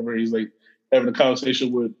reservation or whatever, he's like having a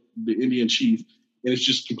conversation with the Indian chief, and it's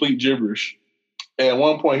just complete gibberish. And at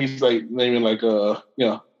one point he's like naming like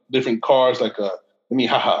different cars like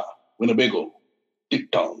Minnehaha, Winnebago,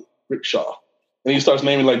 Dick Dong, Rickshaw. And he starts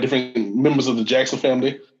naming like different members of the Jackson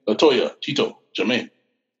family, Latoya, Tito, Jermaine.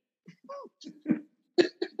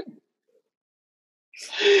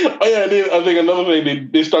 Oh yeah, then I think another thing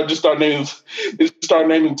they start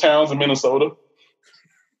naming towns in Minnesota.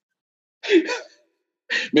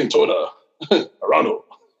 Minnesota, Arano,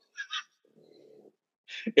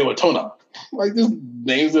 Ewatona. Like just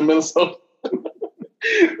names in Minnesota.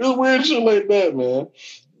 It's weird shit like that, man.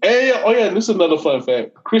 And this is another fun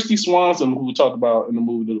fact. Christy Swanson, who we talked about in the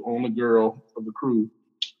movie, the only girl of the crew,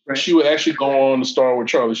 right. She would actually go on to star with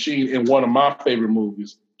Charlie Sheen in one of my favorite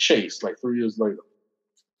movies, Chase, like 3 years later.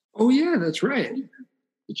 Oh yeah, that's right.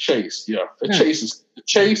 The Chase, yeah. The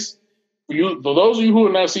Chase. For those of you who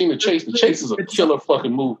have not seen The Chase is a killer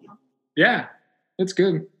fucking movie. Yeah, it's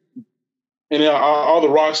good. And then all the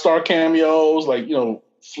rock star cameos, like,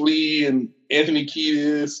 Flea and Anthony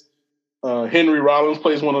Kiedis. Henry Rollins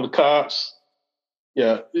plays one of the cops.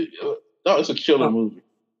 Yeah, it's a killer movie.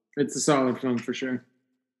 It's a solid film for sure.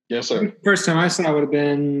 Yes, sir. First time I saw it would have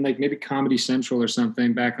been like maybe Comedy Central or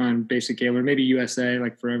something back on Basic Cable, or maybe USA,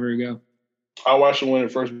 like forever ago. I watched it when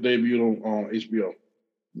it first debuted on HBO.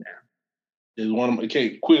 Yeah,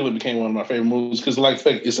 it quickly became one of my favorite movies because, like,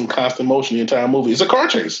 it's in constant motion the entire movie. It's a car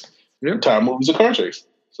chase. Yep. The entire movie's a car chase.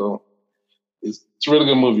 So it's a really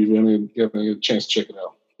good movie. Man, you get a chance to check it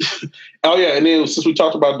out. Oh yeah, and then since we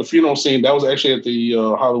talked about the funeral scene, that was actually at the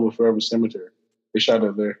Hollywood Forever Cemetery. They shot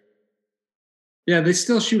it there. Yeah, they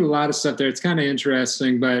still shoot a lot of stuff there. It's kind of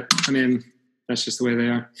interesting, but I mean, that's just the way they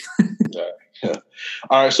are. Yeah.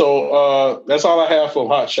 All right, so that's all I have for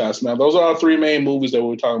Hot Shots. Now, those are our three main movies that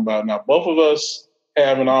we're talking about. Now, both of us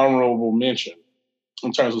have an honorable mention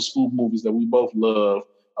in terms of spoof movies that we both love.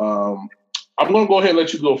 I'm going to go ahead and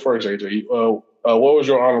let you go first, AJ. What was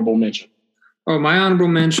your honorable mention? Oh, my honorable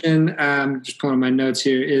mention, just pulling my notes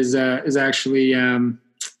here, is actually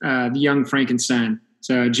The Young Frankenstein.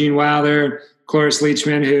 So Gene Wilder, Cloris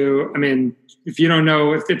Leachman, who, I mean, if you don't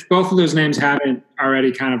know, if both of those names haven't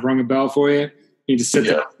already kind of rung a bell for you, you need to sit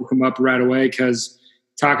down and look them up right away, because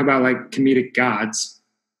talk about like comedic gods.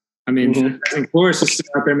 I mean, I think Cloris is still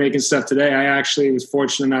out there making stuff today. I actually was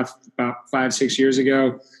fortunate enough about 5-6 years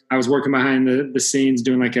ago. I was working behind the scenes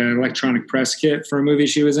doing like an electronic press kit for a movie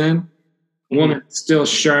she was in. Woman still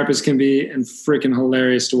sharp as can be and freaking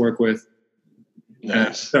hilarious to work with.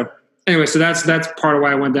 Yes. So anyway, so that's part of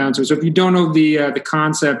why I went down to it. So if you don't know the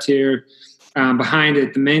concept here behind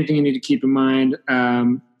it, the main thing you need to keep in mind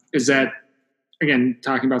is that, again,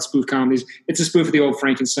 talking about spoof comedies, it's a spoof of the old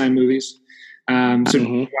Frankenstein movies.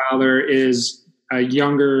 So Wilder is a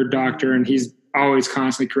younger doctor, and he's always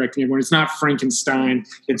constantly correcting everyone. It's not Frankenstein,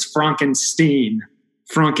 it's Frankenstein.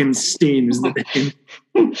 Frankenstein is the name.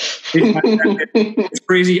 His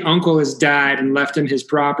crazy uncle has died and left him his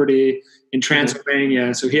property in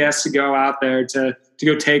Transylvania. So he has to go out there to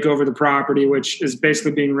go take over the property, which is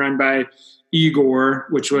basically being run by Igor,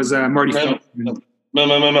 which was Marty Feldman.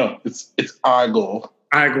 No. It's Igor.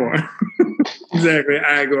 Igor. Exactly,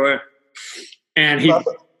 Igor. And he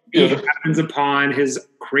happens upon his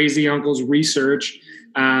crazy uncle's research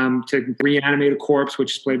to reanimate a corpse,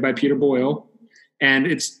 which is played by Peter Boyle. And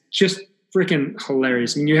it's just freaking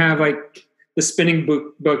hilarious. I mean, you have like the spinning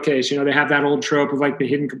bookcase. You know, they have that old trope of like the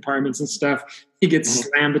hidden compartments and stuff. He gets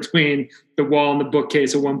slammed between the wall and the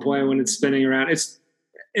bookcase at one point when it's spinning around. It's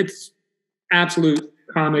absolute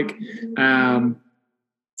comic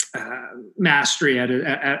mastery at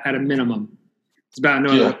a minimum. It's about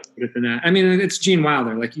no other way than that. I mean, it's Gene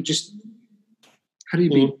Wilder. Like, you just, how do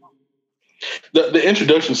you beat? The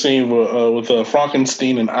introduction scene with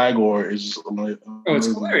Frankenstein and Igor is it's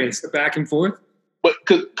hilarious. The back and forth. But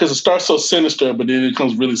because it starts so sinister, but then it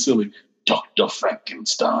becomes really silly. Dr.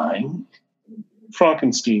 Frankenstein.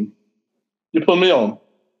 Frankenstein. You put me on.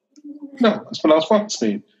 No, it's pronounced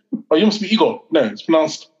Frankenstein. Oh, you must be Igor. No, it's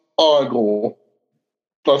pronounced Igor.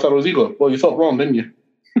 I thought it was Igor. Well, you thought wrong, didn't you?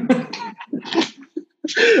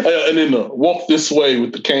 And then walk this way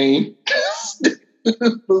with the cane.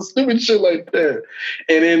 Stupid shit like that.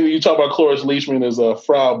 And then you talk about Cloris Leachman as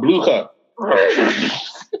Frau Blucher.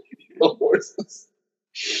 Horses.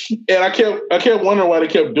 And I kept wondering why they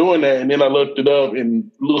kept doing that. And then I looked it up,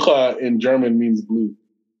 and Blucher in German means blue.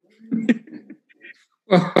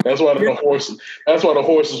 That's why the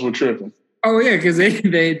horses were tripping. Oh yeah, because they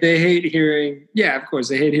hate hearing. Yeah, of course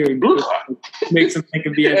they hate hearing. Blucher. Makes them think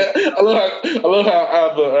of the end. I love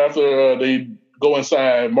how after they go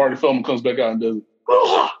inside, Marty Feldman comes back out and does it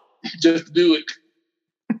just to do it.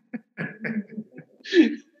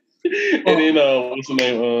 And then what's the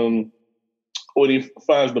name? When he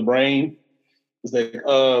finds the brain, it's like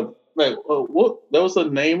what? That was the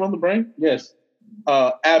name on the brain? Yes,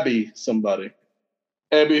 Abby somebody.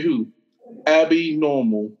 Abby who? Abby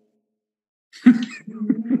Normal.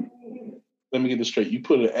 Let me get this straight. You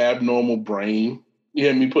put an abnormal brain. You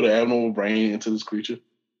had me put an abnormal brain into this creature.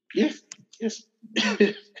 Yes.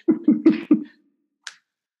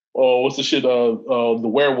 Oh, what's the shit? The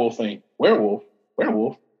werewolf thing. Werewolf.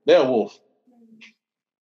 They're wolf.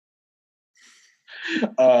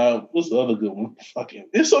 What's the other good one? Fucking,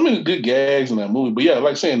 there's so many good gags in that movie. But yeah,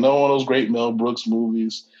 like saying, another one of those great Mel Brooks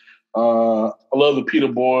movies. I love the Peter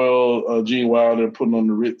Boyle, Gene Wilder putting on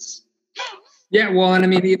the Ritz. Yeah, well, and I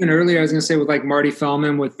mean, even earlier, I was going to say with like Marty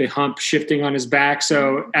Feldman with the hump shifting on his back.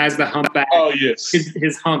 So as the humpback,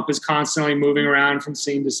 his hump is constantly moving around from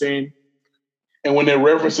scene to scene. And when they're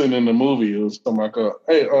referencing in the movie, it was something like,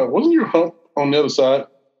 "Hey, wasn't your hump on the other side?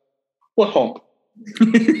 What hump?"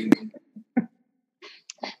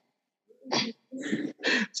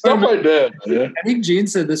 Stuff like that. Man. I think Gene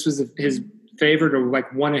said this was his favorite, or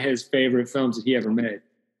like one of his favorite films that he ever made.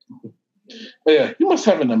 Yeah, you must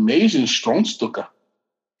have an amazing Stromstucker.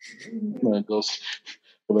 That goes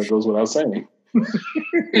without saying.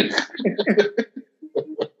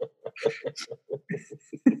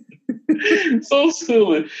 So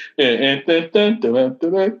silly. And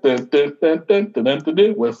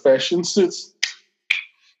where fashion sits.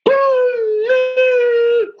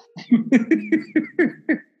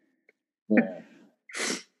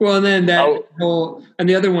 Well, and then that whole, and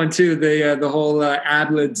the other one too, the whole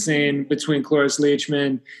Ablid scene between Cloris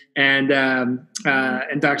Leachman and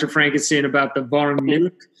Dr. Frankenstein about the warm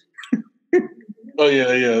milk. Oh yeah,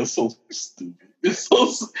 it's so stupid. It's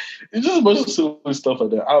just a bunch of silly stuff like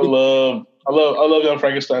that. I love Young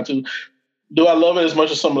Frankenstein too. Do I love it as much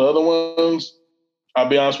as some of the other ones? I'll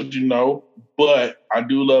be honest with you, no. But I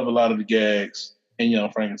do love a lot of the gags in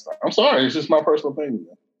Young Frankenstein. I'm sorry, it's just my personal opinion.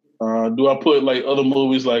 Do I put like other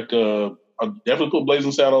movies like I definitely put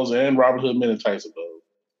Blazing Saddles and Robin Hood Men in Tights above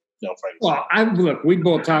Young Frankenstein? Well, we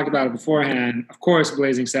both talked about it beforehand. Of course,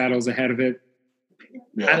 Blazing Saddles ahead of it.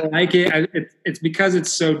 Yeah. I like it. It's because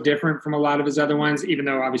it's so different from a lot of his other ones, even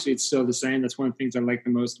though obviously it's still the same. That's one of the things I like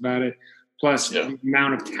the most about it. Plus the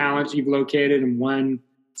amount of talent you've located in one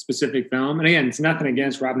specific film. And again, it's nothing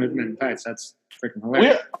against Robin Hood Men in Tights. That's freaking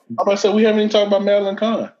hilarious. I'm about to say, we haven't even talked about Madeline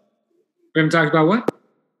Kahn. We haven't talked about what?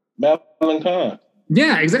 Madeline Kahn.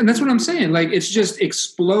 Yeah, exactly. That's what I'm saying. Like, it's just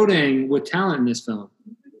exploding with talent in this film.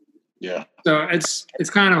 Yeah. So it's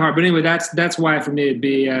kind of hard, but anyway, that's why for me it'd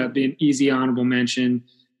be an easy honorable mention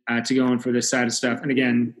to go in for this side of stuff. And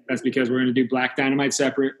again, that's because we're going to do Black Dynamite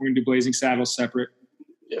separate. We're going to do Blazing Saddles separate.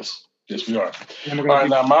 Yes, we are. All right,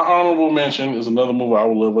 now my honorable mention is another movie I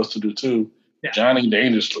would love us to do too. Yeah. Johnny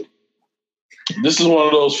Dangerously. This is one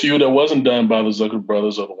of those few that wasn't done by the Zucker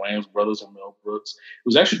brothers or the Wayans brothers or Mel Brooks. It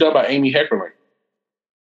was actually done by Amy Heckerling.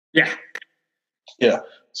 Yeah.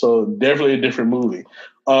 So definitely a different movie.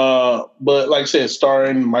 But like I said,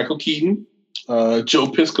 starring Michael Keaton, Joe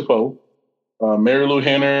Piscopo, Mary Lou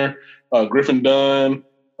Henner, Griffin Dunn,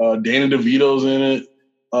 Danny DeVito's in it.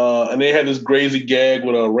 And they had this crazy gag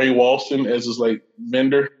with Ray Walston as this like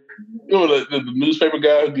vendor. You know, the newspaper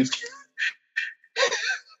guy who gets...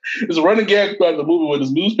 There's a running gag throughout the movie where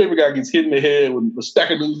this newspaper guy gets hit in the head with a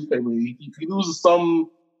stack of newspaper. He loses one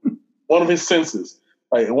of his senses.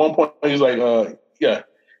 Like at one point, he's like,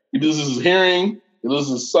 he loses his hearing, he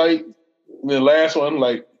loses his sight, and then the last one,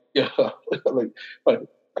 like I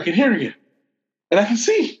can hear again, and I can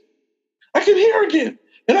see. I can hear again,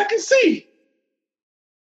 and I can see.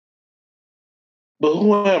 But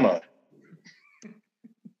who am I?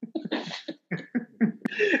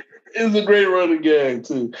 It's a great running gag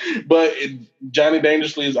too. But Johnny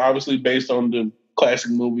Dangerously is obviously based on the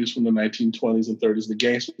classic movies from the 1920s and 30s, the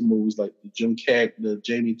gangster movies like Jimmy Cagney,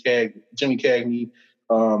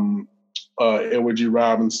 Edward G.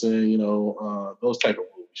 Robinson, those type of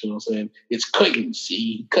movies. You know what I'm saying? It's Curtains.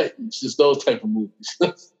 It's those type of movies.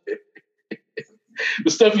 The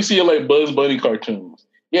stuff you see in like Bugs Bunny cartoons.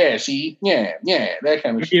 Yeah, that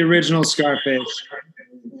kind of shit. The original Scarface.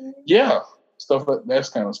 Yeah. Stuff like that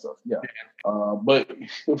kind of stuff, yeah. But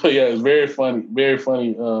yeah, it's very funny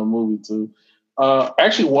movie too.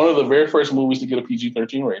 Actually, one of the very first movies to get a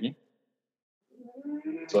PG-13 rating.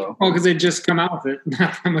 So, because they just come out with it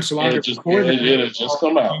not that much longer. It had just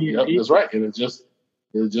come out. Yep, that's right. It had just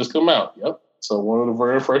come out. Yep. So one of the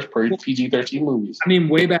very first PG-13 movies. I mean,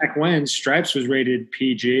 way back when Stripes was rated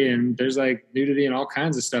PG, and there's like nudity and all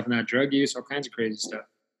kinds of stuff in that, drug use, all kinds of crazy stuff.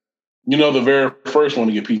 You know the very first one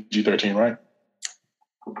to get PG-13, right?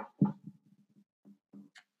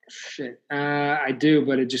 Shit, I do,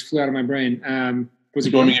 but it just flew out of my brain. Was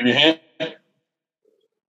it? You want me to give you a hint?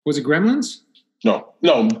 Was it Gremlins? No.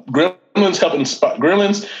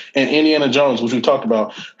 Gremlins and Indiana Jones, which we talked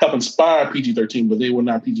about, help inspire PG-13, but they were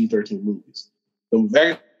not PG-13 movies.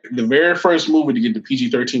 The very first movie to get the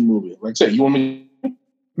PG-13 movie. Like I said, you want me?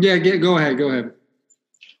 Yeah, go ahead.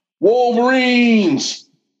 Wolverines.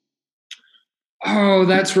 Oh,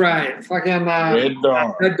 that's right. Fucking Red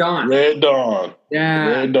Dawn. Yeah.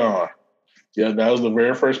 Red Dawn. Yeah, that was the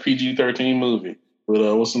very first PG-13 movie with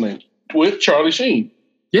what's the name? With Charlie Sheen.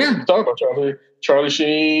 Yeah. We talked about Charlie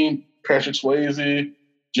Sheen, Patrick Swayze,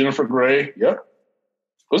 Jennifer Grey. Yep.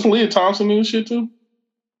 Wasn't Leah Thompson in this shit too?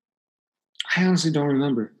 I honestly don't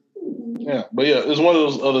remember. Yeah, but yeah, it was one of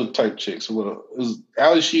those other type chicks. It was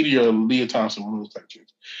Ali Sheedy or Leah Thompson, one of those type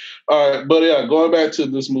chicks. All right, but yeah, going back to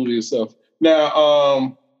this movie itself.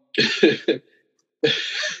 Now,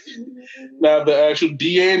 now the actual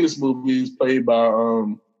DA in this movie is played by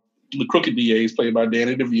the crooked DA is played by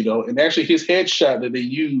Danny DeVito, and actually his headshot that they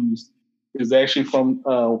used is actually from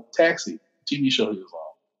Taxi, TV show he was on.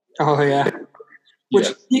 Oh yeah. Which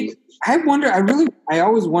I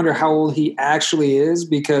always wonder how old he actually is,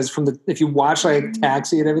 because if you watch like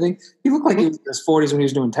Taxi and everything, he looked like he was in his 40s when he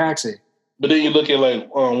was doing Taxi. But then you look at like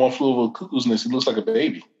One Flew Over the Cuckoo's Nest, he looks like a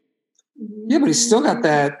baby. Yeah, but he's still got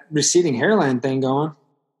that receding hairline thing going.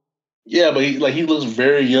 Yeah, but he looks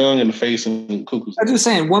very young in the face and Cuckoo's Nest. I'm just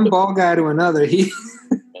saying, one bald guy to another,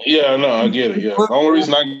 Yeah, no, I get it. Yeah, the only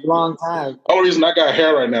reason I got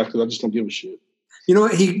hair right now is because I just don't give a shit. You know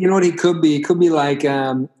what he could be? Could be like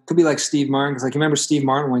Steve Martin, because like you remember Steve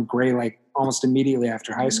Martin went gray like almost immediately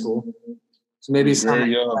after high school. So maybe he's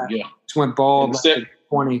very young. Like yeah, just went bald like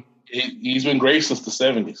 20. He's been gray since the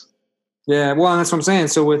 70s. Yeah, well, that's what I'm saying.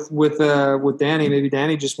 So with Danny, maybe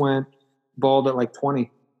Danny just went bald at like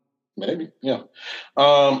 20. Maybe, yeah.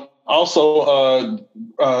 Also,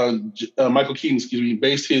 Michael Keaton,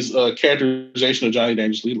 based his characterization of Johnny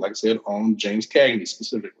Dangerously, like I said, on James Cagney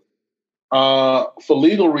specifically. For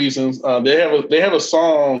legal reasons, they have a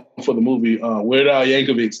song for the movie. Weird Al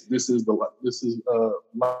Yankovic's "This Is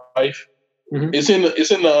Life." Mm-hmm. It's in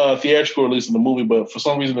the theatrical release of the movie, but for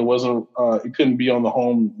some reason it couldn't be on the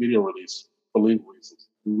home video release for legal reasons.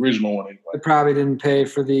 The original one, anyway. They probably didn't pay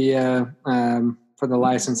for the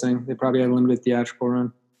licensing. They probably had a limited theatrical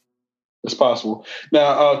run. It's possible.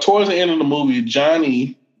 Now, towards the end of the movie,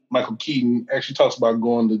 Johnny Michael Keaton actually talks about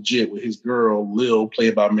going legit with his girl Lil,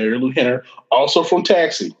 played by Mary Lou Henner, also from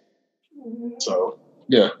Taxi. So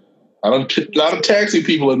yeah, a lot of Taxi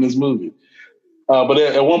people in this movie. But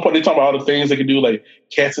at one point they talk about all the things they can do, like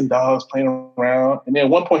cats and dogs playing around. And then at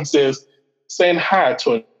one point he says, saying hi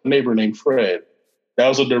to a neighbor named Fred. That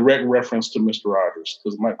was a direct reference to Mr. Rogers,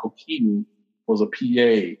 because Michael Keaton was a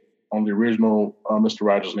PA on the original Mr.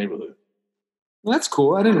 Rogers' Neighborhood. Well, that's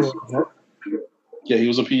cool. I didn't realize that. Yeah, he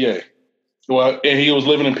was a PA. Well, and he was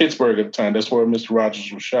living in Pittsburgh at the time. That's where Mr.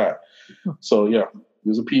 Rogers was shot. So, yeah, he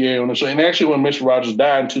was a PA on the show. And actually, when Mr. Rogers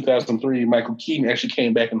died in 2003, Michael Keaton actually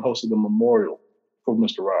came back and hosted a memorial for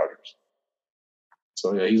Mr. Rogers.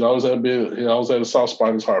 So, yeah, he always had a soft spot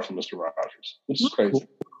in his heart for Mr. Rogers, which is crazy.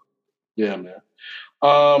 Yeah, man.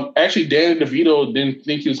 Actually, Danny DeVito didn't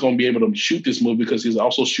think he was going to be able to shoot this movie because he was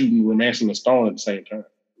also shooting Romancing the Stone at the same time.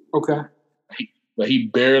 Okay. But he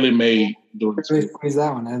barely made doing this movie. Squeeze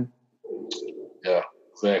that one in. Yeah,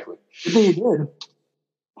 exactly. Good thing he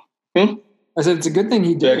did. I said it's a good thing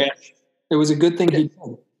he did. It was a good thing he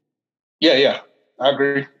did. Yeah, I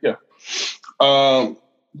agree. Yeah. Amy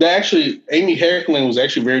Heckerling was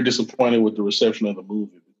actually very disappointed with the reception of the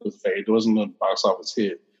movie because of the fact it wasn't a box office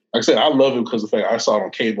hit. Like I said, I love it because of the fact I saw it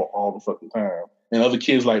on cable all the fucking time, and other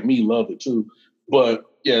kids like me loved it too. But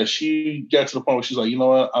yeah, she got to the point where she's like, you know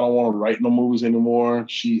what? I don't want to write no movies anymore.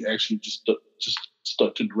 She actually just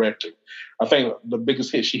stuck to directing. I think the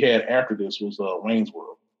biggest hit she had after this was Wayne's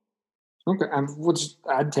World. Okay,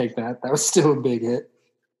 I'd take that. That was still a big hit.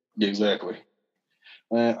 Yeah, exactly.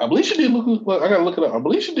 I believe she did I gotta look it up. I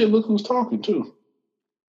believe she did Look Who's Talking too.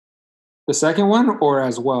 The second one, or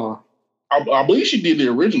as well? I believe she did the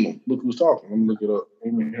original Look Who's Talking. Let me look it up.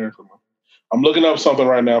 I'm looking up something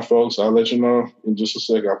right now, folks. I'll let you know in just a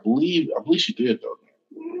second. I believe she did though.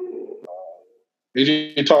 Did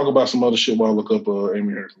you talk about some other shit while I look up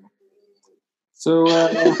Amy Heckerling? So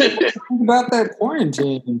think about that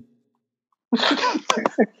quarantine.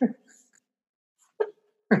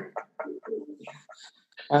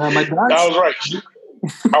 My God. I was right.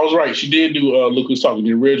 I was right. She did do Look Who's Talking,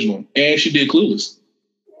 the original, and she did Clueless.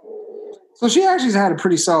 So she actually had a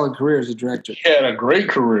pretty solid career as a director. She had a great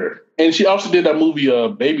career, and she also did that movie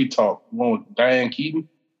Baby Talk, one with Diane Keaton.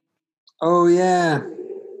 Oh yeah.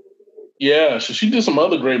 Yeah, so she did some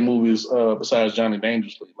other great movies besides Johnny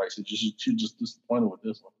Dangerously. Like she just disappointed with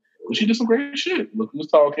this one, but she did some great shit. Look Who's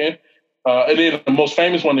Talking, and then the most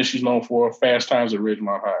famous one that she's known for, Fast Times at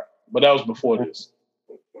Ridgemont High. But that was before this.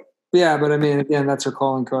 Yeah, but I mean, again, that's her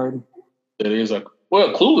calling card. That is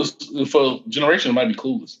Clueless for generation. It might be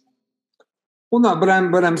Clueless. Well, no, but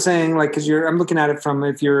I'm saying like because I'm looking at it from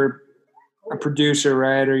if you're a producer,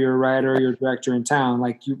 right, or you're a writer, or you're a director in town,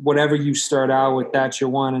 like whatever you start out with, that's your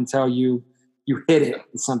one until you hit it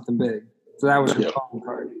with something big. So that was her calling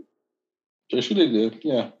card. Yeah, she did good.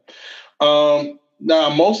 Yeah. Now,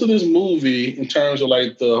 most of this movie, in terms of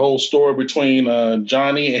like the whole story between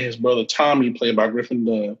Johnny and his brother Tommy, played by Griffin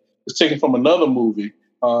Dunn, is taken from another movie,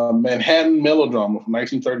 Manhattan Melodrama from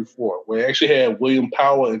 1934, where it actually had William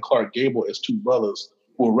Powell and Clark Gable as two brothers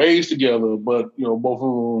who were raised together, but both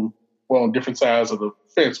of them were on different sides of the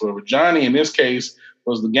fence. Wherever Johnny, in this case,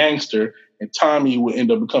 was the gangster, and Tommy would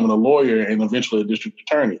end up becoming a lawyer and eventually a district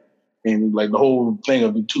attorney. And like the whole thing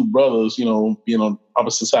of the two brothers, being on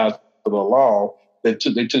opposite sides of the law, they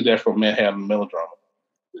took that from Manhattan Melodrama.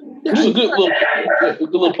 Which is a good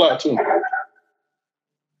little plot too.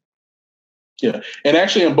 Yeah, and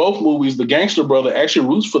actually in both movies, the gangster brother actually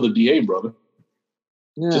roots for the DA brother.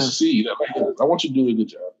 Yeah. Just to see that, I want you to do a good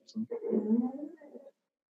job. So.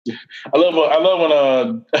 Yeah. I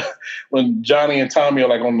love when Johnny and Tommy are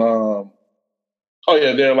like on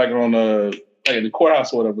they're like on the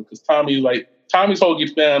courthouse or whatever, because Tommy's whole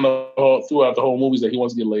gets down throughout the whole movie is that he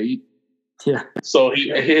wants to get laid. Yeah. So he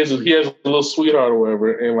has a little sweetheart or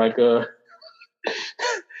whatever, and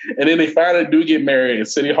and then they finally do get married at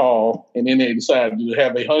City Hall, and then they decide to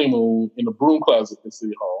have a honeymoon in the broom closet at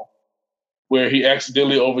City Hall, where he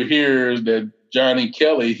accidentally overhears that Johnny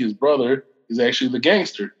Kelly, his brother, is actually the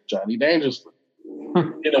gangster, Johnny Dangerously.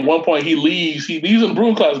 And at one point he leaves in the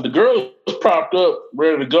broom closet. The girl is propped up,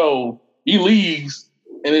 ready to go. He leaves,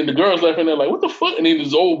 and then the girl's left in there like, what the fuck? And then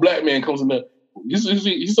this old black man comes in there.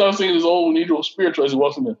 He starts singing this old Negro spiritual as he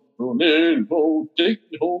walks in there. Oh, take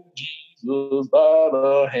me home, Jesus, by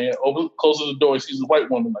the hand. Closes the door, he sees a white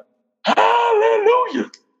woman like, hallelujah.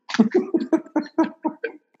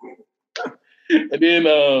 And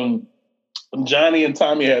then Johnny and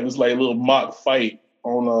Tommy had this like little mock fight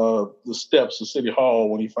on the steps of City Hall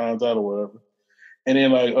when he finds out or whatever. And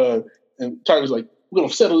then and Tommy's like, we're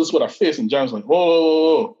gonna settle this with our fists. And Johnny's like,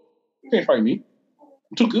 whoa. You can't fight me.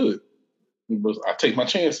 I'm too good. I take my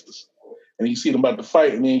chances. And you see them about to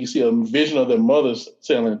fight, and then you see a vision of their mothers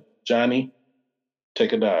telling Johnny,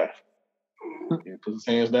 take a dive. He puts his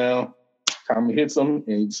hands down, Tommy hits him,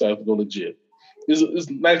 and he decides to go legit. It's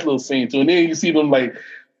a nice little scene too. And then you see them like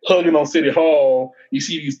hugging on City Hall. You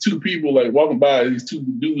see these two people like walking by, these two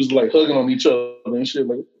dudes like hugging on each other and shit.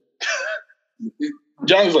 Like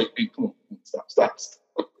Johnny's like, hey, come on, stop.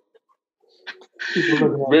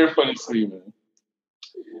 Very funny scene, man.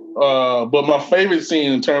 But my favorite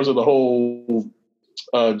scene in terms of the whole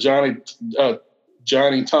Johnny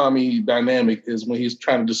Tommy dynamic is when he's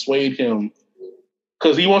trying to dissuade him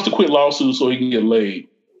because he wants to quit lawsuits so he can get laid,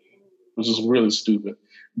 which is really stupid.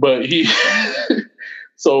 But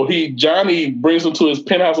Johnny brings him to his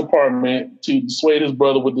penthouse apartment to dissuade his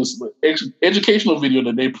brother with this educational video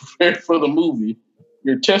that they prepared for the movie,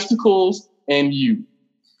 Your Testicles and You.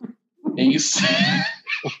 And you see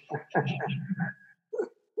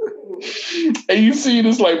and you see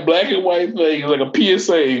this like black and white thing, like a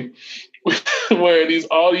PSA, where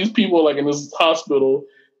all these people like in this hospital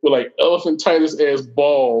with like elephantitis ass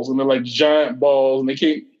balls, and they're like giant balls, and they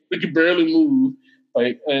can barely move.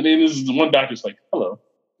 Like, and then this is one doctor's like, "Hello,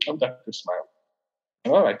 I'm Dr. Smile,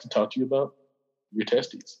 and I'd like to talk to you about your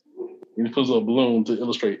testes." And he puts a balloon to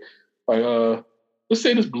illustrate. Like, let's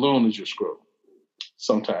say this balloon is your scrotum.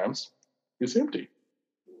 Sometimes it's empty.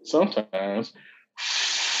 Sometimes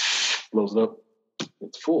blows it up,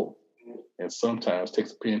 it's full. And sometimes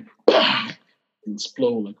takes a pin and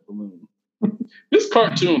explode like a balloon. This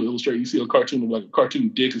cartoon illustrates, you see a cartoon of like a cartoon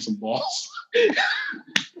dick and some balls.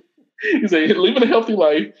 He's like, living a healthy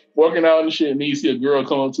life, working out and shit, and then you see a girl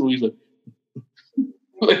come up to him, he's like,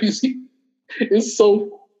 it's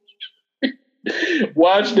so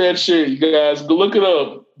watch that shit, you guys. Go look it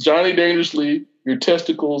up. Johnny Dangerously, Your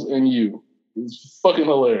Testicles and You. It's fucking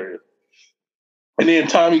hilarious. And then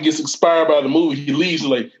Tommy gets inspired by the movie. He leaves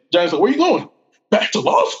and like, Johnny's like, where you going? Back to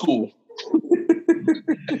law school.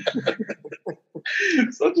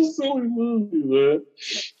 Such a silly movie, man.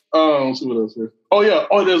 Let's see what else here. Oh yeah.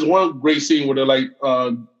 Oh, there's one great scene where they're like,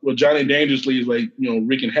 where Johnny Dangerously is like,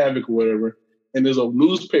 wreaking havoc or whatever. And there's a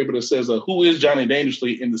newspaper that says, "Who is Johnny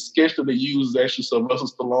Dangerously?" And the sketch that they use is actually Sylvester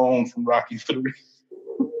Stallone from Rocky 3.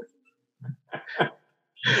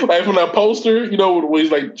 Like from that poster, where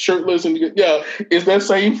he's like shirtless and it's that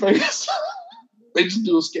same face. They just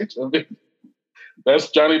do a sketch of it. That's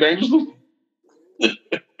Johnny Dangerously.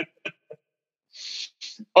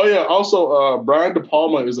 Oh yeah. Also, Brian De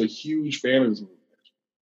Palma is a huge fan of this movie,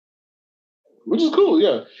 which is cool.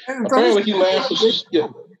 Yeah. Apparently he laughed.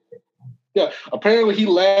 Apparently he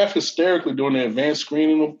laughed hysterically during the advanced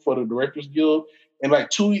screening for the Directors Guild, and like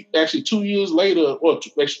 2 years later, or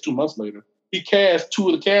 2 months later, he cast 2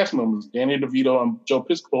 of the cast members, Danny DeVito and Joe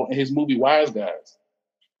Piscopo, in his movie Wise Guys.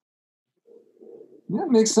 Yeah,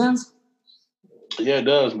 makes sense. Yeah, it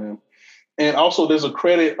does, man. And also, there's a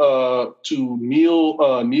credit to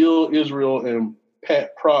Neil Israel and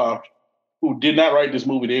Pat Proft, who did not write this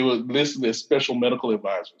movie. They were listed as special medical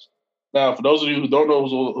advisors. Now, for those of you who don't know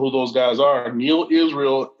who those guys are, Neil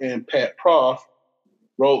Israel and Pat Proft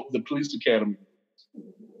wrote the Police Academy.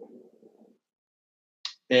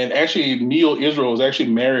 And actually, Neil Israel was actually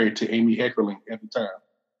married to Amy Heckerling at the time.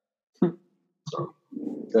 So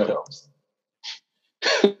that helps.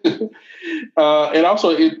 And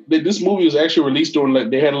also, this movie was actually released during, like,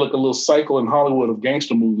 they had like a little cycle in Hollywood of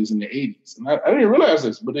gangster movies in the 80s. And I didn't realize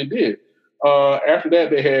this, but they did. After that,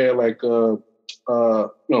 they had like,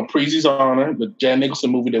 Preezy's Honor, the Jan Nicholson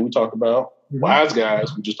movie that we talked about. Mm-hmm. Wise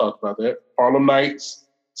Guys, we just talked about that. Harlem Nights,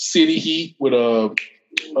 City Heat with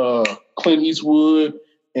Clint Eastwood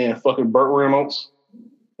and fucking Burt Reynolds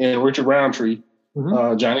and Richard Roundtree.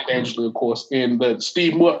 Mm-hmm. Johnny Dangerously, of course, and the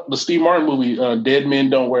Steve Martin movie, Dead Men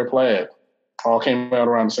Don't Wear Plaid, all came out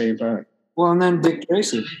around the same time. Well, and then Dick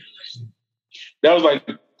Tracy. That was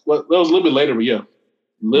that was a little bit later, but yeah, a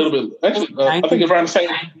little bit. Actually, I think it's around the same,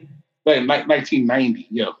 like 1990.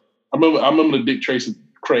 Yeah, I remember the Dick Tracy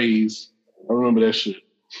craze. I remember that shit.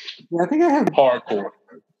 Yeah, I think I had hardcore.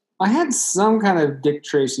 I had some kind of Dick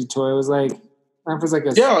Tracy toy. It was like. It was like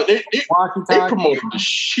a they promoted the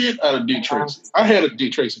shit out of Dick Tracy. I had a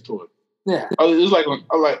Dick Tracy toy. Yeah, it was like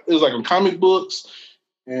on comic books,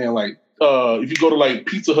 and like if you go to like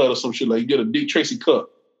Pizza Hut or some shit, like you get a Dick Tracy cup,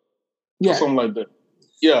 or something like that.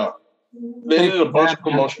 Yeah, they did a bunch of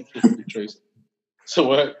promotions for Dick Tracy. So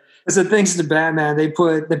what? I said thanks to Batman, they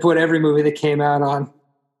put every movie that came out on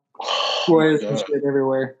toys and shit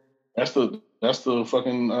everywhere. That's the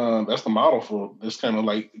fucking that's the model for this kind of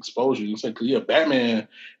like exposure. You say, 'cause Batman,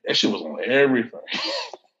 that shit was on everything.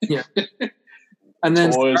 Yeah, and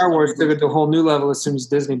then toys, Star Wars took it to a whole new level as soon as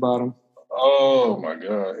Disney bought them. Oh my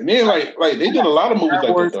god! And then like they did a lot of movies Star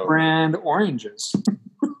like Wars that though. Brand oranges.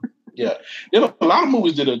 Yeah, a lot of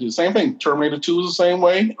movies did the same thing. Terminator 2 was the same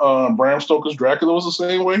way. Bram Stoker's Dracula was the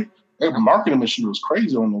same way. The marketing machine was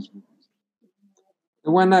crazy on those movies.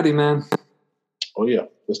 It went nutty, man. Oh yeah,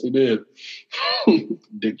 yes they did.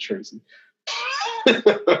 Dick Tracy. We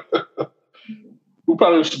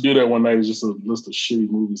probably should do that one night. Is just a list of shitty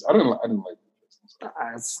movies. I didn't like.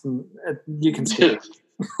 You can skip.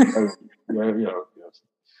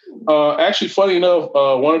 Actually, funny enough,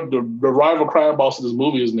 one of the rival crime bosses of this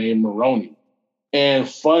movie is named Maroni, and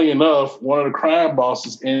funny enough, one of the crime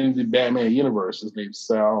bosses in the Batman universe is named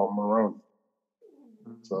Sal Maroni.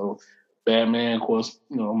 So. Batman, of course,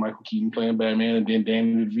 Michael Keaton playing Batman, and then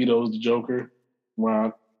Danny DeVito is the Joker.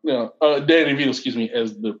 Well, Danny DeVito, excuse me,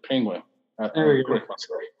 as the Penguin. I correct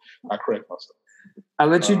myself. I'll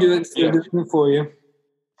let you do it. For you.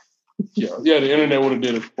 Yeah, the internet would have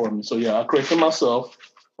did it for me. So yeah, I corrected myself,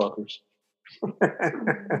 fuckers.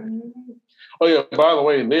 Oh yeah, by the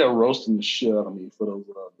way, they are roasting the shit out of me for those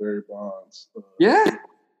Barry Bonds. Yeah,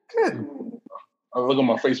 good. I look on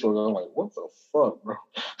my Facebook, I'm like, what the fuck, bro?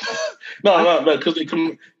 No, because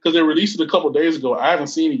they released it a couple of days ago. I haven't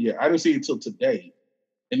seen it yet. I didn't see it till today.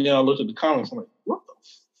 And then I looked at the comments, I'm like, what the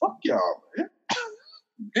fuck, y'all, man?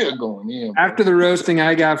 They're going in. Bro. After the roasting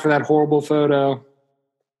I got for that horrible photo.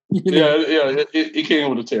 It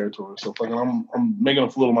came with the territory. So fucking, I'm making a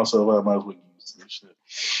fool of myself. I might as well use this shit.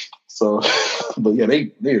 So, but yeah,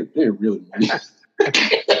 they're really mean.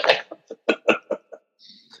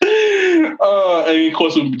 And of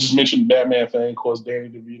course, we just mentioned Batman thing. Of course, Danny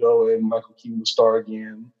DeVito and Michael Keaton will star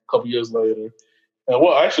again a couple years later.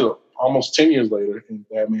 Actually, almost 10 years later in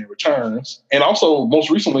Batman Returns. And also, most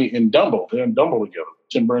recently in Dumbo. They're in Dumbo together.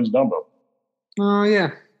 Tim Burton's Dumbo. Oh,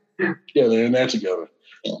 yeah. Yeah, they're in that together.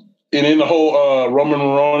 And in the whole Roman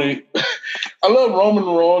Moroni, I love Roman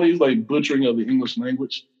Moroni's like butchering of the English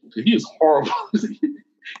language. He is horrible.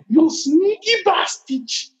 You sneaky bastard.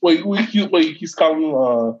 Wait, he's calling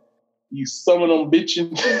him, you some of them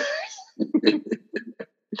bitching.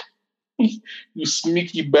 You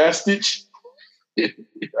sneaky bastard.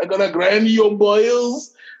 I'm gonna grind your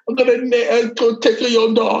boils. I'm gonna take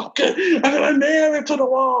your dog. I'm gonna nail it to the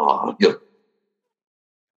wall.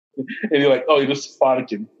 And you're like, oh, you're just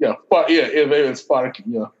Farkin. Yeah, it's Farkin.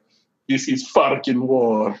 Yeah, this is Farkin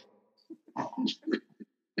war.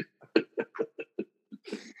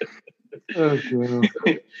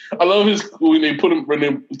 Okay. I love his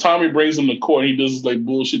when Tommy brings him to court. He does his like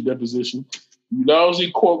bullshit deposition.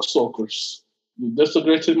 Lousy cork soakers. You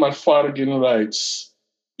desecrated my Farkin rights.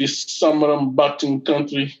 This Samaram Button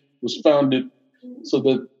country was founded so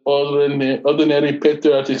that ordinary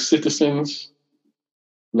patriotic citizens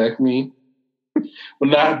like me will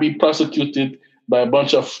not be prosecuted by a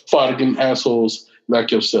bunch of Farkin assholes like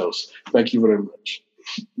yourselves. Thank you very much.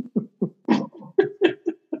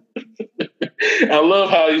 I love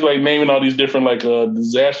how he's like naming all these different like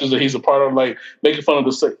disasters that he's a part of, like making fun of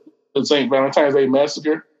the St. Valentine's Day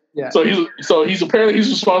massacre. Yeah. So he's apparently he's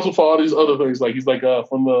responsible for all these other things. Like he's like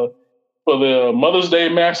for the Mother's Day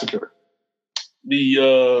massacre,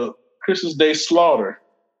 the Christmas Day slaughter,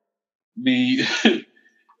 the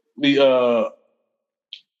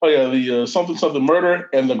something murder,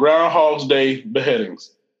 and the Groundhog's Day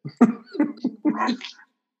beheadings.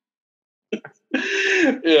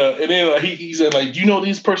 Yeah, and then he said like, do you know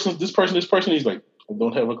this person? He's like, I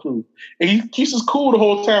don't have a clue. And he keeps his cool the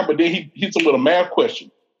whole time, but then he hits him with a math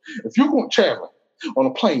question. If you're going traveling on a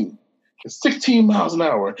plane at 16 miles an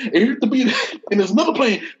hour, and you have to be, and there's another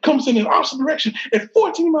plane comes in the opposite direction at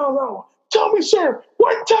 14 miles an hour, tell me, sir,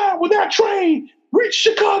 what time would that train reach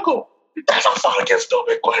Chicago? That's a fucking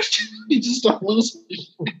stupid question. He just started losing.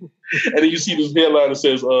 And then you see this headline that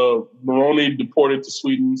says, Moroni deported to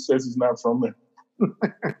Sweden, says he's not from there.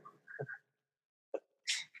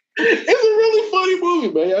 It's a really funny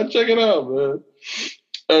movie, man. Y'all check it out, man.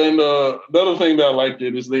 And another thing that I liked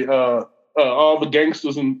it is they all the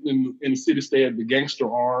gangsters in the city stay at the Gangster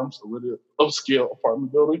Arms, a really upscale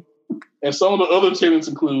apartment building. And some of the other tenants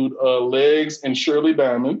include Legs and Shirley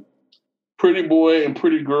Diamond, Pretty Boy and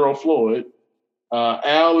Pretty Girl Floyd,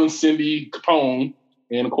 Al and Cindy Capone,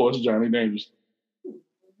 and of course Johnny Dangerous.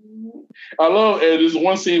 I love there's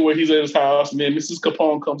one scene where he's at his house and then Mrs.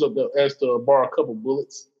 Capone comes up to ask to borrow a couple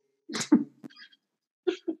bullets.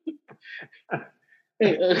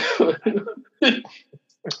 Hey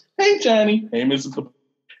Johnny. Hey Mrs. Capone.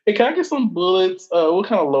 Hey, can I get some bullets? What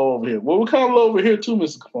kind of low over here? Well, what kind of low over here too,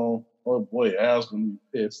 Mr. Capone? Oh boy, Al's gonna be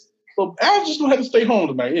pissed. So Al's just gonna have to stay home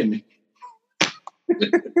tonight, isn't he?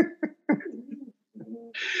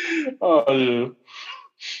 Oh yeah.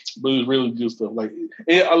 But it's really good stuff. Like,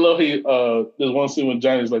 I love there's one scene when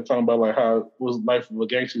Johnny's like talking about like how it was life of a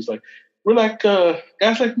gangster. He's like, we're like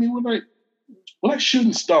guys like me, we're like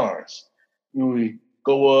shooting stars. You know, we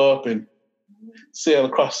go up and sail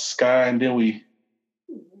across the sky, and then we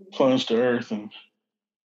plunge to earth and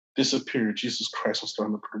disappear. Jesus Christ, I'm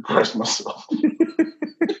starting to depress myself.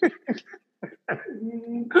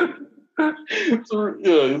 It's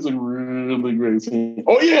a really great scene.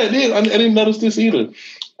 Oh yeah, I didn't notice this either.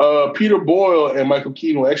 Peter Boyle and Michael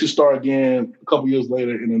Keaton will actually star again a couple years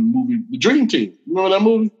later in a movie, The Dream Team. Remember that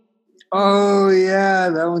movie? Oh yeah,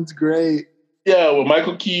 that one's great. Yeah, with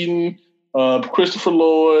Michael Keaton, Christopher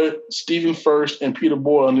Lloyd, Stephen Furst, and Peter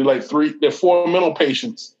Boyle, and they're four mental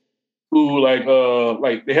patients who like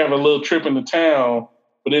they have a little trip into town.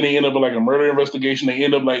 But then they end up in like a murder investigation. They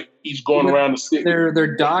end up like each going around the city.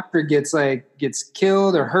 Their doctor gets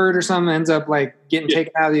killed or hurt or something, ends up like getting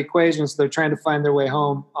taken out of the equation. So they're trying to find their way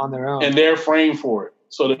home on their own. And they're framed for it.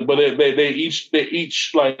 So, but they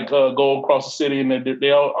each like go across the city, and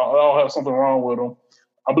they all have something wrong with them.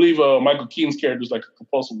 I believe Michael Keaton's character is like a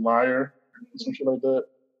compulsive liar, or some shit like that.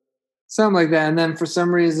 Something like that. And then for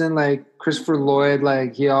some reason, like Christopher Lloyd,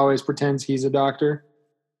 like he always pretends he's a doctor.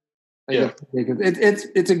 Yeah,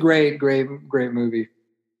 it's a great movie.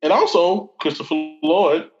 And also Christopher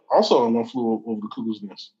Lloyd also on One Flew Over the Cuckoo's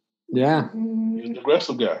Nest. Yeah, he's an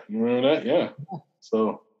aggressive guy. You remember that? Yeah.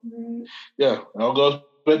 So yeah, it all goes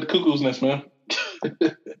back to Cuckoo's Nest, man.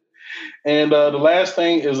 And the last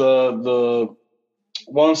thing is the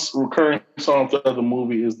once recurring song throughout the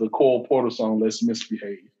movie is the Cole Porter song "Let's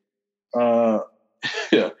Misbehave."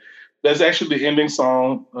 Yeah. That's actually the ending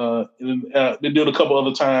song. They did it a couple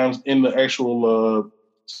other times in the actual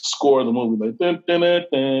score of the movie. Like,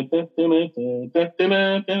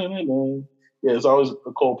 yeah, it's always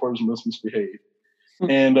a Cole Porter's "Let's Misbehave."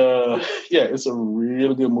 And yeah, it's a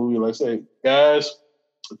really good movie. Like I say, guys,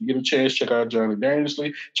 if you get a chance, check out Johnny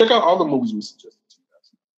Dangerously. Check out all the movies we suggested to you guys.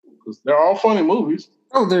 because they're all funny movies.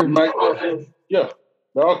 Oh, they're Yeah,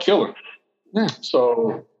 they're all killer. Yeah.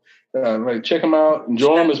 So, like, check them out.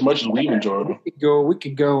 Enjoy them as much as we've enjoyed them. we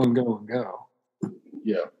could go and go and go.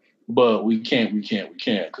 Yeah, but we can't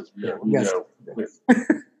because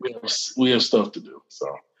we have stuff to do.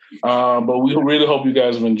 So, but we really hope you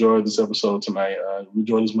guys have enjoyed this episode tonight. We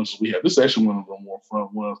enjoyed as much as we have. This is actually one of the more fun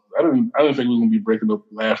ones. I didn't think we were gonna be breaking up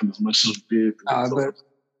laughing as much as we did. But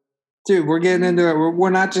dude, we're getting into it. We're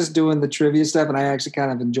not just doing the trivia stuff, and I actually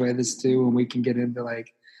kind of enjoy this too when we can get into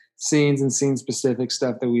like scenes and scene specific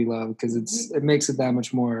stuff that we love because it makes it that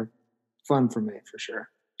much more fun for me for sure.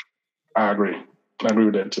 I agree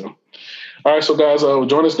with that too. All right, so guys,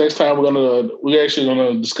 join us next time. We're actually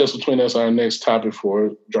gonna discuss between us our next topic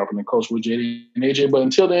for Dropping That Culture with JD and AJ. But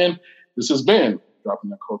until then, this has been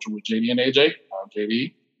Dropping That Culture with JD and AJ. I'm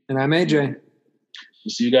JD. And I'm AJ. We'll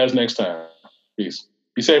see you guys next time. Peace.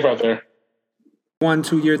 Be safe out there.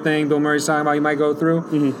 1-2 year thing Bill Murray's talking about you might go through.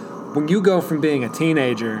 Mm-hmm. When you go from being a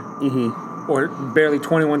teenager or barely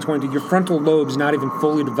 21, 22, your frontal lobe's not even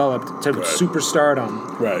fully developed to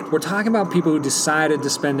superstardom. Right. We're talking about people who decided to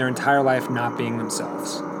spend their entire life not being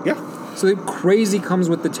themselves. Yeah. So crazy comes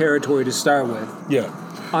with the territory to start with. Yeah.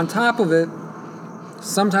 On top of it,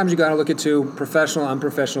 sometimes you got to look at professional,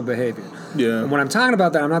 unprofessional behavior. Yeah. And when I'm talking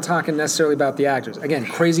about that, I'm not talking necessarily about the actors. Again,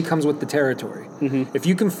 crazy comes with the territory. Mm-hmm. If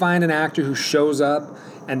you can find an actor who shows up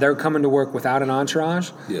and they're coming to work without an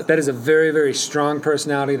entourage, Yeah. that is a very, very strong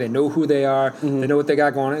personality. They know who they are. They know what they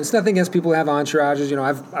got going on. It's nothing against people who have entourages. You know,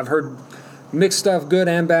 I've heard mixed stuff, good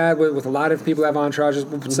and bad, with a lot of people who have entourages.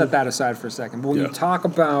 We'll set that aside for a second. But when you talk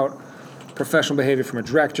about professional behavior from a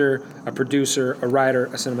director, a producer, a writer,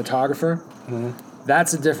 a cinematographer,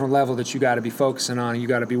 that's a different level that you got to be focusing on and you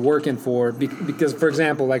got to be working for. Because, for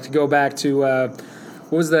example, like to go back to,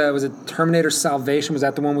 was it Terminator Salvation? Was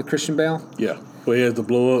that the one with Christian Bale? Yeah. Where he has to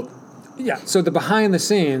blow up. Yeah. So the behind the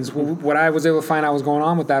scenes, what I was able to find out was going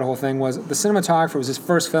on with that whole thing was the cinematographer was his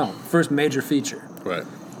first film, first major feature. Right.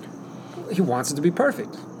 He wants it to be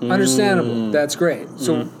perfect. Understandable. That's great.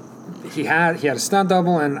 So he had a stunt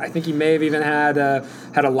double, and I think he may have even had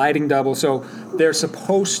a lighting double. So they're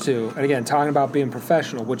supposed to, and again, talking about being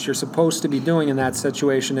professional, what you're supposed to be doing in that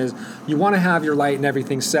situation is you want to have your light and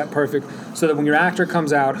everything set perfect so that when your actor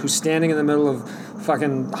comes out who's standing in the middle of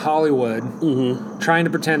fucking Hollywood trying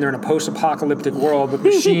to pretend they're in a post-apocalyptic world with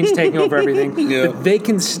machines taking over everything, that they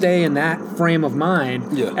can stay in that frame of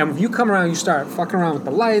mind. Yeah. And if you come around, you start fucking around with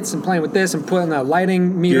the lights and playing with this and putting a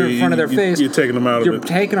lighting meter in front of their face. You're taking them out of it. You're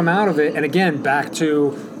taking them out of it. And again, back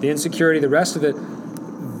to the insecurity, the rest of it,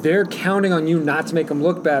 they're counting on you not to make them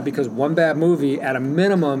look bad because one bad movie, at a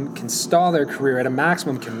minimum, can stall their career. At a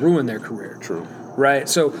maximum, can ruin their career. True. Right?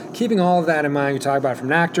 So keeping all of that in mind, you talk about it from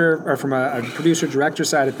an actor or from a producer, director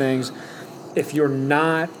side of things, if you're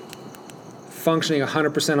not functioning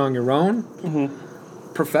 100% on your own,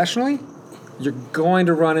 professionally, you're going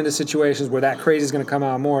to run into situations where that crazy is going to come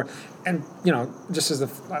out more. And, you know, just as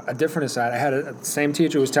a different aside, I had a same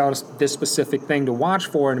teacher who was telling us this specific thing to watch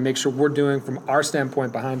for and to make sure we're doing from our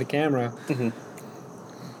standpoint behind the camera.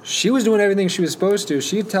 She was doing everything she was supposed to.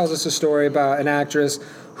 She tells us a story about an actress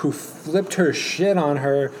who flipped her shit on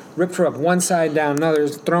her, ripped her up one side down another,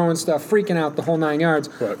 throwing stuff, freaking out the whole 9 yards,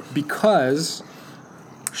 because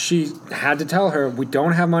she had to tell her, we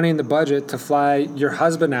don't have money in the budget to fly your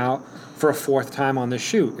husband out for a fourth time on this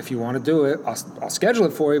shoot. If you want to do it, I'll schedule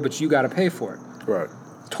it for you, but you got to pay for it. Right.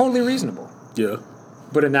 Totally reasonable. Yeah.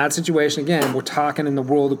 But in that situation, again, we're talking in the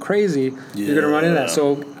world of crazy, you're going to run into that.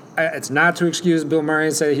 So it's not to excuse Bill Murray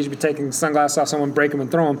and say he should be taking sunglasses off someone, break them, and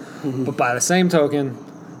throw them. But by the same token,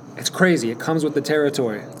 it's crazy. It comes with the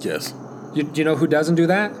territory. Yes. You know who doesn't do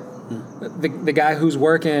that? The guy who's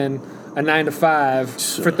working a 9 to 5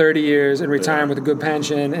 for 30 years and retiring with a good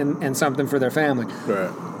pension and something for their family.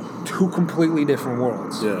 Right. Two completely different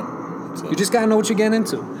worlds. Yeah. So. You just got to know what you're getting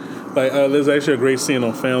into. Like, there's actually a great scene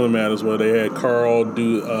on Family Matters where they had Carl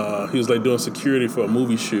do, he was like doing security for a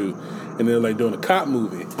movie shoot, and they're like doing a cop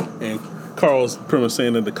movie, and Carl's pretty much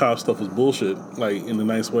saying that the cop stuff was bullshit, like in a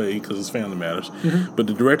nice way because it's Family Matters. But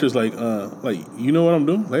the director's like, you know what I'm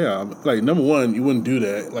doing? Like, yeah, like number one, you wouldn't do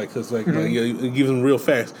that, like, cause like, it gives them real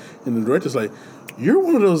facts, and the director's like, you're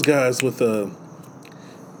one of those guys with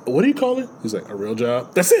what do you call it? He's like, a real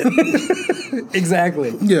job. That's it.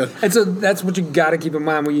 Exactly. Yeah. And so that's what you got to keep in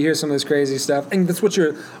mind when you hear some of this crazy stuff. And that's what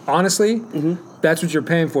you're, honestly, that's what you're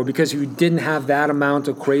paying for, because if you didn't have that amount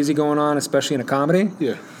of crazy going on, especially in a comedy,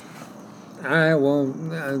 All right, well,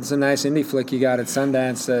 it's a nice indie flick you got at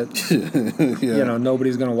Sundance that, Yeah.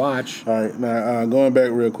 nobody's going to watch. All right, now going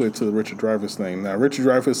back real quick to the Richard Dreyfuss thing. Now, Richard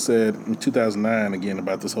Dreyfuss said in 2009 again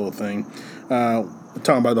about this whole thing,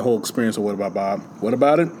 talking about the whole experience of What About Bob? What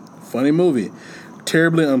about it? Funny movie.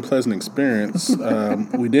 Terribly unpleasant experience.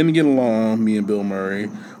 We didn't get along, me and Bill Murray,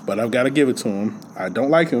 but I've got to give it to him. I don't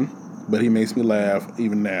like him, but he makes me laugh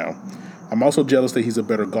even now. I'm also jealous that he's a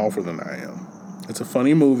better golfer than I am. It's a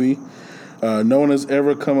funny movie. No one has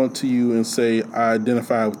ever come up to you and say, I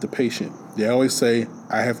identify with the patient. They always say,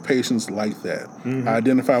 I have patients like that. Mm-hmm. I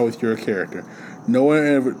identify with your character. No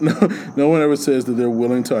one ever says that they're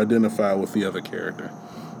willing to identify with the other character.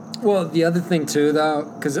 Well, the other thing, too,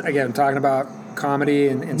 though, because, again, I'm talking about comedy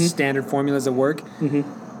and standard formulas that work.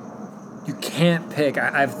 Mm-hmm. You can't pick.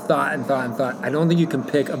 I've thought. I don't think you can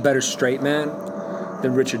pick a better straight man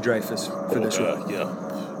than Richard Dreyfuss for this role.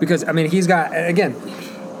 Yeah. Because, I mean, he's got, again,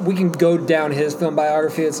 we can go down his film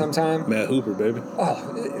biography at some time. Matt Hooper, baby.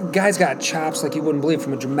 Oh, guy's got chops like you wouldn't believe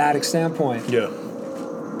from a dramatic standpoint. Yeah.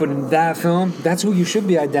 But in that film, that's who you should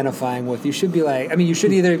be identifying with. You should be like, I mean, you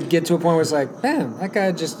should either get to a point where it's like, man, that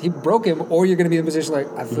guy he broke him, or you're going to be in a position like,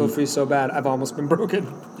 I feel for you so bad, I've almost been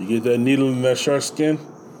broken. You get that needle in that shark's skin?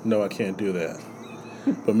 No, I can't do that.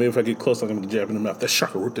 But maybe if I get close, I'm going to jab in the mouth. That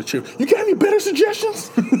shark will rip the chip. You got any better suggestions?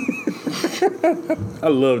 I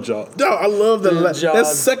love Jaws. No, I love that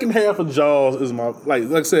second half of Jaws is my,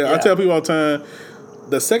 like I said, I tell people all the time,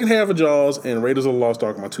 the second half of Jaws and Raiders of the Lost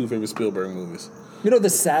Ark are my two favorite Spielberg movies. You know,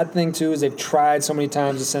 the sad thing, too, is they've tried so many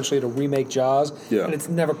times, essentially, to remake Jaws, and it's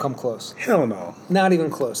never come close. Hell no. Not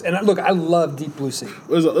even close. And look, I love Deep Blue Sea.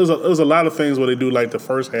 There's a lot of things where they do, like the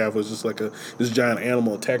first half was just like this giant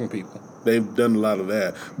animal attacking people. They've done a lot of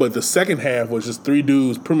that. But the second half was just three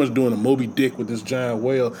dudes pretty much doing a Moby Dick with this giant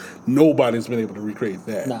whale. Nobody's been able to recreate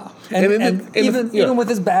that. No. And even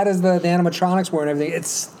with as bad as the animatronics were and everything, it's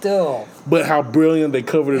still... But how brilliant they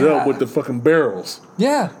covered it up with the fucking barrels.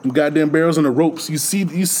 Yeah. The goddamn barrels and the ropes. You see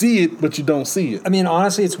it, but you don't see it. I mean,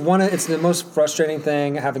 honestly, it's the most frustrating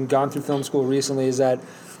thing, having gone through film school recently, is that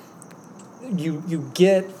you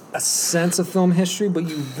get a sense of film history, but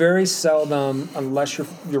you very seldom, unless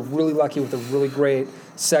you're really lucky with a really great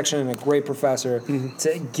section and a great professor,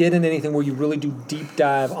 to get in anything where you really do deep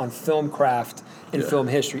dive on film craft in film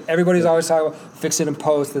history. Everybody's always talking about fix it and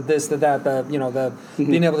post, the this, the that,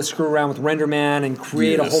 being able to screw around with RenderMan and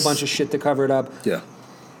create a whole bunch of shit to cover it up. Yeah.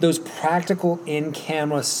 Those practical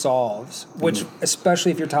in-camera solves, which,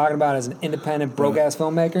 especially if you're talking about as an independent, broke-ass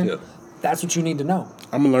filmmaker, that's what you need to know.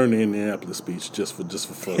 I'm gonna learn the Indianapolis speech just for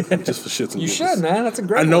fun, just for shits and You giggles. should, man. That's a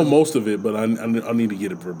great. I know most of it, but I need to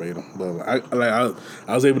get it verbatim. But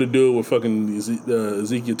I was able to do it with fucking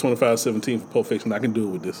Ezekiel 25:17 for Pulp Fiction. I can do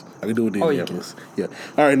it with this. I can do it with the Indianapolis. Yeah.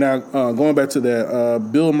 All right, now going back to that,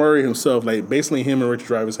 Bill Murray himself, like basically him and Richard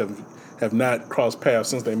Dreyfuss have not crossed paths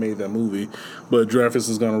since they made that movie. But Dreyfuss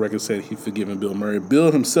is going on record saying he's forgiven Bill Murray.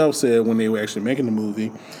 Bill himself said when they were actually making the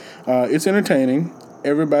movie, it's entertaining.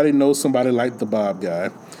 Everybody knows somebody like the Bob guy.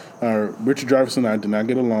 Richard Dreyfuss and I did not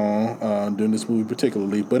get along during this movie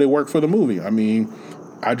particularly, but it worked for the movie. I mean,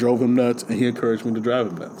 I drove him nuts, and he encouraged me to drive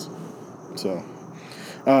him nuts. So,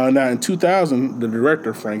 now in 2000, the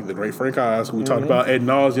director, the great Frank Oz, who we talked about ad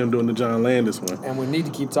nauseum doing the John Landis one. And we need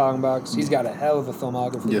to keep talking about because he's got a hell of a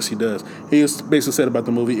filmography. Yes, he does. He basically said about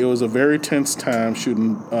the movie, it was a very tense time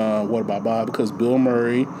shooting What About Bob because Bill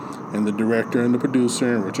Murray and the director and the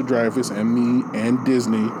producer and Richard Dreyfuss and me and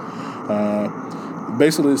Disney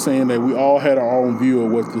basically saying that we all had our own view of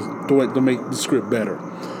what to make the script better.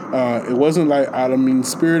 It wasn't like out of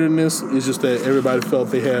mean-spiritedness. It's just that everybody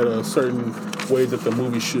felt they had a certain way that the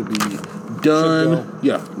movie should be done.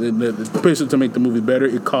 The picture to make the movie better.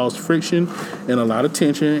 It caused friction and a lot of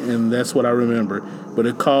tension, and that's what I remember. But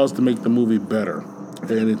it caused to make the movie better,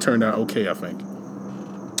 and it turned out okay, I think.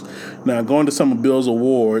 Now, going to some of Bill's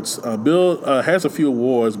awards, Bill has a few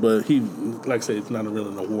awards, but he, like I said, he's not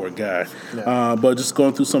really an award guy. No. But just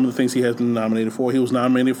going through some of the things he has been nominated for, he was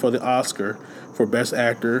nominated for the Oscar for Best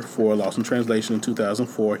Actor for Lost in Translation in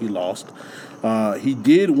 2004. He lost. He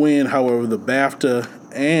did win, however, the BAFTA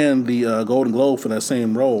and the Golden Globe for that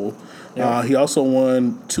same role. Yeah. He also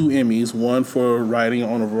won 2 Emmys, one for writing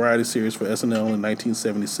on a variety series for SNL in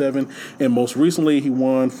 1977, and most recently he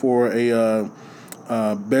won for a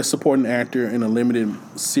Best Supporting Actor in a limited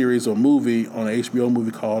series or movie on an HBO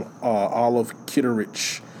movie called Olive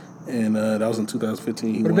Kitteridge. And that was in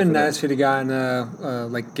 2015. Would have been nice if he'd have gotten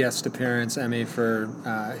a guest appearance Emmy for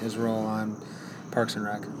his role on Parks and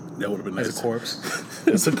Rec. That would have been nice. As a corpse.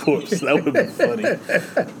 As a corpse. That would have been funny.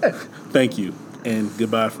 Thank you. and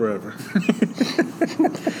goodbye forever.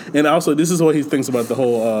 And also, this is what he thinks about the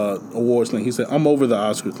whole awards thing. He said, I'm over the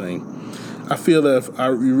Oscar thing. I feel that if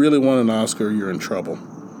you really want an Oscar, you're in trouble.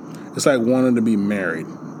 It's like wanting to be married.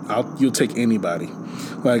 You'll take anybody.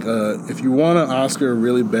 Like, if you want an Oscar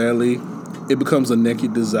really badly, it becomes a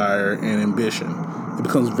naked desire and ambition. It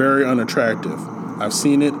becomes very unattractive. I've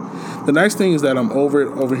seen it. The nice thing is that I'm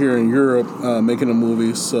over here in Europe making a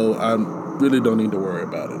movie, so I really don't need to worry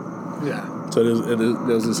about it. Yeah. So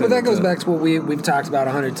there's this. But that goes back to what we've talked about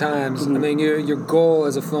 100 times. Mm-hmm. I mean, your goal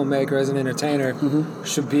as a filmmaker, as an entertainer,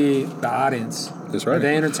 should be the audience. That's right. Are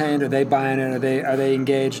they entertained? Are they buying it? Are they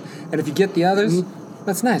engaged? And if you get the others,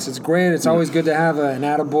 that's nice. It's great. It's always good to have an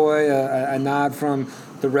attaboy, a nod from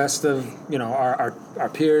the rest of our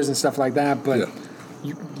peers and stuff like that. But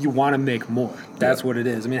you want to make more. That's what it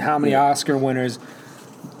is. I mean, how many Oscar winners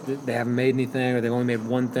they haven't made anything, or they've only made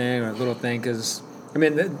one thing or a little thing? Because I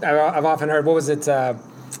mean, I've often heard, what was it,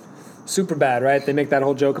 Superbad, right? They make that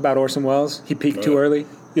whole joke about Orson Welles. He peaked too early.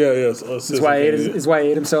 Yeah. That's why he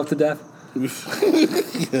ate himself to death. Yeah.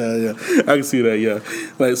 I can see that, yeah.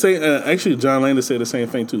 Like, say, actually, John Landis said the same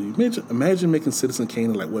thing, too. Imagine making Citizen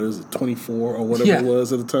Kane at, like, what is it, 24 or whatever it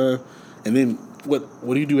was at the time. And then what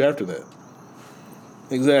do you do after that?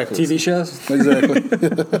 Exactly. TV shows? Exactly.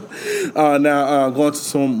 Now, going to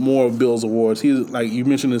some more of Bill's awards. He's, like you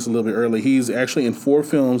mentioned this a little bit earlier, he's actually in 4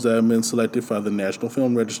 films that have been selected by the National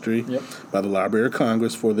Film Registry, by the Library of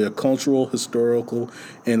Congress for their cultural, historical,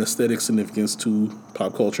 and aesthetic significance to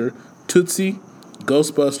pop culture. Tootsie,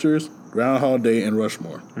 Ghostbusters, Groundhog Day, and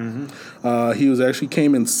Rushmore. He actually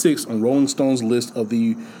came in 6th on Rolling Stone's list of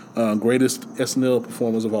the greatest SNL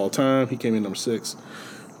performers of all time. He came in number 6.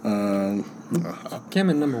 Came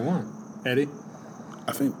in number 1. Eddie?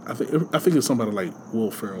 I think it's somebody like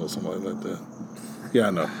Will Ferrell or somebody like that. Yeah,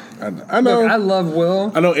 I know. I know. Look, I love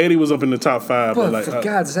Will. I know Eddie was up in the top 5, but like, for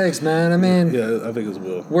God's sakes, man! I mean, yeah, I think it's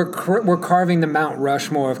Will. We're carving the Mount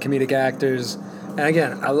Rushmore of comedic actors, and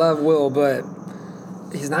again, I love Will, but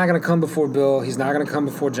he's not going to come before Bill. He's not going to come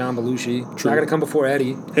before John Belushi. He's not going to come before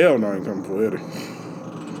Eddie. Hell no, he ain't coming before Eddie.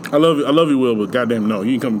 I love you, Will, but goddamn no,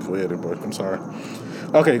 you ain't coming before Eddie, bro. I'm sorry.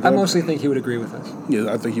 Okay, I mostly think he would agree with us.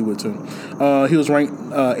 Yeah, I think he would too. He was ranked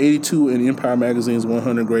 82 in Empire Magazine's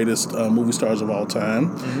 100 greatest movie stars of all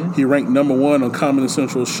time. He ranked number 1 on Comedy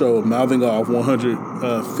Central's show, Mouthing Off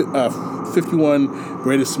 51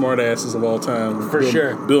 greatest smartasses of all time. For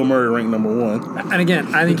sure. Bill Murray ranked number 1. And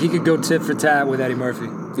again, I think he could go tit for tat with Eddie Murphy.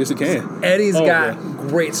 Yes, he can. Eddie's got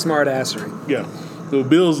great smartassery. Yeah. So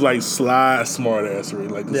Bill's like sly smartassery,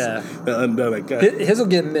 like His will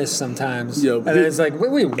get missed sometimes. Yeah, and it's like,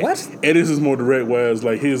 wait, what? Eddie's is more direct, whereas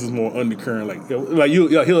like his is more undercurrent.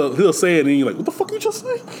 He'll say it, and you're like, what the fuck you just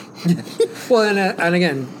say? Well, and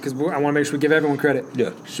again, because I want to make sure we give everyone credit.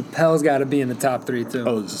 Yeah, Chappelle's got to be in the top 3 too.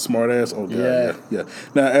 Oh, it's a smart ass. Oh god, yeah.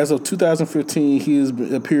 Now, as of 2015, he has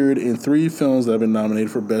appeared in 3 films that have been nominated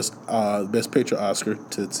for Best Picture Oscar: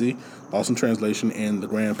 Tootsie, Lost in Translation, and The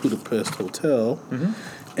Grand Budapest Hotel.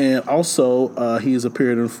 And also, he's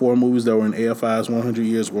appeared in 4 movies that were in AFI's 100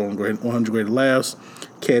 Years, 100 Great Laughs,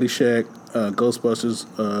 Caddyshack, Ghostbusters,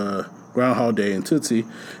 Groundhog Day, and Tootsie.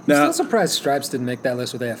 Now, I'm still surprised Stripes didn't make that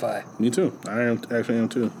list with AFI. Me too. I am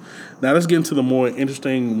too. Now let's get into the more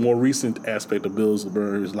interesting, more recent aspect of Bill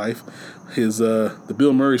Murray's life, the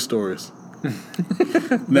Bill Murray stories.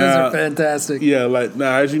 Those are fantastic. Yeah, like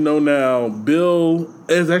now, as you know now, Bill,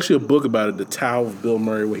 there's actually a book about it, The Tao of Bill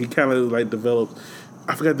Murray, where he kind of like developed,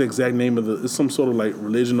 I forgot the exact name of it's some sort of like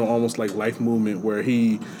religion or almost like life movement where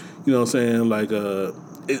he, you know what I'm saying, like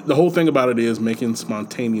the whole thing about it is making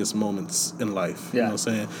spontaneous moments in life. You know what I'm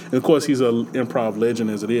saying? And of course he's an improv legend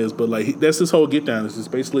as it is, but like that's his whole get down. It's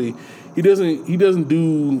just basically he doesn't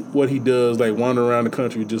do what he does like wandering around the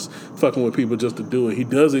country just fucking with people just to do it. He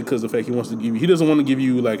does it because the fact he doesn't want to give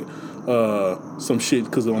you like some shit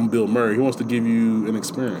because I'm Bill Murray. He wants to give you an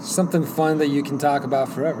experience. Something fun that you can talk about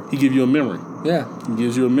forever. He gives you a memory. Yeah. He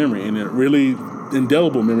gives you a memory, and it really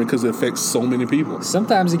indelible memory because it affects so many people.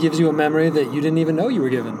 Sometimes it gives you a memory that you didn't even know you were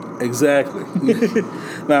given. Exactly.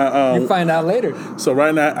 Now you find out later. So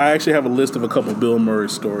right now I actually have a list of a couple of Bill Murray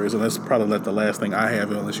stories, and that's probably like the last thing I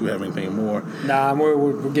have unless you have anything more. Nah,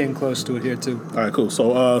 we're getting close to it here too. All right, cool.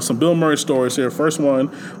 So some Bill Murray stories here. First one,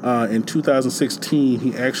 in 2016,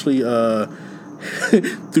 he actually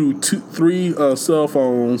threw 3 cell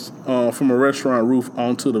phones from a restaurant roof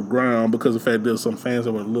onto the ground because of the fact there's some fans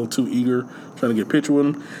that were a little too eager trying to get a picture with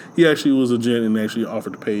him. He actually was a gent and actually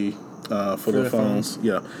offered to pay for their phones.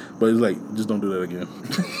 Yeah, but it's like, just don't do that again.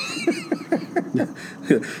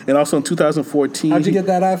 And also in 2014, How'd you get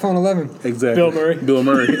that iPhone 11? Exactly. Bill Murray. Bill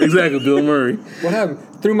Murray. Exactly. Bill Murray. What happened?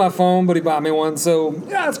 Through my phone, but he bought me one, so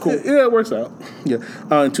yeah, that's cool. Yeah, it works out. Yeah.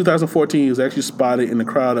 In 2014, he was actually spotted in the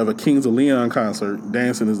crowd of a Kings of Leon concert,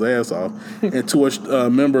 dancing his ass off, and to which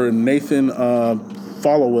member Nathan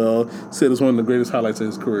Followell said it was one of the greatest highlights of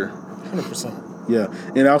his career. 100%. Yeah,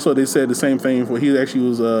 and also they said the same thing for he actually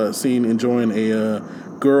was seen enjoying a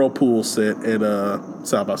girl pool set at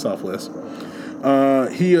South by Southwest.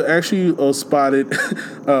 He actually was spotted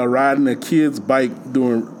riding a kid's bike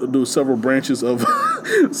doing several branches of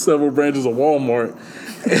Walmart.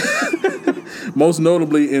 Most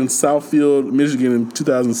notably in Southfield, Michigan, in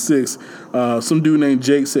 2006, some dude named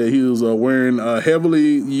Jake said he was wearing a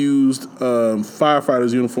heavily used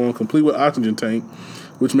firefighter's uniform, complete with oxygen tank,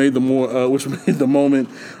 which made the moment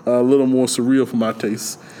a little more surreal for my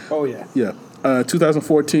taste. Oh yeah. Yeah.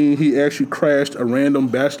 2014, he actually crashed a random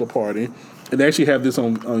bachelor party, and they actually have this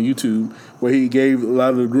on YouTube where he gave a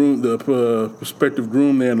lot of the prospective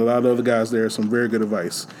groom there and a lot of other guys there some very good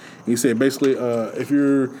advice. He said basically, if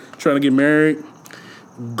you're trying to get married,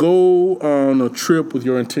 go on a trip with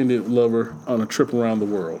your intended lover on a trip around the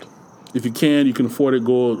world. If you can afford it,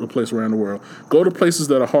 go to a place around the world. Go to places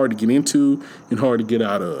that are hard to get into and hard to get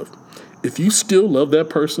out of. If you still love that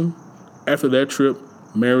person after that trip,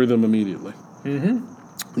 marry them immediately. Mm-hmm.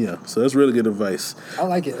 Yeah, so that's really good advice. I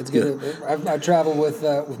like it. It's good. Yeah. I traveled with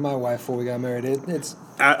my wife before we got married.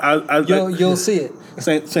 You'll see it.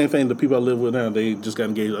 Same thing. The people I live with now, they just got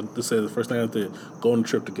engaged. I said the first thing I did, go on a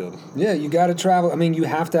trip together. Yeah, you got to travel. I mean, you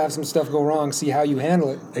have to have some stuff go wrong. See how you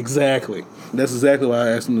handle it. Exactly. That's exactly why I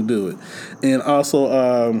asked them to do it. And also,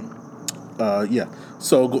 yeah.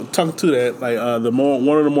 So talking to that, like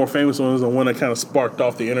one of the more famous ones, and one that kind of sparked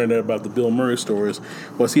off the internet about the Bill Murray stories,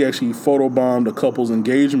 was he actually photobombed a couple's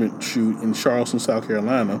engagement shoot in Charleston, South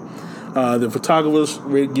Carolina. The photographer's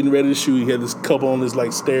getting ready to shoot. He had this couple on this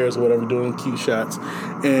like stairs or whatever doing cute shots,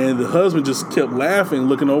 and the husband just kept laughing,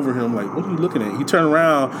 looking over him like, "What are you looking at?" He turned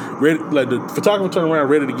around, the photographer turned around,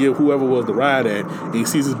 ready to give whoever was the ride at, and he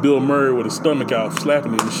sees this Bill Murray with his stomach out,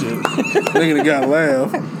 slapping him and shit, making the guy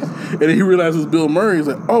laugh. And then he realizes it's Bill Murray. He's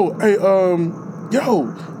like, "Oh, hey,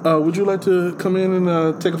 would you like to come in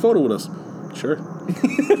and take a photo with us?" Sure.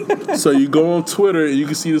 So you go on Twitter and you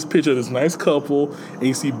can see this picture of this nice couple, and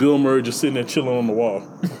you see Bill Murray just sitting there chilling on the wall,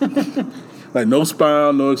 like no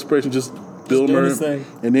smile, no expression, just Bill Murray.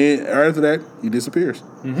 And then right after that, he disappears.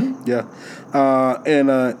 Mm-hmm. Yeah. And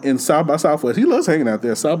in South by Southwest, he loves hanging out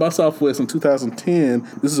there. South by Southwest in 2010,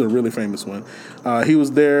 this is a really famous one. He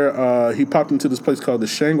was there. He popped into this place called the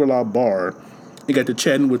Shangri-La Bar. He got to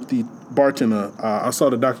chatting with the bartender. I saw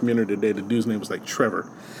the documentary today. The dude's name was like Trevor.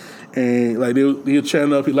 And like he was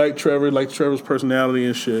chatting up. He liked Trevor, liked Trevor's personality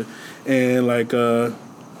and shit. And like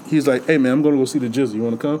he's like, "Hey man, I'm gonna go see the Jizzle. You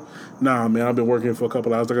wanna come?" "Nah, man, I've been working for a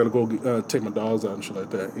couple hours. I gotta go take my dogs out and shit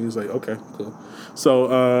like that." He was like, "Okay, cool."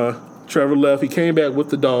 So Trevor left. He came back with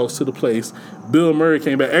the dogs to the place. Bill Murray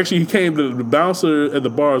came back. Actually, he came to the bouncer at the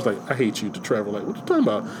bar. Was like, "I hate you," to Trevor. Like, "What you talking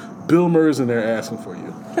about?" "Bill Murray's in there asking for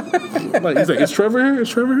you." Like, he's like, "Is Trevor here? Is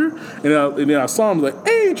Trevor here?" And then I saw him like,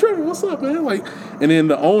 "Hey, Trevor, what's up, man?" Like, and then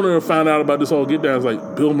the owner found out about this whole get down. It's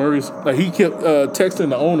like, Bill Murray's like, he kept texting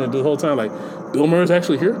the owner the whole time like, "Bill Murray's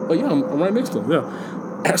actually here?" Like, "Yeah, I'm right next to him. Yeah,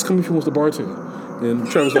 ask him if he wants to bartend." And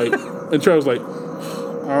Trevor's like,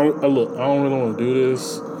 I don't really want to do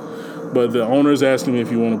this, but the owner's asking me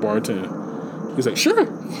if you want to bartend. He's like, "Sure."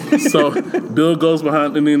 So Bill goes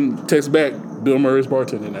behind and then texts back, Bill Murray's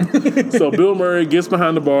bartending now. So Bill Murray gets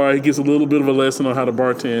behind the bar. He gets a little bit of a lesson on how to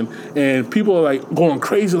bartend. And people are like going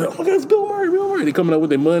crazy, like, "Oh my God, it's Bill Murray, Bill Murray." They're coming up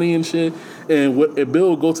with their money and shit. And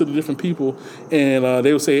Bill would go to the different people and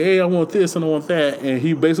they would say, "Hey, I want this and I want that." And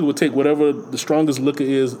he basically would take whatever the strongest liquor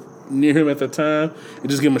is near him at that time and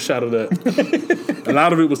just give him a shot of that. A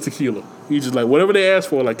lot of it was tequila. He just like, whatever they asked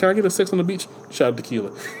for, like, "Can I get a Sex on the Beach?" Shot of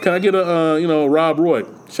tequila. "Can I get a Rob Roy?"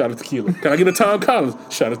 Shot of tequila. "Can I get a Tom Collins?"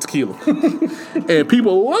 Shot of tequila. And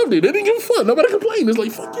people loved it. They didn't give a fuck. Nobody complained. It's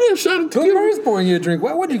like, fuck yeah, shot of tequila. Bill Murray's pouring you a drink.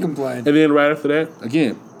 Why would you complain? And then right after that,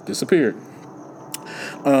 again, disappeared.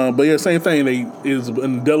 But yeah, same thing. Is an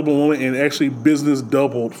indelible moment, and actually business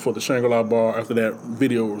doubled for the Shangri-La Bar after that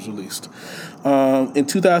video was released. In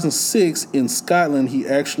 2006, in Scotland, he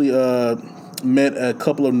actually met a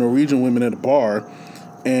couple of Norwegian women at a bar,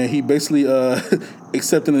 and he basically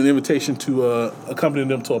accepted an invitation to accompany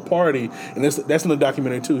them to a party, and that's in the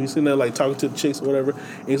documentary too. He's sitting there like talking to the chicks or whatever,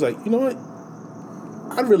 and he's like, "You know what?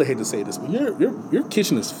 I really hate to say this, but your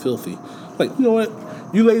kitchen is filthy. Like, you know what?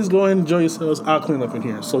 You ladies go ahead and enjoy yourselves. I'll clean up in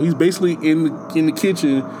here." So he's basically in the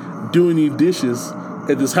kitchen doing these dishes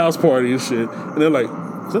at this house party and shit. And they're like,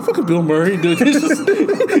 is that fucking Bill Murray doing dishes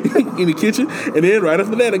in the kitchen? And then right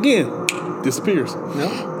after that, again, disappears.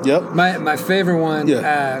 Yep. My favorite one,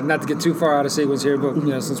 Yeah. not to get too far out of sequence here, but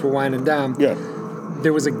since we're winding down, Yeah.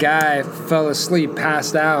 there was a guy fell asleep,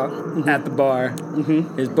 passed out at the bar.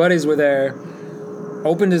 His buddies were there,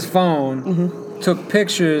 opened his phone, took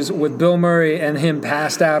pictures with Bill Murray and him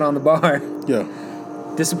passed out on the bar, Yeah.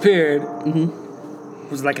 disappeared. It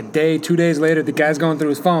was like a day, 2 days later, the guy's going through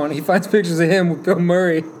his phone. He finds pictures of him with Bill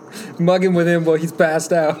Murray mugging with him while he's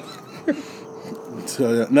passed out.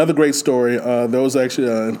 So, another great story. There was actually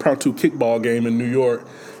an impromptu kickball game in New York,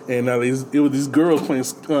 and it was these girls playing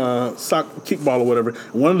kickball or whatever.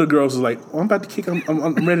 And one of the girls was like, "Oh, I'm about to kick.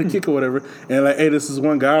 I'm ready to kick or whatever." And like, "Hey, this is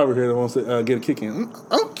one guy over here that wants to get a kick in."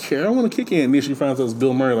 I don't care. I want to kick in. And then she finds out it's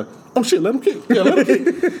Bill Murray. Like, "Oh shit, let him kick. Yeah, let him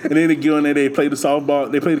kick." And then they go in there. They play the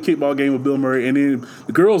softball. They play the kickball game with Bill Murray. And then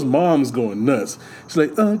the girl's mom's going nuts. She's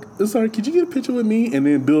like, "Sorry, could you get a picture with me?" And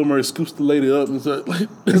then Bill Murray scoops the lady up and says, like,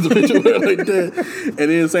 "There's a picture with her like that." And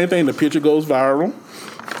then same thing. The picture goes viral.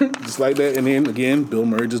 Just like that, and then again, Bill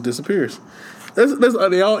Murray just disappears.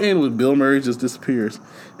 They all end with Bill Murray just disappears.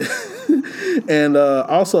 And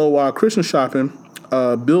also, while Christmas shopping,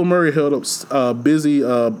 Bill Murray held up busy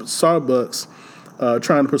Starbucks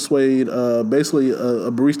trying to persuade basically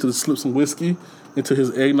a barista to slip some whiskey into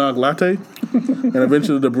his eggnog latte, and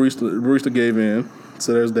eventually the barista gave in.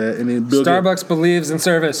 So there's that, and then Starbucks believes in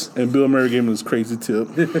service, and Bill Murray gave him this crazy tip.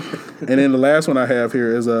 And then the last one I have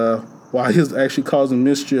here is while he was actually causing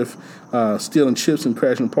mischief, stealing chips and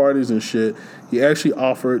crashing parties and shit, he actually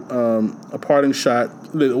offered a parting shot.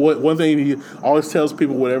 One thing he always tells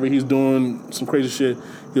people, whatever he's doing, some crazy shit,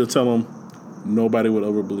 he'll tell them, nobody would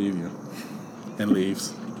ever believe you, and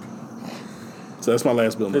leaves. So that's my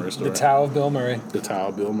last Bill Murray story. the Tao of Bill Murray. The Tao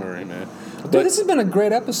of Bill Murray, man. Dude, this has been a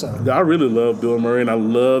great episode. I really love Bill Murray, and I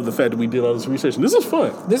love the fact that we did all this research. And this is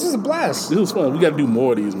fun. This is a blast. This was fun. We got to do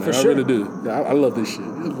more of these, man. For I sure. really do. I love this shit.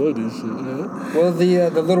 I love this shit, man. Well, the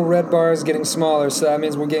little red bar is getting smaller, so that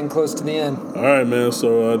means we're getting close to the end. All right, man.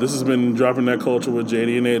 So this has been Dropping That Culture with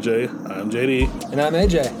JD and AJ. I'm JD. And I'm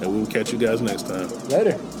AJ. And we'll catch you guys next time.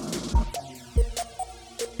 Later.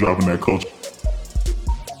 Dropping that culture.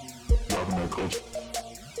 Dropping that culture.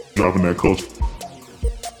 Dropping that culture.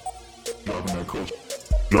 Dropping that culture.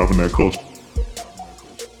 Dropping that culture.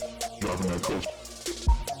 Dropping that culture.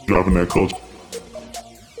 Dropping that culture.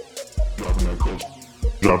 Dropping that culture.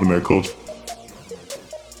 Dropping that culture.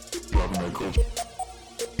 Dropping that culture.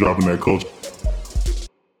 Dropping that culture.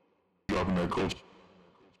 Dropping that culture.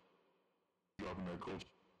 Dropping that culture.